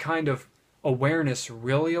know what kind of awareness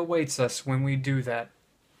really awaits us when we do that.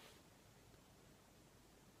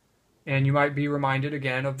 And you might be reminded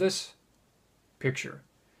again of this picture.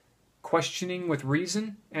 Questioning with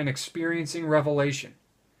reason and experiencing revelation.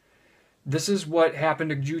 This is what happened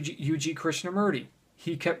to U.G. Krishnamurti.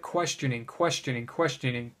 He kept questioning.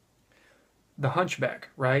 The hunchback,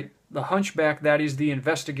 right? The hunchback, that is the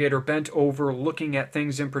investigator bent over looking at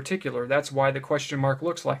things in particular. That's why the question mark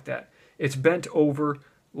looks like that. It's bent over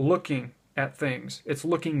looking at things. It's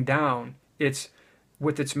looking down. It's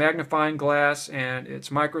with its magnifying glass and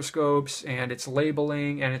its microscopes and its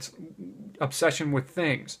labeling and its obsession with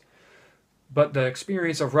things. But the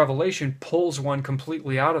experience of revelation pulls one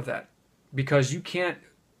completely out of that, because you can't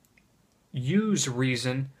use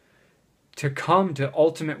reason to come to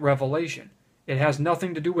ultimate revelation. It has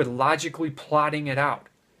nothing to do with logically plotting it out.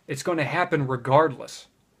 It's going to happen regardless.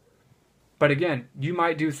 But again, you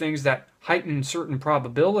might do things that heighten certain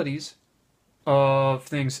probabilities of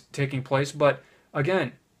things taking place, but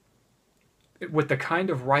again, with the kind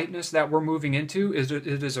of rightness that we're moving into, it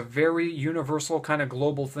is a very universal kind of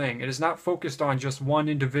global thing. It is not focused on just one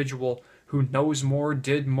individual who knows more,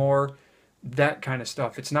 did more, that kind of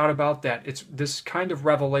stuff. It's not about that. It's this kind of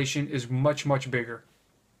revelation is much, much bigger.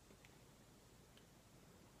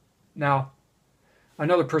 Now,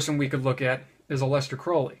 another person we could look at is Aleister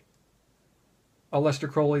Crowley.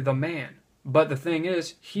 Aleister Crowley, the man. But the thing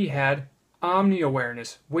is, he had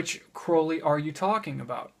omni-awareness. Which Crowley are you talking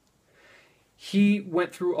about? He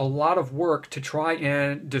went through a lot of work to try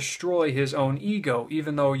and destroy his own ego,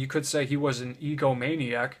 even though you could say he was an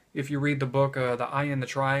egomaniac. If you read the book The Eye in the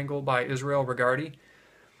Triangle by Israel Regardie,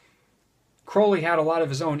 Crowley had a lot of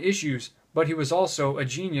his own issues, but he was also a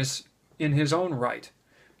genius in his own right,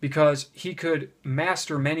 because he could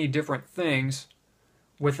master many different things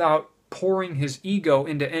without pouring his ego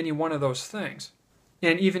into any one of those things.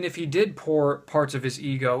 And even if he did pour parts of his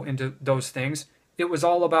ego into those things, it was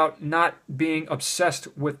all about not being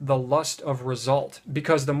obsessed with the lust of result.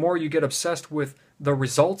 Because the more you get obsessed with the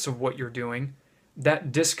results of what you're doing,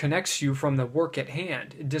 that disconnects you from the work at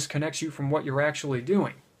hand. It disconnects you from what you're actually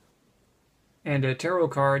doing. And a tarot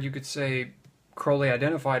card you could say Crowley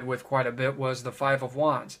identified with quite a bit was the Five of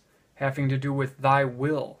Wands, having to do with thy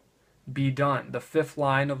will be done, the fifth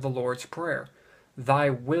line of the Lord's Prayer. Thy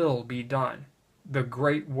will be done. The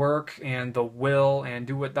great work and the will and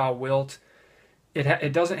do what thou wilt.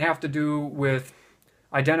 It doesn't have to do with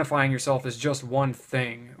identifying yourself as just one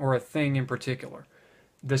thing or a thing in particular.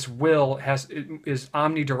 This will is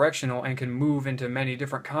omnidirectional and can move into many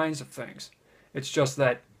different kinds of things. It's just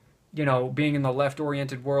that, being in the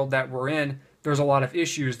left-oriented world that we're in, there's a lot of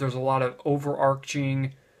issues. There's a lot of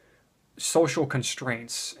overarching social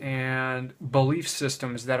constraints and belief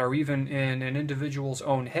systems that are even in an individual's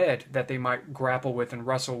own head that they might grapple with and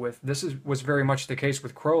wrestle with. Was very much the case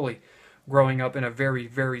with Crowley, growing up in a very,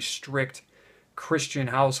 very strict Christian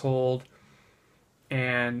household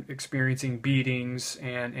and experiencing beatings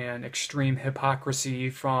and extreme hypocrisy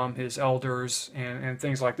from his elders and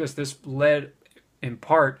things like this. This led in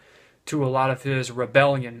part to a lot of his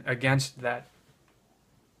rebellion against that.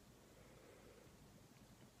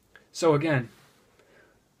 So again,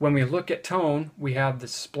 when we look at tone, we have the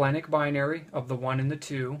splenic binary of the 1 and the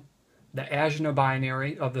 2, the ajna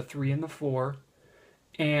binary of the 3 and the 4,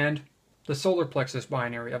 and the solar plexus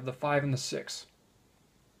binary of the 5 and the 6.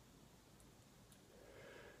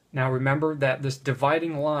 Now remember that this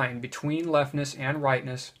dividing line between leftness and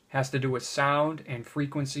rightness has to do with sound and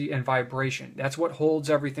frequency and vibration. That's what holds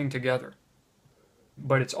everything together.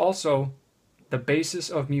 But it's also the basis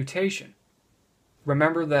of mutation.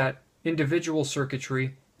 Remember that individual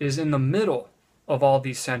circuitry is in the middle of all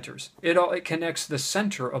these centers. It connects the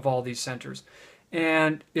center of all these centers.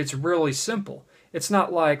 And it's really simple. It's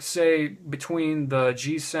not like, say, between the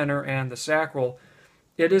G center and the sacral,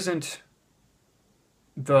 it isn't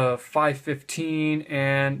the 515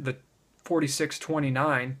 and the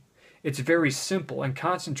 4629. It's very simple and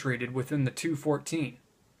concentrated within the 214.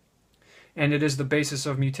 And it is the basis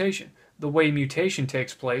of mutation. The way mutation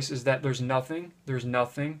takes place is that there's nothing, there's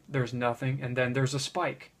nothing, there's nothing, and then there's a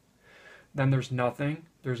spike. Then there's nothing,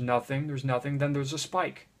 there's nothing, there's nothing, then there's a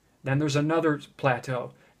spike. Then there's another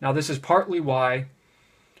plateau. Now this is partly why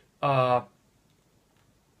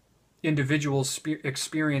individuals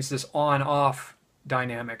experience this on-off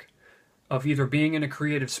dynamic of either being in a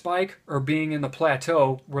creative spike or being in the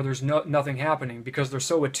plateau where there's nothing happening, because they're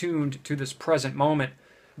so attuned to this present moment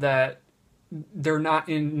that they're not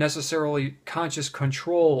in necessarily conscious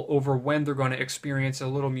control over when they're going to experience a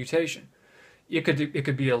little mutation. It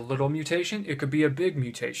could be a little mutation, it could be a big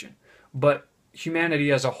mutation, but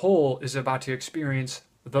humanity as a whole is about to experience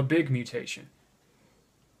the big mutation.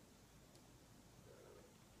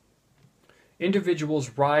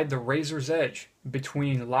 Individuals ride the razor's edge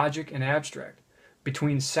between logic and abstract,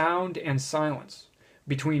 between sound and silence,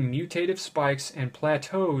 between mutative spikes and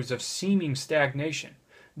plateaus of seeming stagnation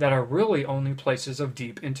that are really only places of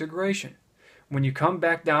deep integration. When you come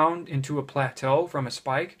back down into a plateau from a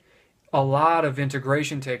spike, a lot of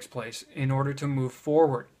integration takes place in order to move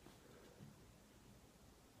forward.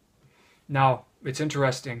 Now, it's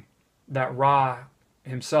interesting that Ra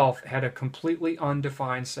himself had a completely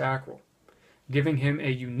undefined sacral, giving him a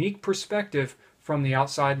unique perspective from the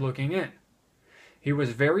outside looking in. He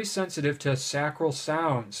was very sensitive to sacral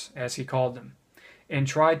sounds, as he called them, and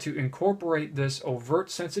tried to incorporate this overt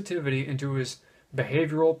sensitivity into his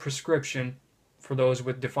behavioral prescription for those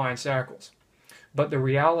with defined sacrals. But the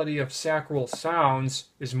reality of sacral sounds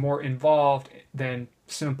is more involved than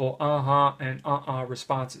simple uh-huh and uh-uh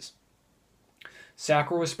responses.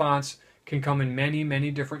 Sacral response can come in many,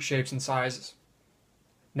 many different shapes and sizes.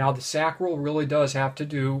 Now, the sacral really does have to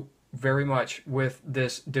do very much with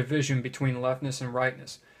this division between leftness and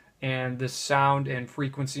rightness, and this sound and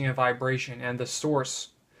frequency and vibration, and the source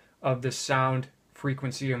of this sound,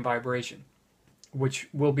 frequency, and vibration, which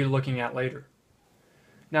we'll be looking at later.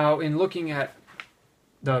 Now, in looking at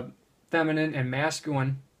the feminine and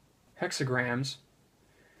masculine hexagrams,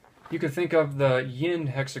 you could think of the yin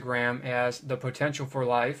hexagram as the potential for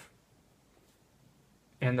life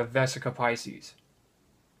and the Vesica Pisces,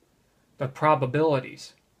 the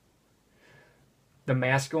probabilities. The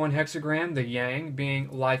masculine hexagram, the yang, being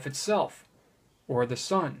life itself, or the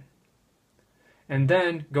sun. And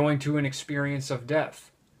then going to an experience of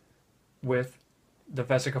death with the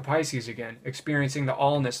Vesica Pisces again, experiencing the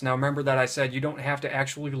allness. Now remember that I said you don't have to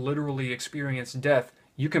actually literally experience death.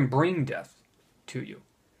 You can bring death to you.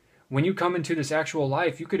 When you come into this actual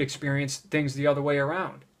life, you could experience things the other way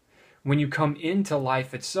around. When you come into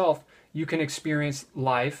life itself, you can experience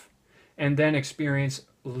life and then experience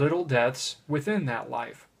little deaths within that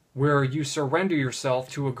life, where you surrender yourself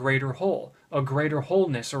to a greater whole, a greater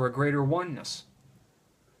wholeness, or a greater oneness.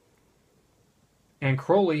 And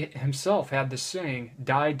Crowley himself had this saying,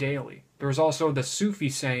 die daily. There's also the Sufi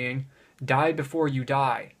saying, die before you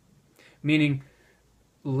die, meaning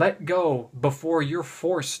let go before you're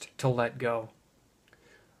forced to let go.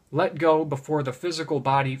 Let go before the physical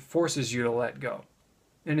body forces you to let go.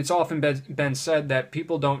 And it's often been said that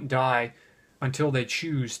people don't die until they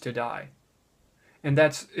choose to die. And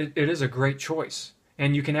it is a great choice.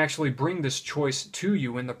 And you can actually bring this choice to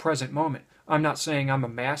you in the present moment. I'm not saying I'm a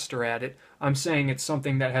master at it. I'm saying it's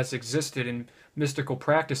something that has existed in mystical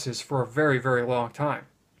practices for a very, very long time.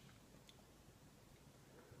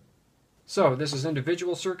 So this is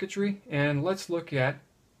individual circuitry, and let's look at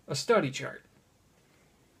a study chart.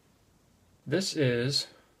 This is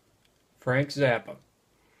Frank Zappa.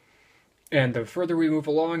 And the further we move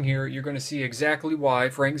along here, you're going to see exactly why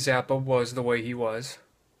Frank Zappa was the way he was,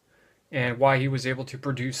 and why he was able to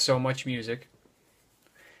produce so much music,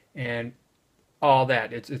 and all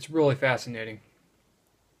that. It's really fascinating.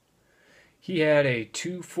 He had a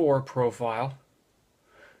 2-4 profile,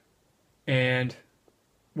 and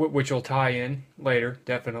which will tie in later,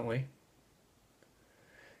 definitely.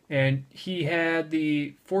 And he had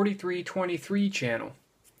the 4323 channel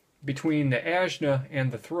between the ajna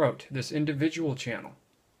and the throat, this individual channel.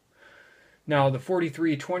 Now, the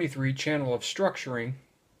 4323 channel of structuring,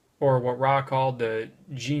 or what Ra called the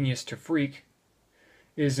genius to freak,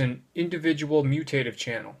 is an individual mutative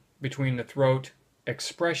channel between the throat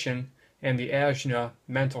expression and the ajna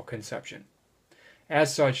mental conception.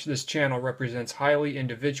 As such, this channel represents highly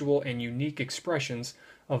individual and unique expressions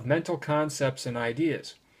of mental concepts and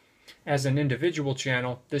ideas. As an individual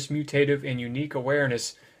channel, this mutative and unique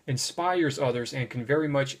awareness inspires others and can very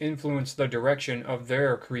much influence the direction of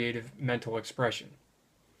their creative mental expression.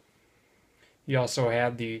 He also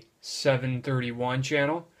had the 731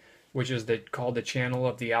 channel, which is called the channel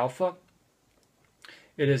of the alpha.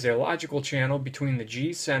 It is a logical channel between the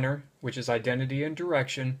G center, which is identity and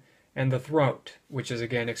direction, and the throat, which is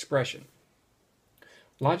again expression.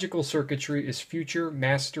 Logical circuitry is future,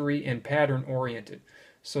 mastery, and pattern oriented.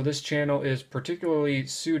 So this channel is particularly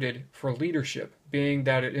suited for leadership, being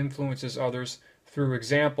that it influences others through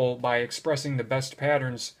example by expressing the best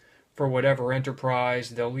patterns for whatever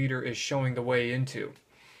enterprise the leader is showing the way into.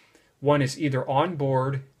 One is either on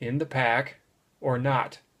board in the pack or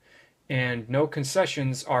not, and no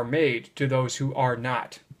concessions are made to those who are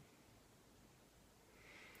not.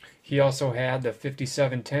 He also had the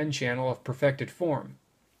 5710 channel of perfected form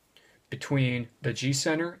between the G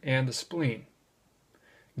center and the spleen.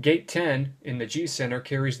 Gate 10 in the G center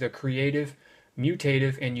carries the creative,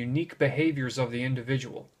 mutative, and unique behaviors of the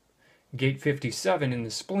individual. Gate 57 in the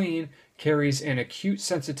spleen carries an acute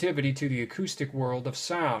sensitivity to the acoustic world of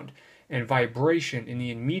sound and vibration in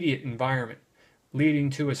the immediate environment, leading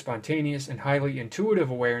to a spontaneous and highly intuitive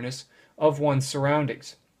awareness of one's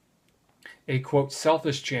surroundings. A, quote,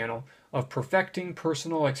 selfish channel of perfecting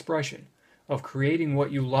personal expression, of creating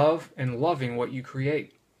what you love and loving what you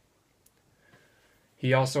create.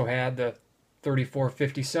 He also had the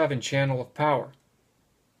 3457 channel of power.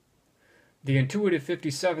 The intuitive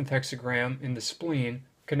 57th hexagram in the spleen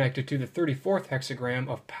connected to the 34th hexagram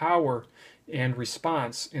of power and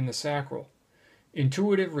response in the sacral.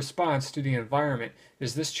 Intuitive response to the environment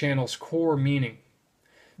is this channel's core meaning.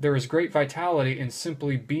 There is great vitality in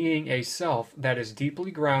simply being a self that is deeply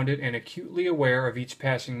grounded and acutely aware of each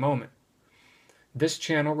passing moment. This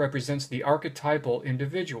channel represents the archetypal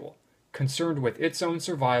individual, concerned with its own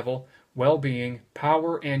survival, well-being,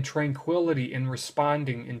 power, and tranquility in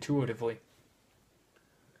responding intuitively.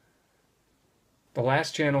 The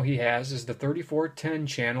last channel he has is the 3410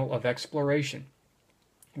 channel of exploration,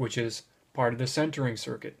 which is part of the centering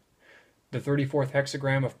circuit. The 34th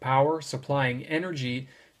hexagram of power supplying energy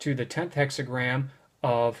to the 10th hexagram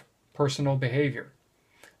of personal behavior.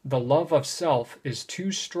 The love of self is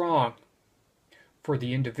too strong for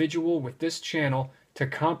the individual with this channel to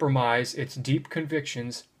compromise its deep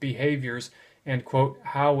convictions, behaviors, and, quote,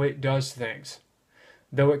 how it does things,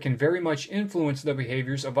 though it can very much influence the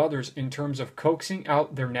behaviors of others in terms of coaxing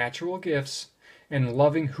out their natural gifts and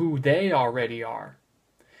loving who they already are.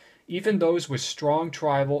 Even those with strong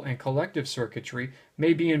tribal and collective circuitry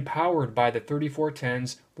may be empowered by the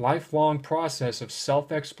 3410's lifelong process of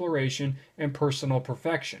self-exploration and personal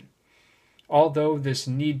perfection. Although this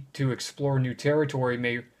need to explore new territory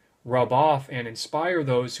may rub off and inspire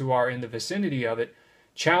those who are in the vicinity of it,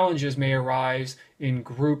 challenges may arise in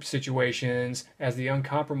group situations as the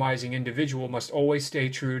uncompromising individual must always stay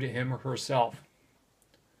true to him or herself.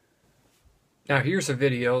 Now here's a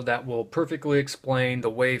video that will perfectly explain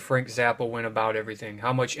the way Frank Zappa went about everything,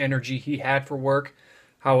 how much energy he had for work,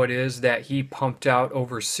 how it is that he pumped out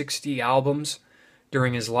over 60 albums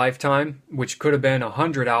during his lifetime, which could have been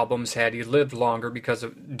 100 albums had he lived longer,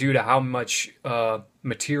 due to how much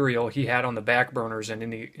material he had on the back burners and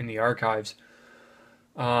in the archives.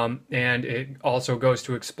 And it also goes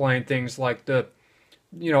to explain things like the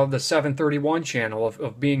 731 channel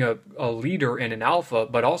of being a leader and an alpha,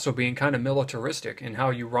 but also being kind of militaristic in how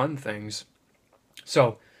you run things.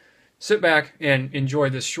 So sit back and enjoy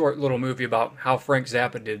this short little movie about how Frank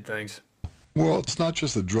Zappa did things. Well, it's not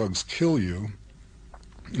just that drugs kill you.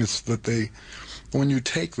 It's that when you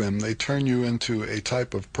take them, they turn you into a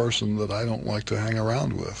type of person that I don't like to hang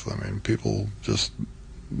around with. I mean, people just,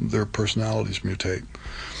 their personalities mutate,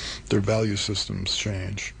 their value systems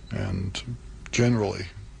change, and generally,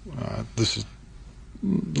 this is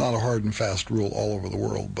not a hard and fast rule all over the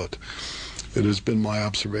world, but it has been my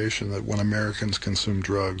observation that when Americans consume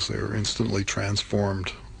drugs, they are instantly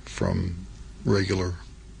transformed from regular,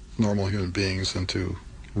 normal human beings into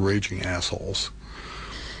raging assholes.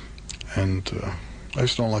 And I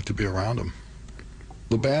just don't like to be around them.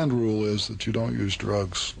 The band rule is that you don't use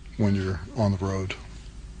drugs when you're on the road.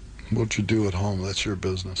 What you do at home, that's your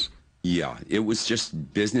business. Yeah, it was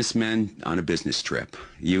just businessmen on a business trip.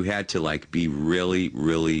 You had to like be really,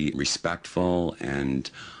 really respectful,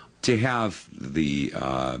 and to have the,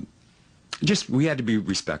 we had to be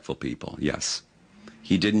respectful people, yes.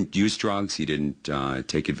 He didn't use drugs, he didn't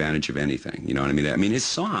take advantage of anything, you know what I mean? I mean, his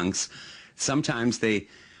songs, sometimes they,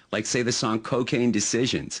 like say the song Cocaine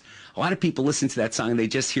Decisions. A lot of people listen to that song and they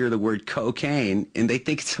just hear the word cocaine and they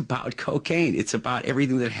think it's about cocaine. It's about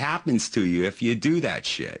everything that happens to you if you do that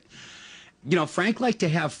shit. You know, Frank liked to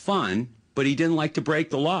have fun, but he didn't like to break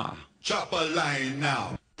the law. Chop a line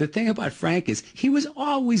now. The thing about Frank is he was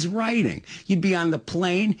always writing. You'd be on the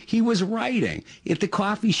plane, he was writing. At the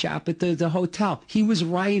coffee shop, at the hotel, he was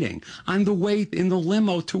writing. On the way in the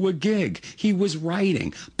limo to a gig, he was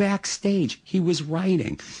writing. Backstage, he was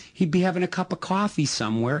writing. He'd be having a cup of coffee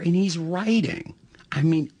somewhere, and he's writing. I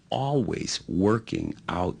mean, always working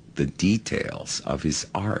out the details of his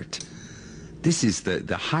art. This is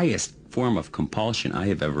the highest form of compulsion I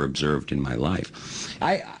have ever observed in my life.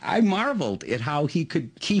 I marveled at how he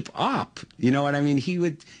could keep up. You know what I mean?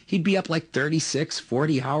 He'd be up like 36,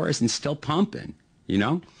 40 hours and still pumping, you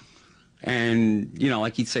know? And, you know,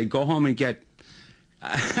 like he'd say, go home and get...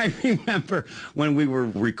 I remember when we were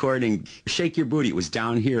recording Shake Your Booty. It was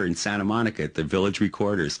down here in Santa Monica at the Village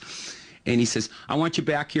Recorders. And he says, I want you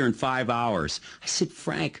back here in 5 hours. I said,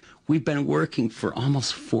 Frank, we've been working for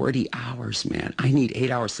almost 40 hours, man. I need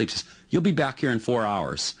 8 hours sleep. He says, you'll be back here in 4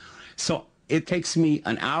 hours. So it takes me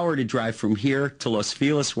an hour to drive from here to Los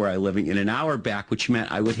Feliz, where I'm living, and an hour back, which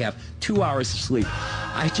meant I would have 2 hours of sleep.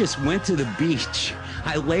 I just went to the beach.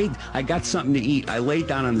 I got something to eat. I laid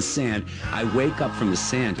down on the sand. I wake up from the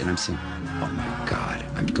sand, and I'm saying, oh, my God,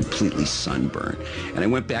 I'm completely sunburned. And I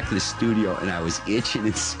went back to the studio, and I was itching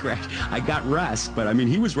and scratching. I got rest, but, I mean,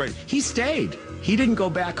 he was right. He stayed. He didn't go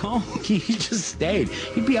back home. He just stayed.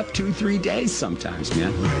 He'd be up 2, 3 days sometimes,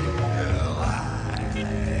 man. Well, I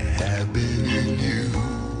have been in you,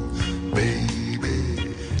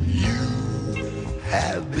 baby. You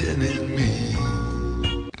have been in me.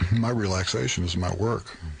 My relaxation is my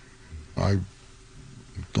work. I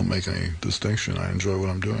don't make any distinction. I enjoy what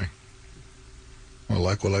I'm doing. I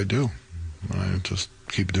like what I do. I just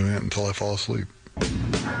keep doing it until I fall asleep.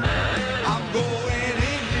 I'm going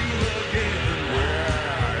in you again. Where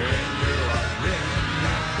in you again?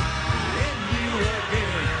 In you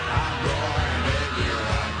again. I'm going in you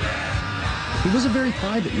again. He was a very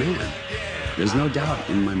private man. There's no doubt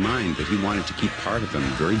in my mind that he wanted to keep part of him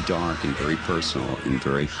very dark and very personal and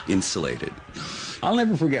very insulated. I'll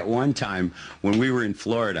never forget one time when we were in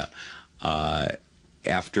Florida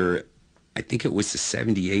after, I think it was the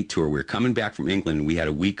 78 tour. We were coming back from England, and we had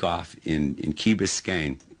a week off in Key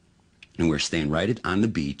Biscayne. And we were staying right on the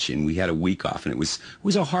beach, and we had a week off. And it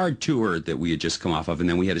was a hard tour that we had just come off of, and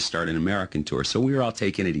then we had to start an American tour. So we were all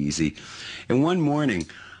taking it easy. And one morning,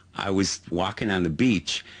 I was walking on the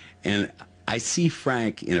beach, and I see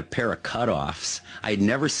Frank in a pair of cutoffs. I had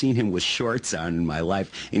never seen him with shorts on in my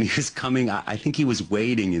life. And he was coming, I think he was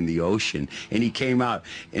wading in the ocean. And he came out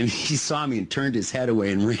and he saw me and turned his head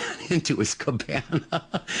away and ran into his cabana.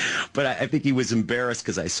 But I think he was embarrassed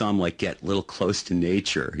because I saw him like get a little close to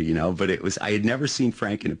nature, you know. But I had never seen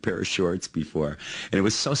Frank in a pair of shorts before. And it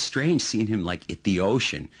was so strange seeing him like at the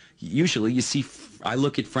ocean. Usually I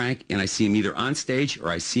look at Frank and I see him either on stage or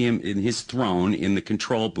I see him in his throne in the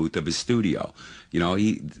control booth of his studio. You know,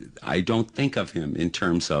 I don't think of him in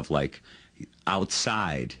terms of like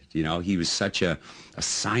outside. You know, he was such a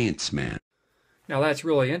science man. Now that's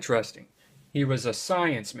really interesting. He was a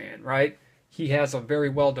science man, right? He has a very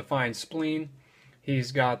well-defined spleen.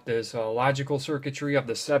 He's got this logical circuitry of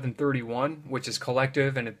the 731, which is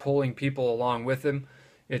collective and pulling people along with him.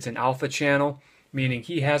 It's an alpha channel, meaning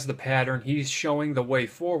he has the pattern, he's showing the way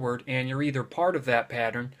forward, and you're either part of that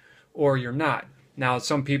pattern or you're not. Now,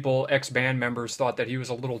 some people, ex-band members, thought that he was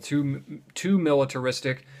a little too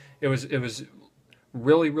militaristic. It was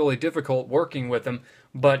really, really difficult working with him.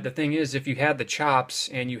 But the thing is, if you had the chops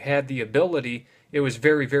and you had the ability, it was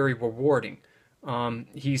very, very rewarding.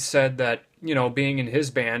 He said that, you know, being in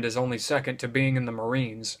his band is only second to being in the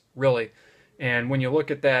Marines, really. And when you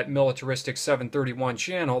look at that militaristic 731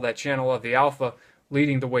 channel, that channel of the Alpha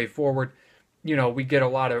leading the way forward, you know, we get a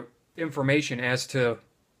lot of information as to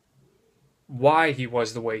why he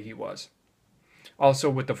was the way he was. Also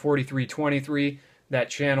with the 4323, that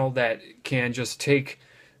channel that can just take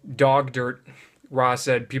dog dirt. Ra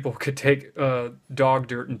said people could take dog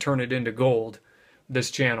dirt and turn it into gold,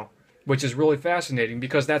 this channel, which is really fascinating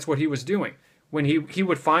because that's what he was doing. When he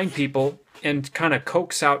would find people and kind of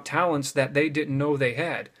coax out talents that they didn't know they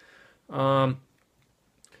had.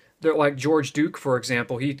 They're like George Duke, for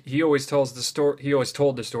example. He always tells the story. He always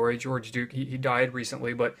told the story. George Duke, he died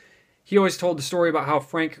recently, but he always told the story about how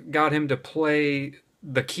Frank got him to play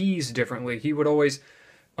the keys differently. He would always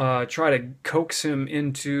try to coax him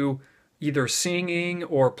into either singing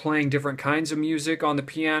or playing different kinds of music on the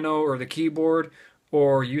piano or the keyboard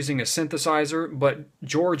or using a synthesizer, but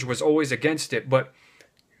George was always against it. But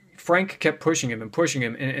Frank kept pushing him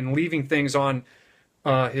and leaving things on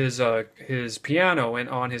his piano and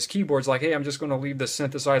on his keyboards like, hey, I'm just going to leave the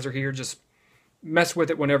synthesizer here, just mess with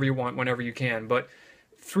it whenever you want, whenever you can. But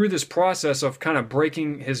through this process of kind of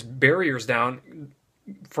breaking his barriers down,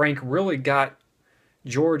 Frank really got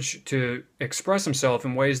George to express himself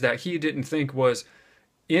in ways that he didn't think was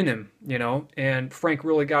in him, you know, and Frank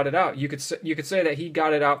really got it out. You could say that he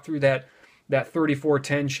got it out through that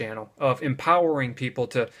 3410 channel of empowering people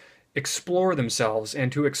to explore themselves and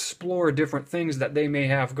to explore different things that they may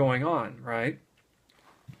have going on, right?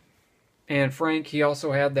 And Frank, he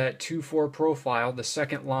also had that 2-4 profile, the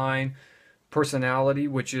second line personality,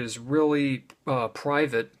 which is really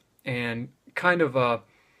private and kind of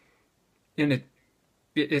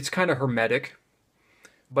it's kind of hermetic.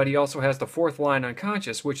 But he also has the fourth line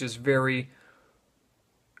unconscious, which is very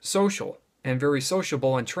social and very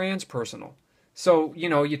sociable and transpersonal. So, you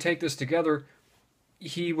know, you take this together,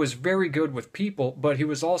 he was very good with people, but he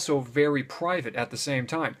was also very private at the same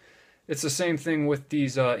time. It's the same thing with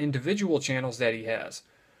these individual channels that he has,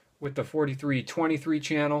 with the 4323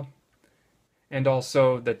 channel and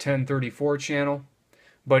also the 1034 channel.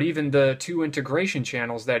 But even the two integration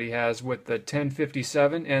channels that he has with the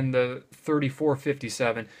 1057 and the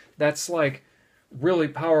 3457, that's like really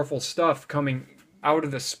powerful stuff coming out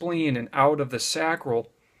of the spleen and out of the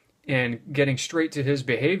sacral and getting straight to his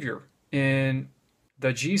behavior in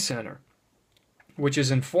the G center, which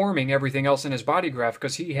is informing everything else in his body graph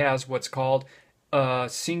because he has what's called a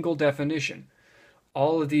single definition.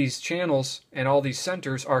 All of these channels and all these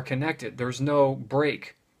centers are connected. There's no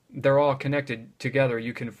break. They're all connected together.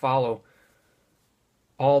 You can follow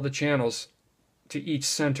all the channels to each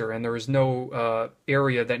center, and there is no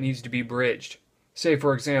area that needs to be bridged. Say,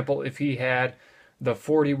 for example, if he had the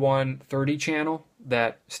 4130 channel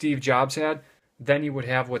that Steve Jobs had, then you would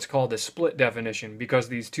have what's called a split definition because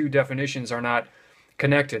these two definitions are not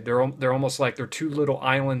connected. They're almost like they're two little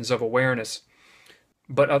islands of awareness.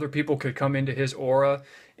 But other people could come into his aura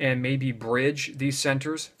and maybe bridge these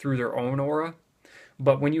centers through their own aura.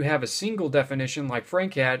 But when you have a single definition like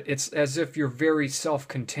Frank had, it's as if you're very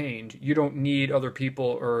self-contained. You don't need other people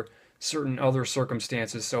or certain other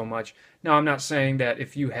circumstances so much. Now, I'm not saying that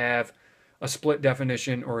if you have a split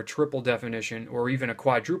definition or a triple definition or even a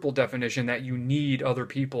quadruple definition that you need other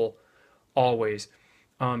people always.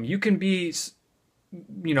 You can be,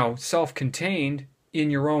 you know, self-contained in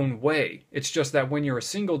your own way. It's just that when you're a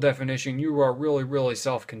single definition, you are really, really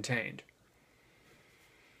self-contained.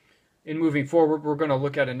 In moving forward, we're going to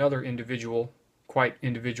look at another quite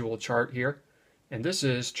individual chart here. And this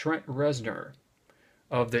is Trent Reznor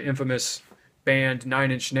of the infamous band 9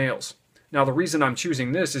 Inch Nails. Now, the reason I'm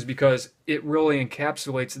choosing this is because it really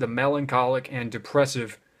encapsulates the melancholic and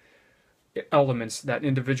depressive elements that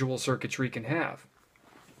individual circuitry can have.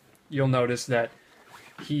 You'll notice that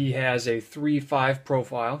he has a 3-5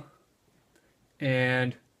 profile,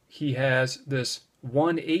 and he has this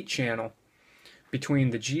 1-8 channel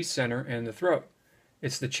between the G center and the throat.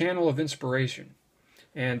 It's the channel of inspiration.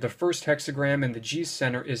 And the first hexagram in the G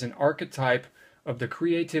center is an archetype of the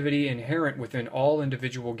creativity inherent within all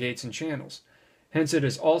individual gates and channels. Hence, it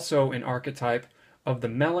is also an archetype of the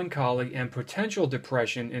melancholy and potential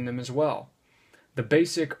depression in them as well. The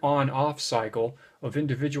basic on-off cycle of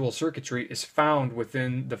individual circuitry is found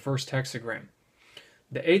within the first hexagram.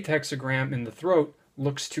 The eighth hexagram in the throat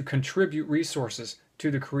looks to contribute resources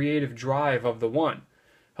to the creative drive of the one,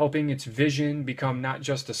 helping its vision become not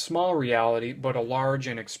just a small reality, but a large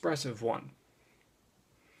and expressive one.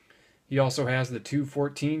 He also has the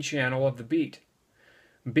 214 channel of the beat.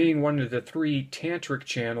 Being one of the three tantric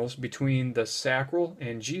channels between the sacral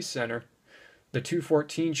and G center, the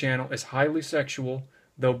 214 channel is highly sexual,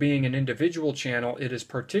 though being an individual channel, it is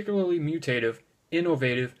particularly mutative,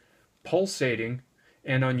 innovative, pulsating,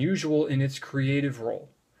 and unusual in its creative role.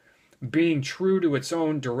 Being true to its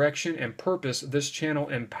own direction and purpose, this channel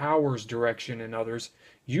empowers direction in others,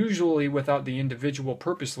 usually without the individual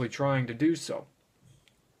purposely trying to do so.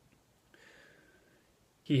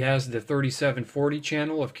 He has the 3740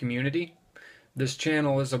 channel of community. This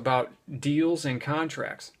channel is about deals and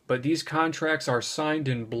contracts, but these contracts are signed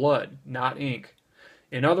in blood, not ink.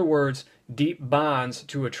 In other words, deep bonds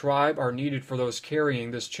to a tribe are needed for those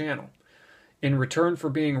carrying this channel. In return for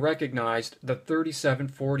being recognized, the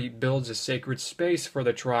 3740 builds a sacred space for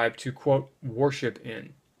the tribe to, quote, worship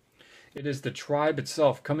in. It is the tribe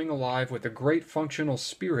itself coming alive with a great functional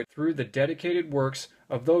spirit through the dedicated works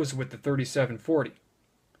of those with the 3740.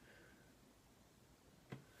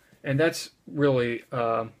 And that's really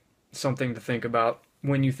something to think about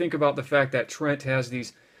when you think about the fact that Trent has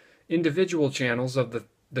these individual channels of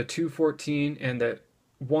the 214 and the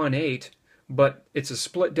 18, but it's a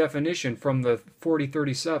split definition from the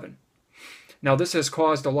 4037. Now, this has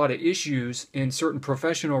caused a lot of issues in certain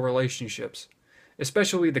professional relationships,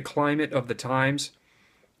 especially the climate of the times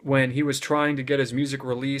when he was trying to get his music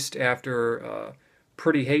released after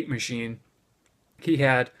Pretty Hate Machine. He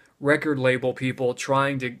had record label people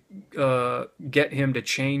trying to get him to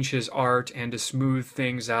change his art and to smooth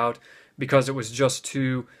things out because it was just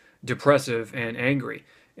too depressive and angry.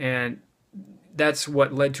 And that's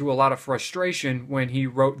what led to a lot of frustration when he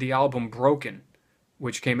wrote the album Broken,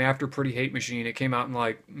 which came after Pretty Hate Machine. It came out in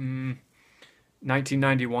like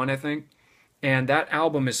 1991, I think. And that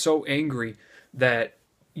album is so angry that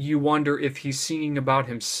you wonder if he's singing about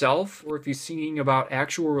himself or if he's singing about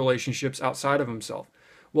actual relationships outside of himself.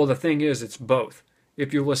 Well, the thing is, it's both.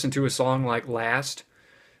 If you listen to a song like Last,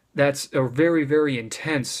 that's a very, very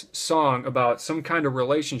intense song about some kind of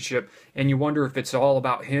relationship, and you wonder if it's all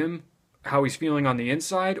about him, how he's feeling on the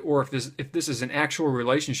inside, or if this is an actual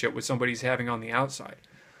relationship with somebody he's having on the outside.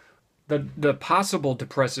 The possible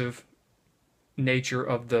depressive nature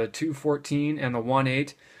of the 214 and the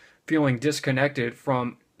 18, feeling disconnected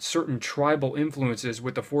from certain tribal influences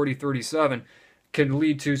with the 4037, can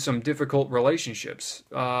lead to some difficult relationships.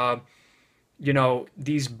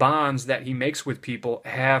 These bonds that he makes with people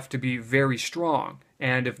have to be very strong.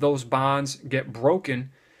 And if those bonds get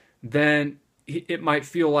broken, then it might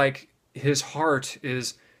feel like his heart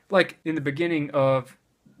is, like in the beginning of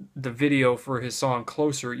the video for his song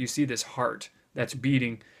Closer, you see this heart that's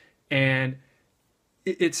beating. And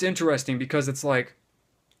it's interesting because it's like,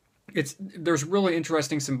 there's really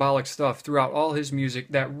interesting symbolic stuff throughout all his music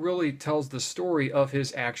that really tells the story of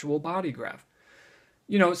his actual bodygraph.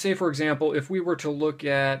 Say for example, if we were to look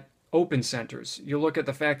at open centers, you look at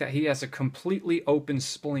the fact that he has a completely open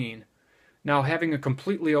spleen. Now, having a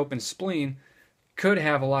completely open spleen could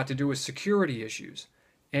have a lot to do with security issues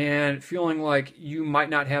and feeling like you might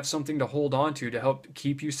not have something to hold on to help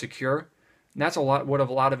keep you secure. And that's what a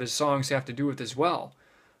lot of his songs have to do with as well.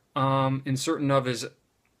 In certain of his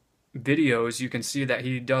videos, you can see that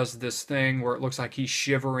he does this thing where it looks like he's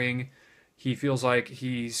shivering. He feels like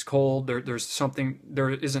he's cold. There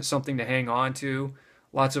isn't something to hang on to.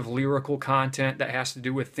 Lots of lyrical content that has to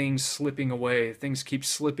do with things slipping away. Things keep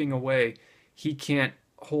slipping away. He can't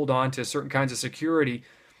hold on to certain kinds of security,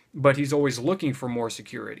 but he's always looking for more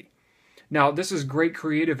security. Now, this is great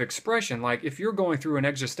creative expression. Like, if you're going through an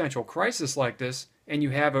existential crisis like this and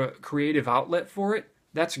you have a creative outlet for it,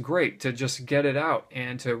 that's great to just get it out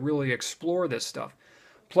and to really explore this stuff.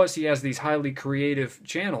 Plus, he has these highly creative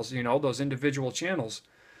channels, those individual channels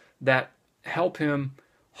that help him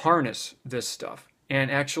harness this stuff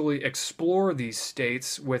and actually explore these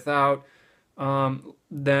states without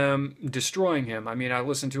them destroying him. I mean, I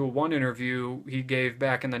listened to one interview he gave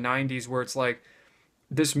back in the 90s where it's like,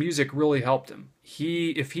 this music really helped him.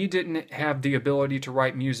 If he didn't have the ability to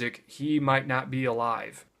write music, he might not be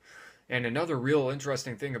alive. And another real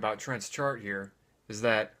interesting thing about Trent's chart here is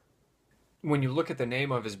that when you look at the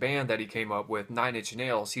name of his band that he came up with, 9 Inch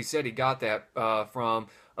Nails, he said he got that from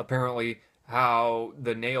apparently how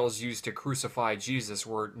the nails used to crucify Jesus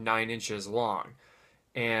were 9 inches long.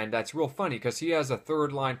 And that's real funny because he has a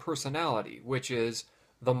third line personality, which is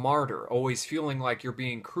the martyr, always feeling like you're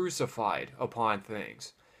being crucified upon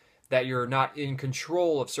things, that you're not in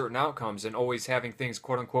control of certain outcomes and always having things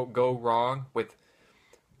quote unquote go wrong. With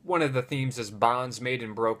one of the themes is bonds made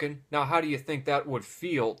and broken. Now, how do you think that would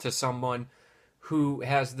feel to someone who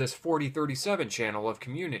has this 4037 channel of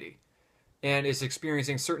community and is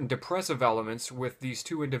experiencing certain depressive elements with these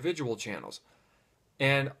two individual channels?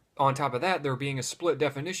 And on top of that, there being a split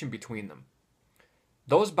definition between them.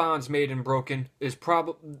 Those bonds made and broken is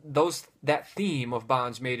that theme of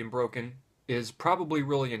bonds made and broken is probably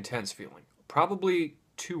really intense feeling. Probably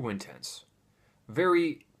too intense.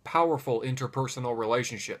 Very powerful interpersonal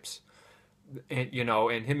relationships. And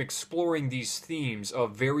and him exploring these themes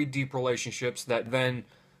of very deep relationships that then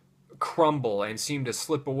crumble and seem to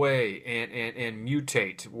slip away and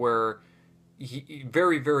mutate, where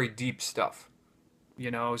very, very deep stuff.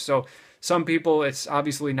 So some people, it's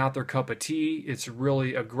obviously not their cup of tea. It's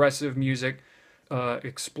really aggressive music,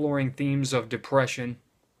 exploring themes of depression,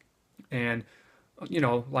 and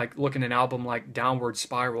like looking at an album like Downward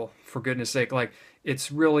Spiral, for goodness sake, like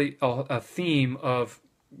it's really a theme of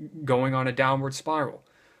going on a downward spiral.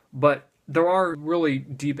 But there are really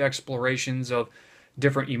deep explorations of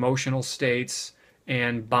different emotional states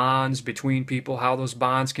and bonds between people, how those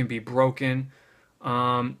bonds can be broken.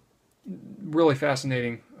 Really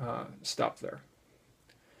fascinating stuff there.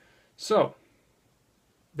 So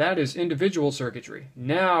that is individual circuitry.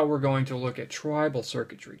 Now we're going to look at tribal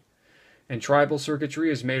circuitry. And tribal circuitry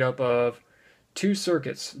is made up of two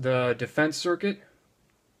circuits: the defense circuit,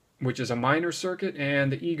 which is a minor circuit,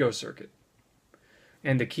 and the ego circuit.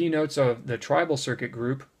 And the keynotes of the tribal circuit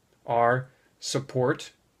group are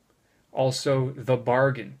support, also the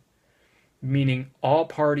bargain, meaning all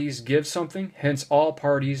parties give something, hence all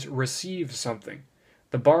parties receive something.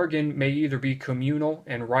 The bargain may either be communal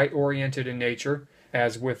and right-oriented in nature,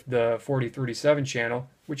 as with the 4037 channel,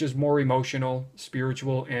 which is more emotional,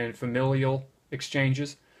 spiritual, and familial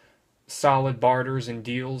exchanges, solid barters and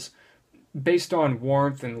deals based on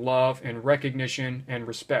warmth and love and recognition and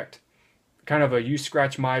respect. Kind of a you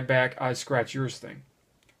scratch my back, I scratch yours thing.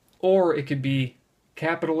 Or it could be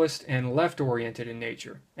capitalist and left-oriented in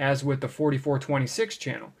nature, as with the 4426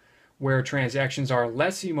 channel, where transactions are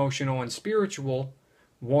less emotional and spiritual,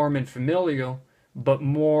 warm and familial, but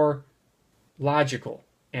more logical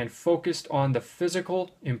and focused on the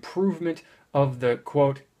physical improvement of the,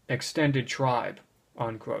 quote, extended tribe,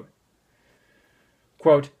 unquote.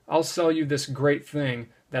 Quote, I'll sell you this great thing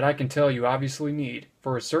that I can tell you obviously need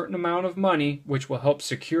for a certain amount of money, which will help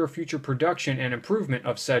secure future production and improvement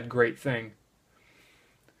of said great thing.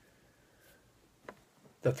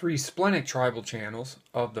 The three splenic tribal channels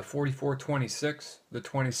of the 4426, the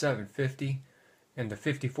 2750, and the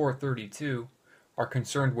 5432 are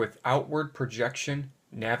concerned with outward projection,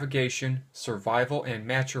 navigation, survival, and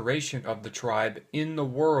maturation of the tribe in the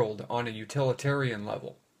world on a utilitarian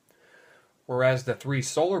level. Whereas the three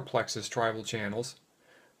solar plexus tribal channels,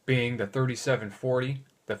 being the 3740,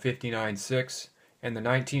 the 596, and the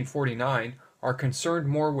 1949, are concerned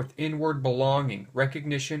more with inward belonging,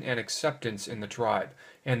 recognition, and acceptance in the tribe,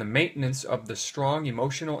 and the maintenance of the strong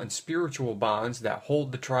emotional and spiritual bonds that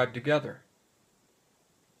hold the tribe together.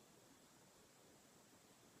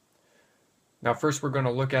 Now first we're going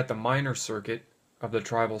to look at the minor circuit of the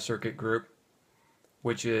tribal circuit group,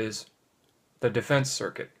 which is the defense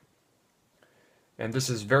circuit. And this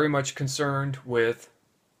is very much concerned with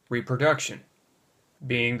reproduction,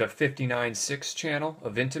 being the 59.6 channel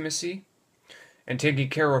of intimacy, and taking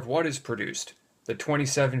care of what is produced, the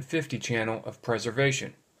 2750 channel of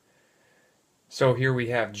preservation. So here we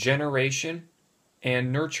have generation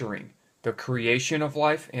and nurturing, the creation of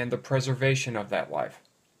life and the preservation of that life.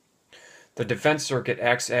 The defense circuit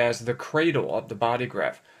acts as the cradle of the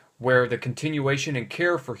bodygraph, where the continuation and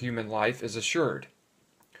care for human life is assured.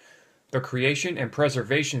 The creation and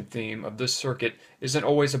preservation theme of this circuit isn't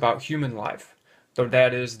always about human life, though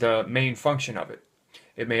that is the main function of it.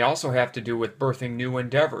 It may also have to do with birthing new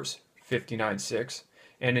endeavors, 59.6,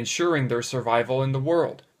 and ensuring their survival in the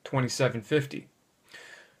world, 27.50.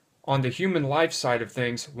 On the human life side of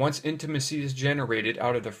things, once intimacy is generated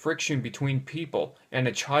out of the friction between people and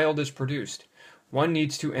a child is produced, one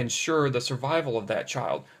needs to ensure the survival of that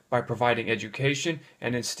child by providing education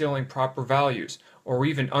and instilling proper values, or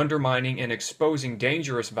even undermining and exposing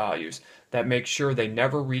dangerous values that make sure they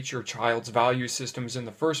never reach your child's value systems in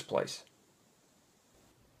the first place.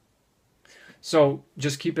 So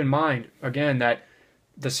just keep in mind, again, that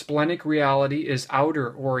the splenic reality is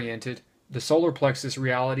outer-oriented. The solar plexus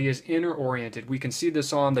reality is inner-oriented. We can see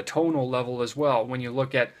this on the tonal level as well. When you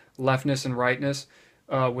look at leftness and rightness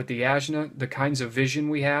with the ajna, the kinds of vision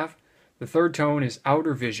we have, The third tone is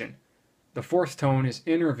outer vision. The fourth tone is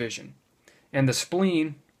inner vision. And the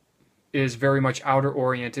spleen is very much outer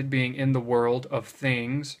oriented, being in the world of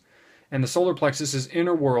things. And the solar plexus is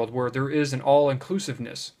inner world, where there is an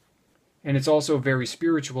all-inclusiveness. And it's also very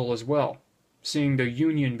spiritual as well, seeing the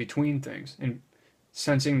union between things and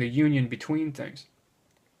sensing the union between things.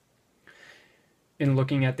 In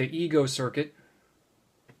looking at the ego circuit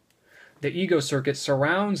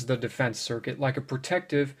surrounds the defense circuit like a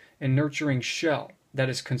protective and nurturing shell that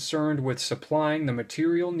is concerned with supplying the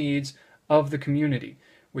material needs of the community,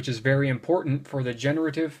 which is very important for the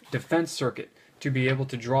generative defense circuit to be able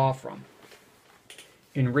to draw from.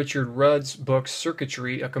 In Richard Rudd's book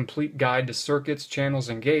Circuitry, A Complete Guide to Circuits, Channels,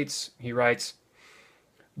 and Gates, he writes,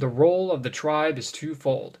 "The role of the tribe is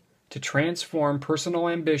twofold: to transform personal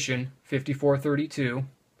ambition, 5432,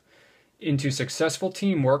 into successful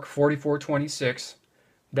teamwork, 4426,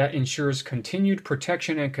 that ensures continued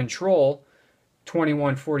protection and control,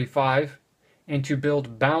 2145, and to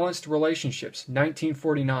build balanced relationships,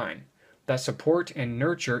 1949, that support and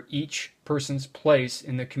nurture each person's place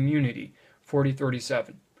in the community,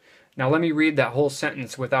 4037. Now let me read that whole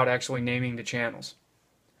sentence without actually naming the channels.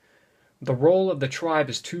 The role of the tribe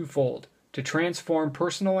is twofold: to transform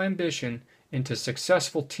personal ambition into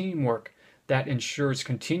successful teamwork that ensures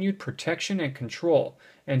continued protection and control,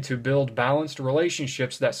 and to build balanced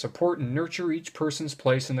relationships that support and nurture each person's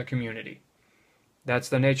place in the community. That's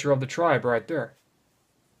the nature of the tribe right there.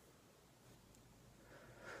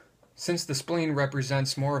 Since the spleen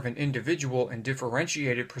represents more of an individual and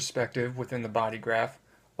differentiated perspective within the body graph,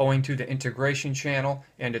 owing to the integration channel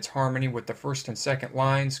and its harmony with the first and second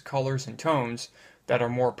lines, colors, and tones that are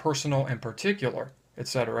more personal and particular,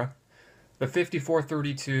 etc., the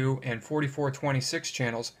 5432 and 4426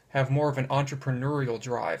 channels have more of an entrepreneurial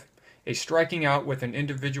drive, a striking out with an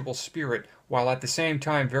individual spirit, while at the same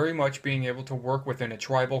time very much being able to work within a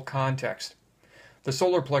tribal context. The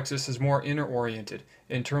solar plexus is more inner-oriented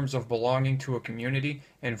in terms of belonging to a community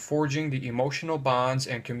and forging the emotional bonds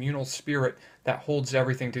and communal spirit that holds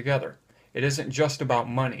everything together. It isn't just about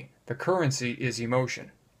money. The currency is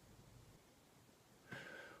emotion.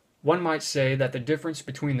 One might say that the difference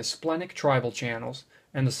between the splenic tribal channels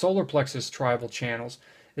and the solar plexus tribal channels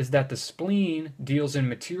is that the spleen deals in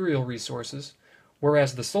material resources,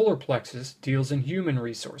 whereas the solar plexus deals in human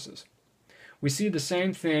resources. We see the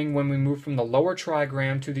same thing when we move from the lower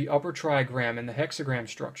trigram to the upper trigram in the hexagram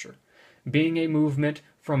structure, being a movement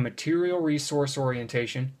from material resource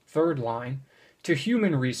orientation, third line, to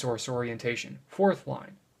human resource orientation, fourth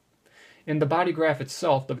line. In the body graph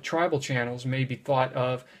itself, the tribal channels may be thought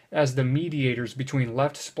of as the mediators between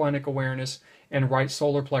left splenic awareness and right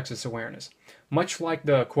solar plexus awareness, much like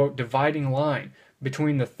the, quote, dividing line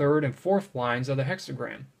between the third and fourth lines of the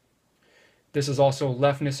hexagram. This is also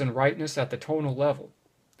leftness and rightness at the tonal level,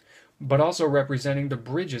 but also representing the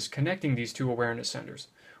bridges connecting these two awareness centers,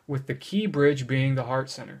 with the key bridge being the heart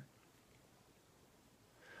center.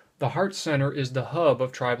 The heart center is the hub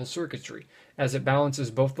of tribal circuitry, as it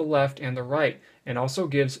balances both the left and the right, and also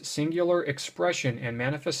gives singular expression and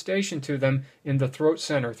manifestation to them in the throat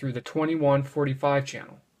center through the 2145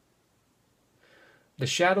 channel. The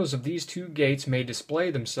shadows of these two gates may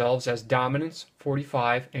display themselves as dominance,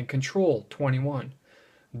 45, and control, 21,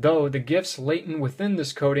 though the gifts latent within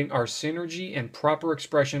this coding are synergy and proper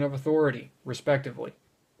expression of authority, respectively.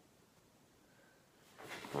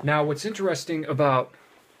 Now, what's interesting about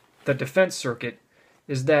the defense circuit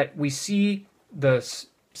is that we see the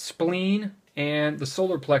spleen and the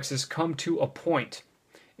solar plexus come to a point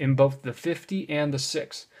in both the 50 and the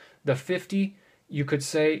 6. The 50, you could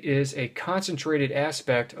say, is a concentrated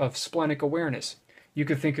aspect of splenic awareness. You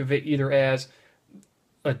could think of it either as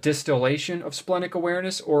a distillation of splenic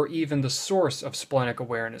awareness or even the source of splenic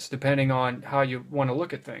awareness, depending on how you want to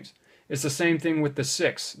look at things. It's the same thing with the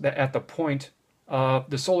 6, that at the point of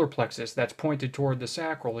the solar plexus that's pointed toward the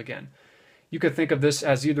sacral again. You could think of this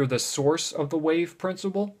as either the source of the wave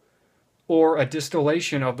principle or a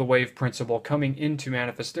distillation of the wave principle coming into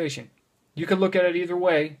manifestation. You could look at it either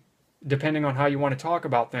way, depending on how you want to talk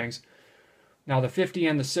about things. Now, the 50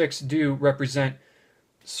 and the 6 do represent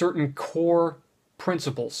certain core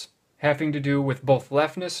principles having to do with both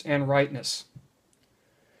leftness and rightness.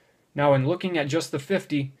 Now, in looking at just the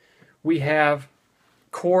 50, we have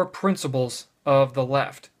core principles of the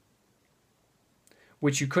left,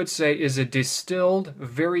 which you could say is a distilled,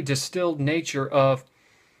 very distilled nature of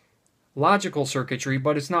logical circuitry,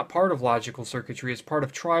 but it's not part of logical circuitry, it's part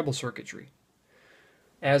of tribal circuitry,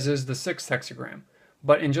 as is the 6th hexagram.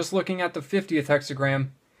 But in just looking at the 50th hexagram,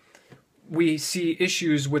 we see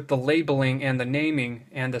issues with the labeling and the naming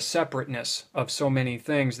and the separateness of so many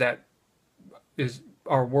things that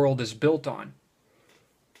our world is built on.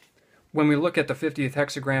 When we look at the 50th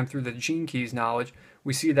hexagram through the gene keys knowledge,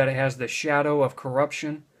 we see that it has the shadow of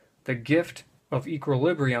corruption, the gift of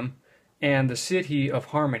equilibrium, and the siddhi of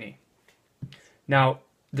harmony. Now,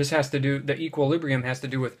 the equilibrium has to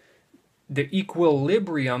do with the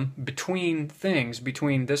equilibrium between things,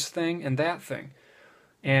 between this thing and that thing.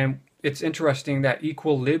 And it's interesting that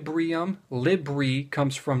equilibrium, libri,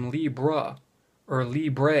 comes from libra, or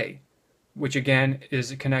libre, which again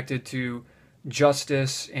is connected to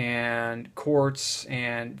justice and courts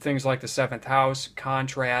and things like the seventh house,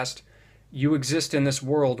 contrast. You exist in this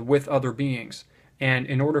world with other beings. And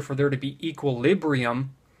in order for there to be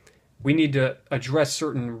equilibrium, we need to address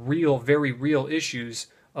certain real, very real issues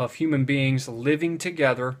of human beings living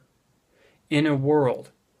together in a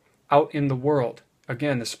world, out in the world.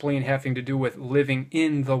 Again, the spleen having to do with living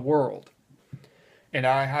in the world. And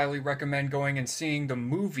I highly recommend going and seeing the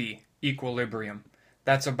movie Equilibrium.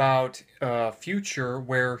 That's about a future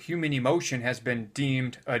where human emotion has been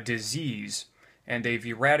deemed a disease, and they've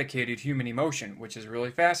eradicated human emotion, which is really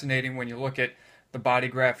fascinating when you look at the body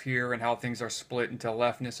graph here and how things are split into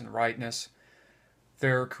leftness and rightness.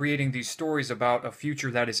 They're creating these stories about a future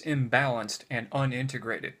that is imbalanced and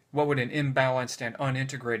unintegrated. What would an imbalanced and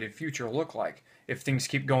unintegrated future look like if things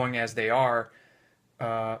keep going as they are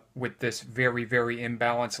with this very, very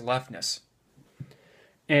imbalanced leftness?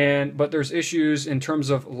 But there's issues in terms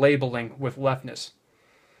of labeling with leftness.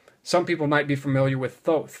 Some people might be familiar with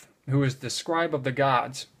Thoth, who is the scribe of the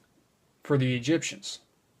gods for the Egyptians.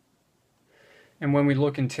 And when we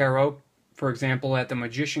look in tarot, for example, at the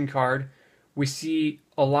magician card, we see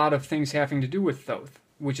a lot of things having to do with Thoth,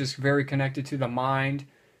 which is very connected to the mind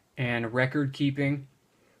and record keeping.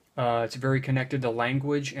 It's very connected to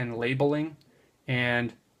language and labeling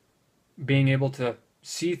and being able to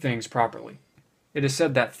see things properly. It is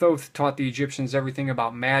said that Thoth taught the Egyptians everything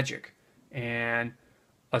about magic and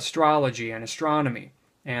astrology and astronomy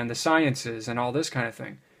and the sciences and all this kind of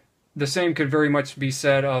thing. The same could very much be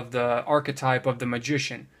said of the archetype of the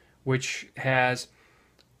magician, which has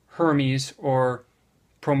Hermes or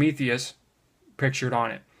Prometheus pictured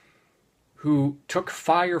on it, who took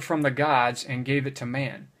fire from the gods and gave it to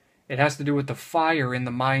man. It has to do with the fire in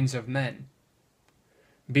the minds of men,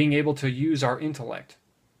 being able to use our intellect.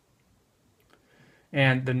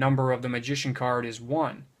 And the number of the magician card is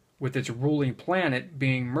 1, with its ruling planet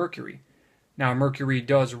being Mercury. Now, Mercury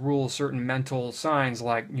does rule certain mental signs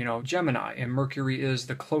like, Gemini, and Mercury is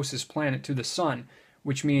the closest planet to the sun,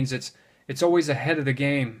 which means it's always ahead of the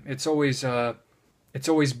game. It's always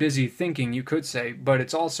busy thinking, you could say, but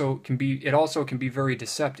it also can be very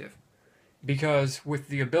deceptive, because with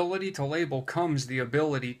the ability to label comes the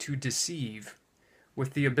ability to deceive.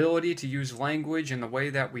 With the ability to use language in the way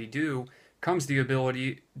that we do comes the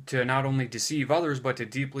ability to not only deceive others, but to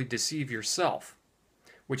deeply deceive yourself,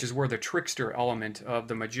 which is where the trickster element of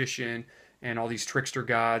the magician and all these trickster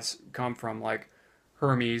gods come from, like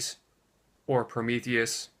Hermes or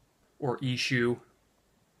Prometheus or Ishu.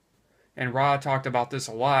 And Ra talked about this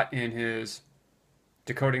a lot in his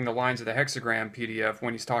Decoding the Lines of the Hexagram PDF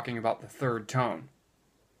when he's talking about the third tone,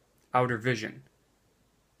 outer vision,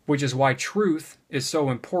 which is why truth is so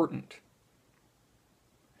important.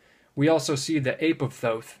 We also see the Ape of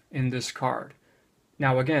Thoth in this card.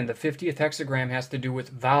 Now again, the 50th hexagram has to do with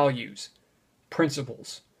values,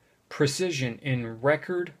 principles, precision in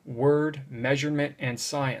record, word, measurement, and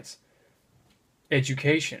science,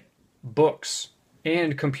 education, books,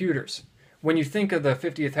 and computers. When you think of the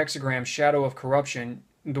 50th hexagram, shadow of corruption,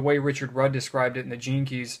 the way Richard Rudd described it in the Gene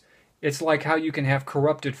Keys, it's like how you can have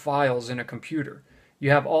corrupted files in a computer.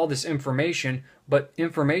 You have all this information, but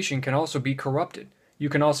information can also be corrupted. You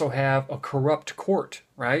can also have a corrupt court,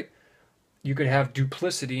 right? You could have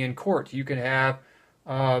duplicity in court. You could have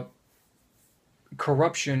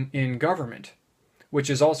corruption in government, which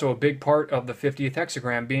is also a big part of the 50th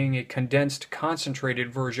hexagram, being a condensed,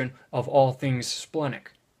 concentrated version of all things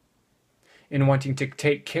splenic, in wanting to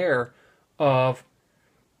take care of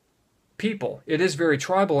people. It is very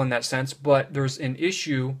tribal in that sense, but there's an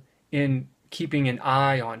issue in keeping an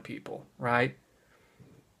eye on people, right?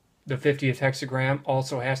 The 50th hexagram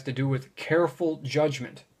also has to do with careful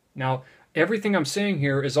judgment. Now, everything I'm saying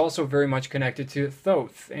here is also very much connected to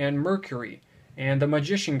Thoth and Mercury and the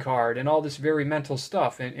magician card and all this very mental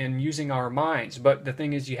stuff and using our minds. But the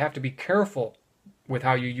thing is, you have to be careful with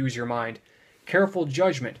how you use your mind. Careful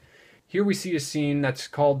judgment. Here we see a scene that's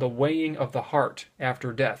called the weighing of the heart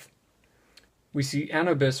after death. We see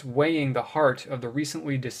Anubis weighing the heart of the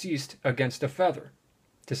recently deceased against a feather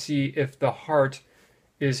to see if the heart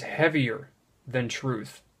is heavier than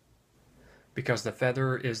truth. because the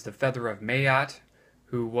feather is the feather of Maat,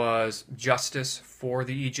 who was justice for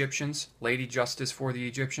the Egyptians, Lady Justice for the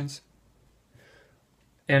Egyptians.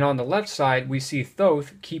 And on the left side, we see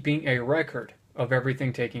Thoth keeping a record of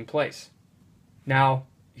everything taking place. Now,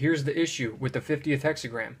 here's the issue with the 50th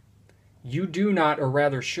hexagram. You do not, or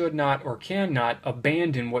rather should not, or cannot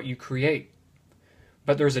abandon what you create.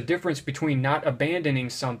 But there's a difference between not abandoning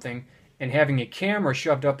something and having a camera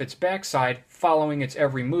shoved up its backside, following its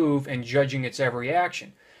every move and judging its every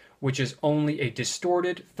action, which is only a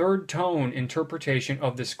distorted third tone interpretation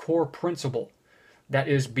of this core principle that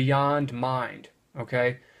is beyond mind.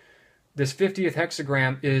 Okay? This 50th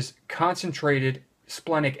hexagram is concentrated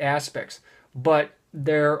splenic aspects, but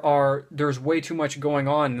there's way too much going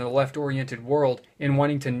on in the left-oriented world in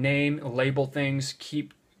wanting to name, label things,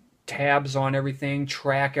 keep tabs on everything,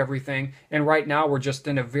 track everything, and right now we're just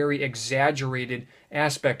in a very exaggerated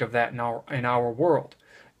aspect of that in our world.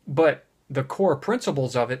 But the core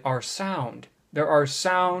principles of it are sound. There are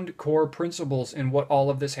sound core principles in what all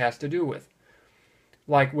of this has to do with.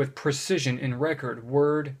 Like with precision in record,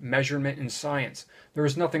 word, measurement, and science. There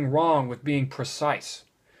is nothing wrong with being precise.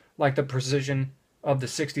 Like the precision of the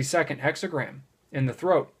 62nd hexagram in the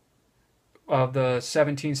throat of the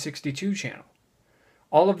 1762 channel.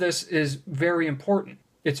 All of this is very important.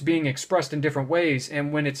 It's being expressed in different ways,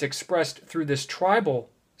 and when it's expressed through this tribal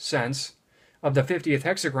sense of the 50th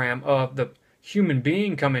hexagram of the human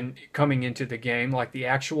being coming into the game, like the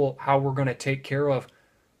actual how we're going to take care of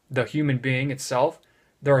the human being itself,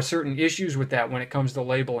 there are certain issues with that when it comes to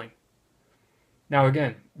labeling. Now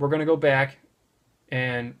again, we're going to go back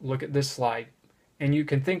and look at this slide, and you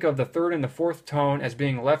can think of the third and the fourth tone as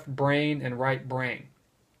being left brain and right brain.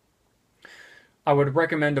 I would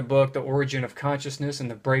recommend a book, The Origin of Consciousness and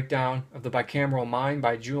the Breakdown of the Bicameral Mind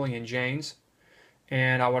by Julian Jaynes.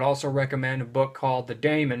 And I would also recommend a book called The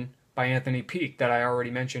Daemon by Anthony Peake that I already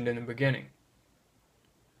mentioned in the beginning.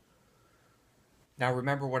 Now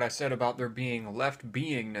remember what I said about there being left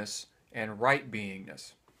beingness and right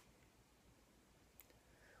beingness.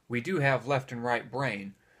 We do have left and right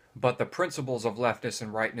brain, but the principles of leftness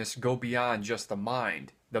and rightness go beyond just the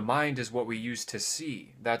mind. The mind is what we use to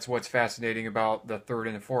see. That's what's fascinating about the third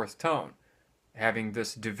and the fourth tone, having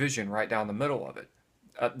this division right down the middle of it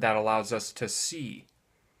that allows us to see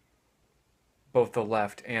both the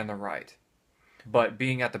left and the right. But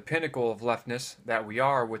being at the pinnacle of leftness that we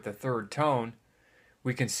are with the third tone,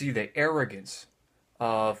 we can see the arrogance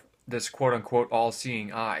of this quote-unquote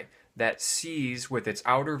all-seeing eye that sees with its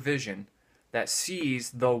outer vision, that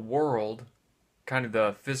sees the world, kind of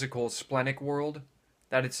the physical splenic world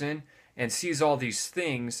that it's in, and sees all these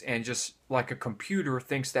things and just like a computer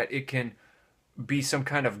thinks that it can be some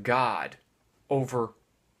kind of god over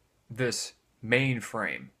this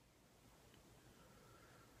mainframe.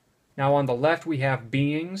 Now on the left we have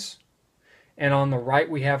beings, and on the right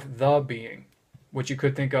we have the being, which you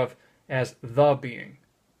could think of as the being.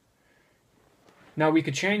 Now we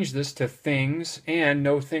could change this to things and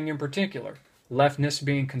no thing in particular. Leftness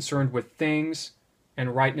being concerned with things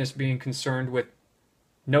and rightness being concerned with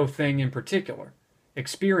no thing in particular,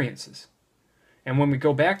 experiences. And when we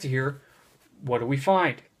go back to here, what do we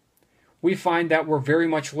find? We find that we're very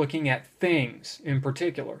much looking at things in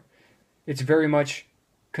particular. It's very much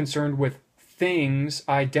concerned with things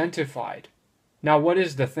identified. Now, what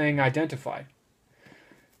is the thing identified?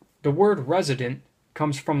 The word resident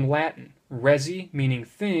comes from Latin, resi meaning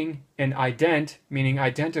thing, and ident meaning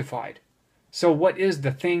identified. So what is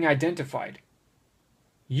the thing identified?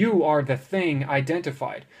 You are the thing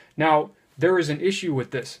identified. Now, there is an issue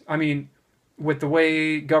with this. I mean, with the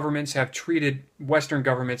way governments have treated Western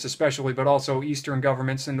governments especially, but also Eastern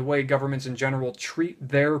governments, and the way governments in general treat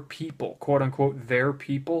their people, quote unquote, their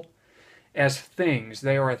people, as things.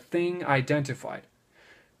 They are a thing identified.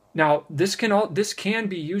 Now, this can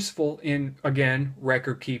be useful in, again,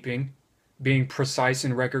 record keeping, being precise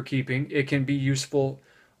in record keeping. It can be useful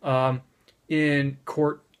in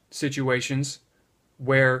court situations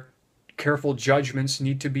where careful judgments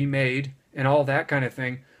need to be made and all that kind of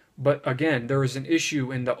thing. But again, there is an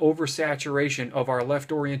issue in the oversaturation of our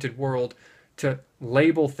left-oriented world to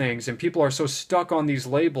label things, and people are so stuck on these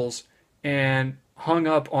labels and hung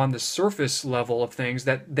up on the surface level of things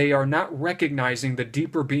that they are not recognizing the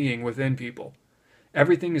deeper being within people.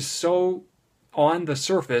 Everything is so on the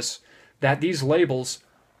surface that these labels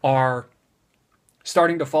are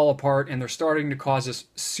starting to fall apart and they're starting to cause us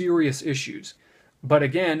serious issues. But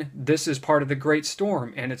again, this is part of the great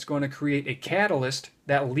storm, and it's going to create a catalyst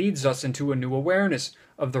that leads us into a new awareness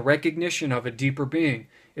of the recognition of a deeper being.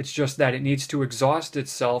 It's just that it needs to exhaust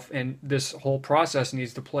itself, and this whole process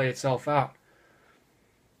needs to play itself out.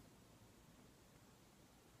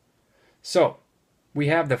 So, we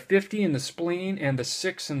have the 50 in the spleen and the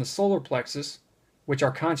 6 in the solar plexus, which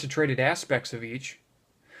are concentrated aspects of each.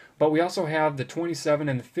 But we also have the 27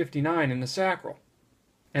 and the 59 in the sacral.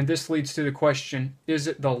 And this leads to the question, is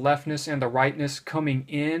it the leftness and the rightness coming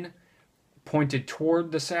in, pointed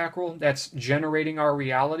toward the sacral, that's generating our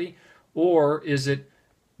reality? Or is it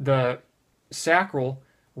the sacral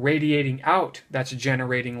radiating out that's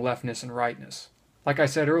generating leftness and rightness? Like I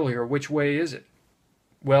said earlier, which way is it?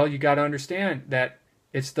 Well, you got to understand that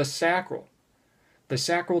it's the sacral. The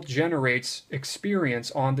sacral generates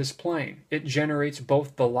experience on this plane. It generates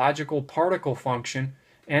both the logical particle function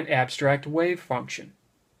and abstract wave function.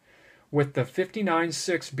 With the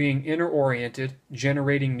 59-6 being inner-oriented,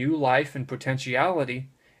 generating new life and potentiality,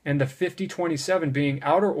 and the 50-27 being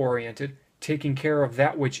outer-oriented, taking care of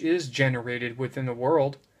that which is generated within the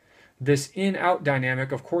world, this in-out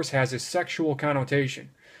dynamic of course has a sexual connotation,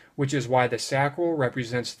 which is why the sacral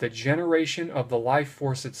represents the generation of the life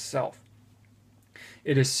force itself.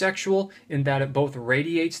 It is sexual in that it both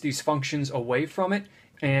radiates these functions away from it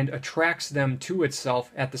and attracts them to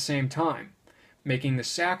itself at the same time, making the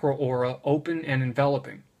sacral aura open and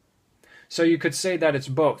enveloping. So you could say that it's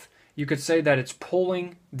both. You could say that it's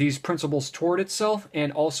pulling these principles toward itself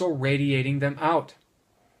and also radiating them out.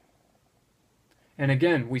 And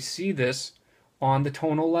again, we see this on the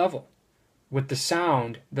tonal level with the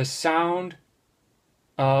sound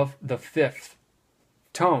of the fifth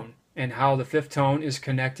tone, and how the fifth tone is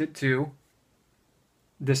connected to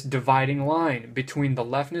this dividing line between the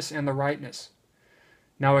leftness and the rightness.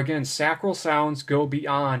 Now again, sacral sounds go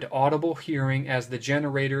beyond audible hearing as the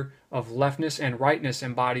generator of leftness and rightness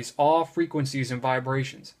embodies all frequencies and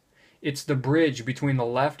vibrations. It's the bridge between the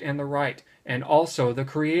left and the right, and also the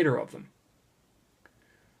creator of them.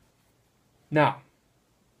 Now,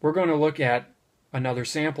 we're going to look at another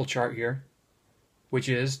sample chart here, which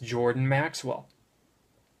is Jordan Maxwell.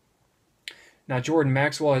 Now, Jordan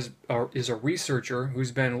Maxwell is a researcher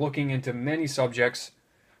who's been looking into many subjects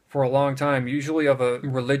for a long time, usually of a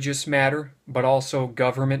religious matter, but also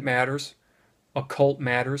government matters, occult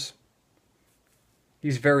matters.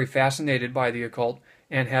 He's very fascinated by the occult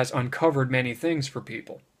and has uncovered many things for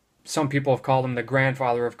people. Some people have called him the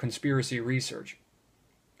grandfather of conspiracy research.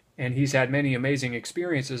 And he's had many amazing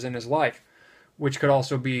experiences in his life, which could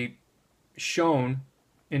also be shown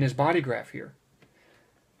in his bodygraph here.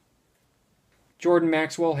 Jordan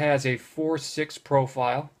Maxwell has a 4-6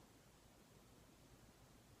 profile.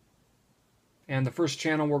 And the first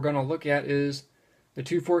channel we're going to look at is the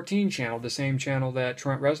 214 channel, the same channel that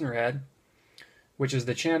Trent Reznor had, which is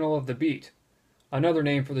the channel of the beat. Another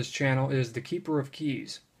name for this channel is the Keeper of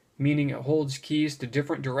Keys, meaning it holds keys to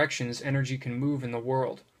different directions energy can move in the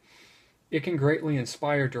world. It can greatly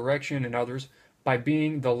inspire direction in others by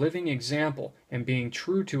being the living example and being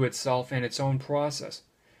true to itself and its own process.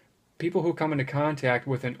 People who come into contact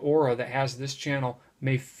with an aura that has this channel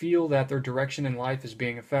may feel that their direction in life is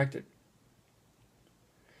being affected.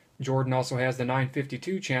 Jordan also has the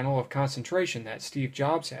 952 channel of concentration that Steve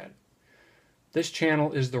Jobs had. This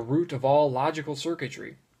channel is the root of all logical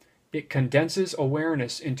circuitry. It condenses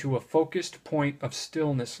awareness into a focused point of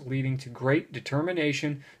stillness, leading to great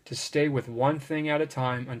determination to stay with one thing at a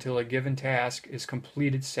time until a given task is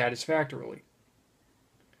completed satisfactorily.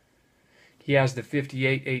 He has the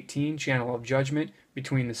 5818 channel of judgment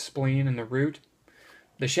between the spleen and the root.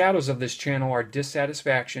 The shadows of this channel are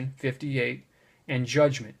dissatisfaction, 58, and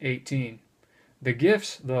judgment, 18. The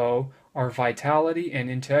gifts, though, are vitality and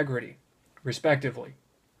integrity, respectively.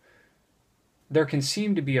 There can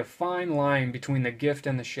seem to be a fine line between the gift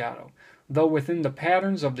and the shadow, though within the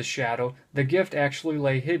patterns of the shadow, the gift actually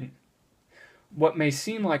lay hidden. What may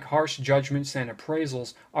seem like harsh judgments and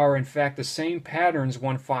appraisals are in fact the same patterns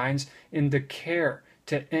one finds in the care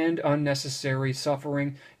to end unnecessary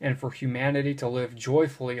suffering and for humanity to live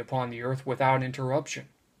joyfully upon the earth without interruption.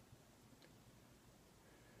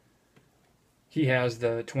 He has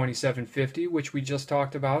the 2750, which we just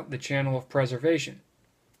talked about, the channel of preservation.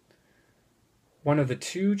 One of the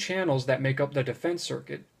two channels that make up the defense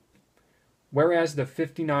circuit. Whereas the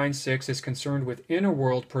 59-6 is concerned with inner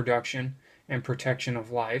world production and protection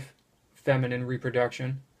of life, feminine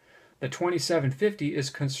reproduction, the 2750 is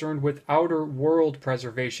concerned with outer world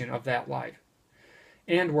preservation of that life.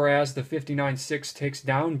 And whereas the 59-6 takes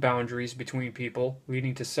down boundaries between people,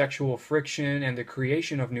 leading to sexual friction and the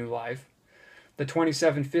creation of new life, the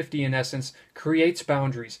 2750 in essence creates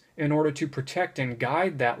boundaries in order to protect and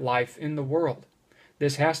guide that life in the world.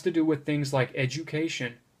 This has to do with things like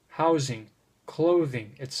education, housing,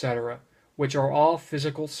 clothing, etc., which are all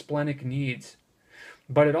physical splenic needs.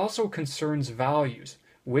 But it also concerns values,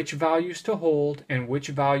 which values to hold and which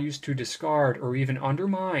values to discard or even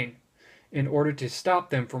undermine in order to stop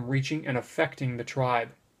them from reaching and affecting the tribe.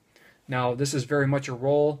 Now, this is very much a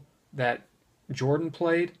role that Jordan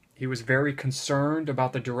played. He was very concerned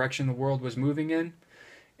about the direction the world was moving in.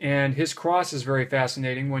 And his cross is very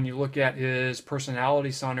fascinating when you look at his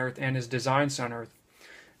personalities on Earth and his designs on Earth.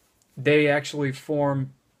 They actually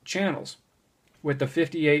form channels. With the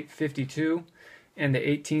 5852 and the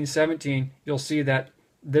 1817, you'll see that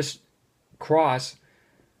this cross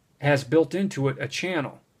has built into it a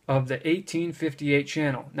channel of the 1858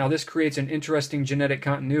 channel. Now this creates an interesting genetic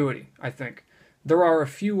continuity, I think. There are a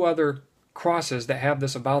few other crosses that have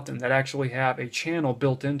this about them that actually have a channel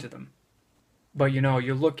built into them. But you know,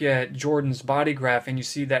 you look at Jordan's bodygraph and you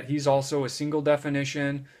see that he's also a single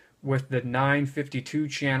definition with the 952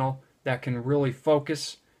 channel that can really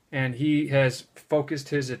focus, and he has focused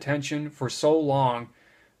his attention for so long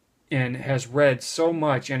and has read so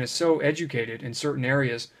much and is so educated in certain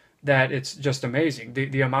areas that it's just amazing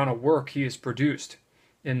the amount of work he has produced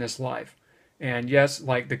in this life. And yes,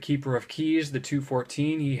 like the Keeper of Keys, the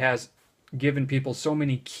 214, he has given people so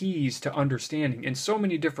many keys to understanding in so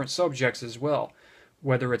many different subjects as well,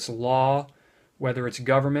 whether it's law, whether it's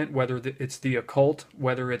government, whether it's the occult,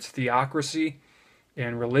 whether it's theocracy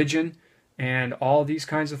and religion and all these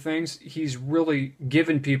kinds of things. He's really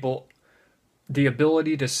given people the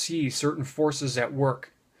ability to see certain forces at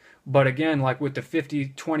work. But again, like with the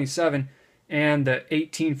 5027 and the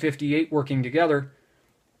 1858 working together,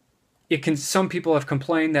 some people have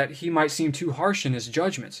complained that he might seem too harsh in his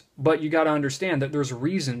judgments. But you got to understand that there's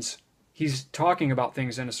reasons he's talking about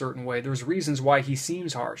things in a certain way. There's reasons why he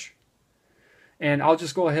seems harsh. And I'll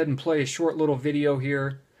just go ahead and play a short little video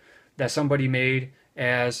here that somebody made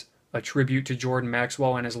as a tribute to Jordan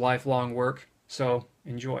Maxwell and his lifelong work. So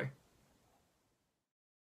enjoy.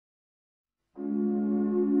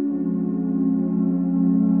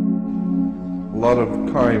 A lot of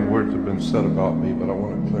kind words have been said about me, but I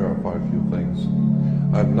want to clarify a few things.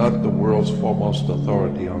 I'm not the world's foremost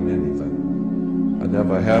authority on anything. I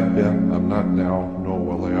never have been, I'm not now, nor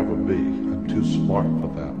will I ever be. I'm too smart for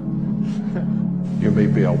that. You may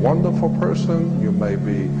be a wonderful person, you may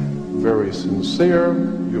be very sincere,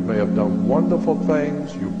 you may have done wonderful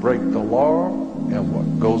things, you break the law, and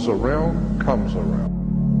what goes around comes around.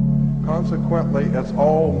 Consequently, it's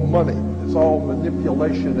all money. It's all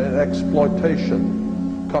manipulation and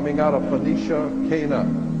exploitation coming out of Phoenicia,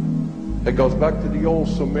 Canaan. It goes back to the old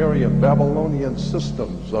Sumerian, Babylonian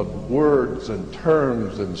systems of words and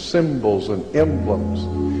terms and symbols and emblems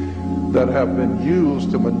that have been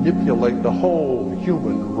used to manipulate the whole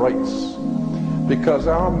human race. Because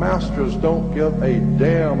our masters don't give a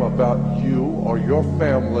damn about you or your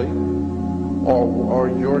family or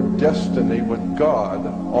your destiny with God.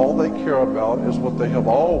 All they care about is what they have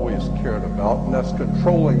always cared about, and that's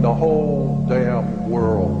controlling the whole damn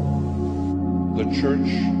world. The church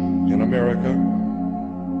in America,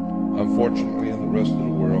 unfortunately in the rest of the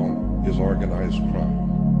world, is organized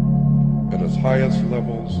crime. At its highest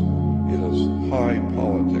levels, it is high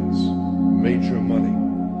politics, major money.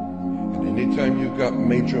 And anytime you've got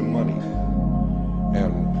major money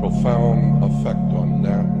and profound effect on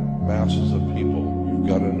that masses of people, you've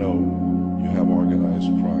got to know you have organized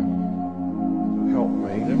crime. To help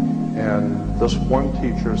me, and this one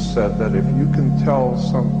teacher said that if you can tell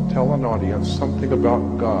an audience something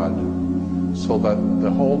about God so that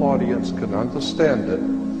the whole audience can understand it,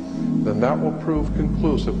 then that will prove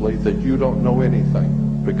conclusively that you don't know anything.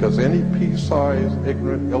 Because any pea-sized,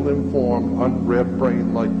 ignorant, ill-informed, unread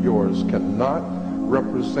brain like yours cannot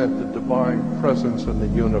represent the divine presence in the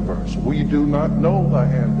universe. We do not know the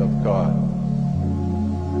hand of God.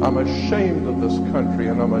 I'm ashamed of this country,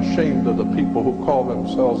 and I'm ashamed of the people who call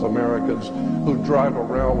themselves Americans, who drive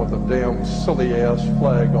around with a damn silly-ass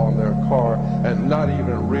flag on their car and not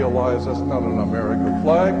even realize that's not an American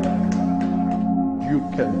flag. You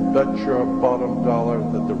can bet your bottom dollar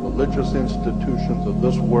that the religious institutions of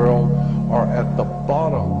this world are at the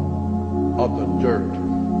bottom of the dirt.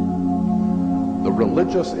 The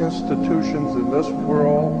religious institutions in this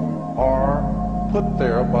world are put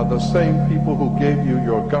there by the same people who gave you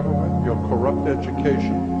your government, your corrupt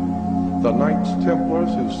education. The Knights Templars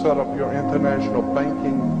who set up your international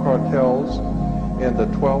banking cartels in the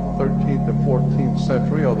 12th, 13th, and 14th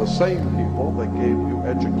century are the same people that gave you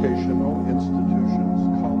educational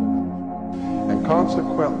institutions, colleges. And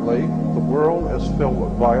consequently, the world is filled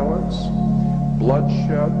with violence,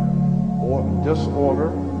 bloodshed, or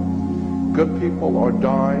disorder. Good people are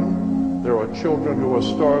dying. There are children who are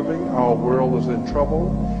starving. Our world is in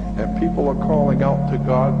trouble. And people are calling out to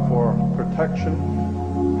God for protection.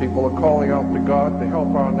 People are calling out to God to help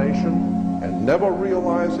our nation and never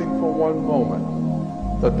realizing for one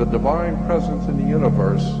moment that the divine presence in the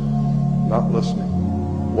universe not listening.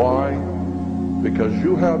 Why? Because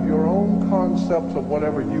you have your own concepts of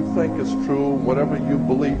whatever you think is true, whatever you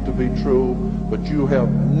believe to be true, but you have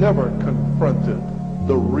never confronted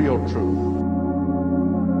the real truth.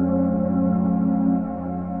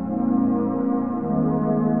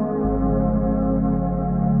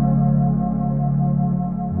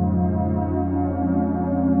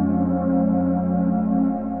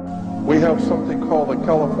 We have something called the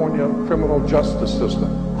California criminal justice system.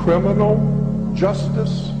 Criminal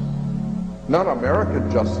justice? Not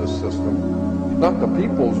American justice system, not the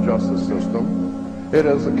people's justice system. It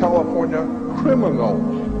is the California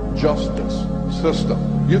criminal justice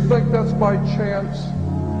system. You think that's by chance?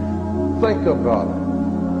 Think about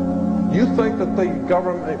it. You think that the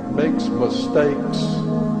government makes mistakes?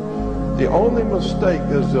 The only mistake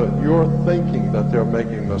is that you're thinking that they're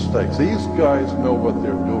making mistakes. These guys know what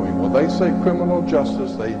they're doing. When they say criminal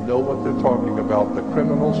justice, they know what they're talking about. The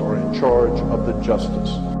criminals are in charge of the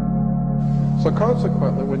justice. So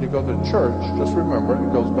consequently, when you go to church, just remember,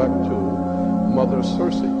 it goes back to Mother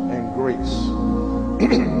Circe in Greece.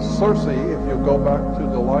 Circe, if you go back to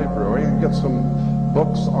the library and get some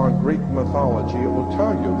books on Greek mythology, it will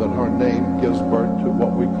tell you that her name gives birth to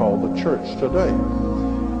what we call the church today.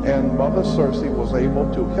 And Mother Circe was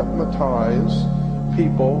able to hypnotize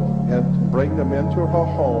people and bring them into her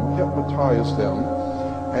home, hypnotize them,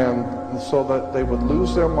 and so that they would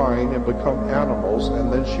lose their mind and become animals,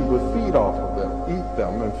 and then she would feed off of them, eat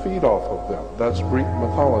them and feed off of them. That's Greek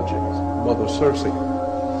mythology, Mother Circe.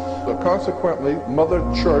 So consequently, Mother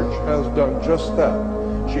Church has done just that.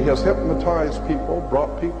 She has hypnotized people,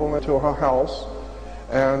 brought people into her house,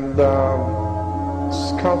 and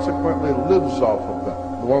consequently lives off of them.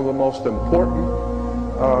 One of the most important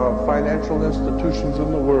financial institutions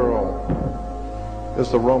in the world is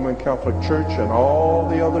the Roman Catholic Church, and all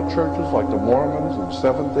the other churches like the Mormons and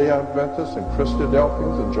Seventh-day Adventists and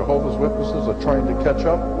Christadelphians and Jehovah's Witnesses are trying to catch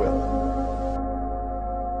up with.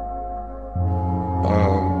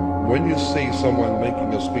 When you see someone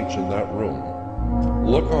making a speech in that room,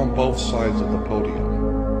 look on both sides of the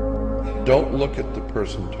podium. Don't look at the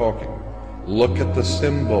person talking. Look at the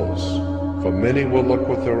symbols. For many will look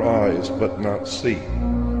with their eyes but not see,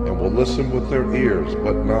 and will listen with their ears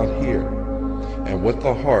but not hear, and with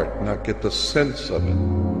the heart not get the sense of it.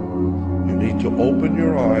 You need to open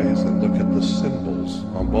your eyes and look at the symbols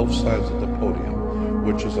on both sides of the podium,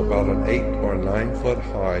 which is about an 8 or 9 foot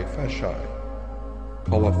high fascia.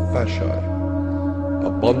 Call it fascia. A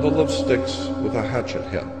bundle of sticks with a hatchet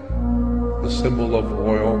head, the symbol of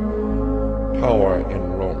royal power in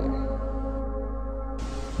Rome.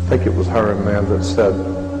 I think it was Hiram Mann that said,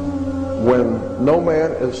 when no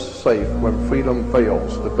man is safe, when freedom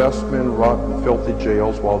fails, the best men rot in filthy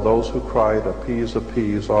jails, while those who cried, appease,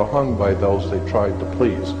 appease, are hung by those they tried to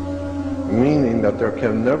please. Meaning that there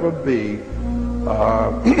can never be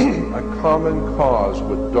a common cause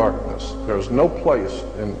with darkness. There's no place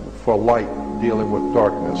for light dealing with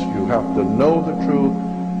darkness. You have to know the truth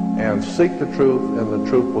and seek the truth, and the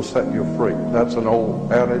truth will set you free. That's an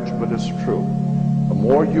old adage, but it's true. The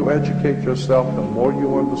more you educate yourself, the more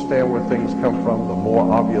you understand where things come from, the more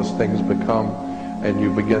obvious things become, and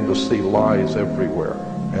you begin to see lies everywhere.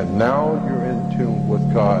 And now you're in tune with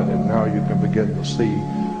God, and now you can begin to see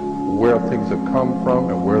where things have come from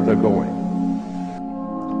and where they're going.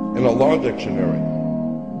 In a law dictionary,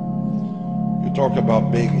 you talk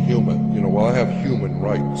about being human. You know, well, I have human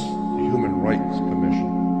rights, the Human Rights Commission.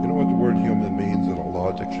 You know what the word human means in a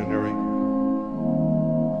law dictionary?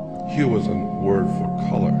 Hue is a word for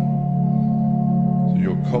color. So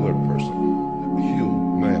you're a colored person. Hue,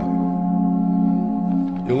 man.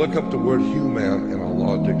 You look up the word human in a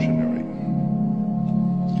law dictionary,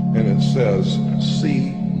 and it says,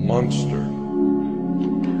 sea monster.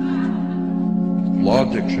 Law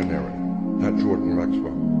dictionary, not Jordan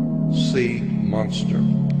Maxwell. Sea monster.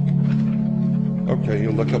 Okay,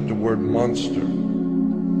 you look up the word monster.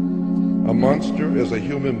 A monster is a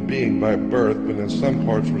human being by birth, but in some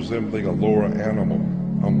parts resembling a lower animal.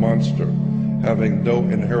 A monster, having no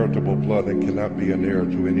inheritable blood and cannot be an heir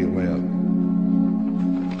to any land.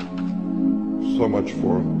 So much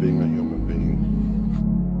for being a human being.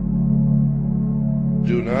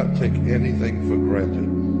 Do not take anything for granted.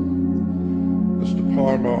 Mr.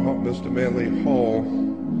 Palmer, Mr. Manly Hall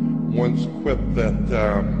once quipped that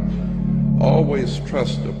always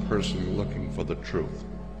trust a person looking for the truth.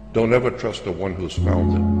 Don't ever trust the one who's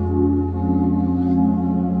found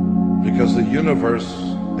it. Because the universe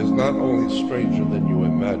is not only stranger than you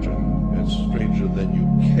imagine, it's stranger than you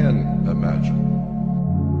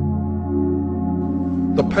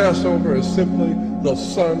The Passover is simply the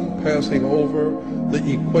sun passing over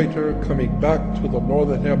the equator, coming back to the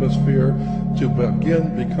northern hemisphere to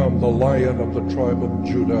again become the lion of the tribe of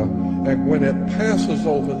Judah. And when it passes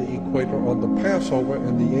over the equator on the Passover,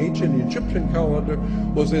 and the ancient Egyptian calendar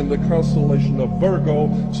was in the constellation of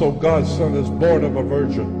Virgo, so God's son is born of a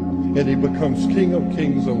virgin, and he becomes King of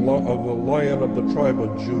Kings and of the lion of the tribe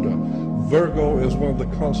of Judah. Virgo is one of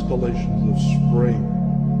the constellations of spring.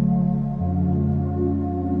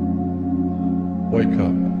 Wake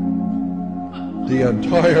up. The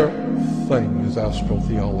entire thing is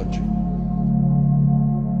astrotheology.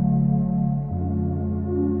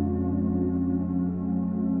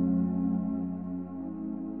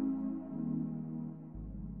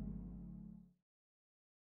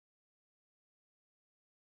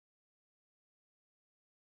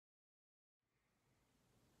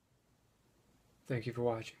 Thank you for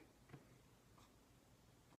watching.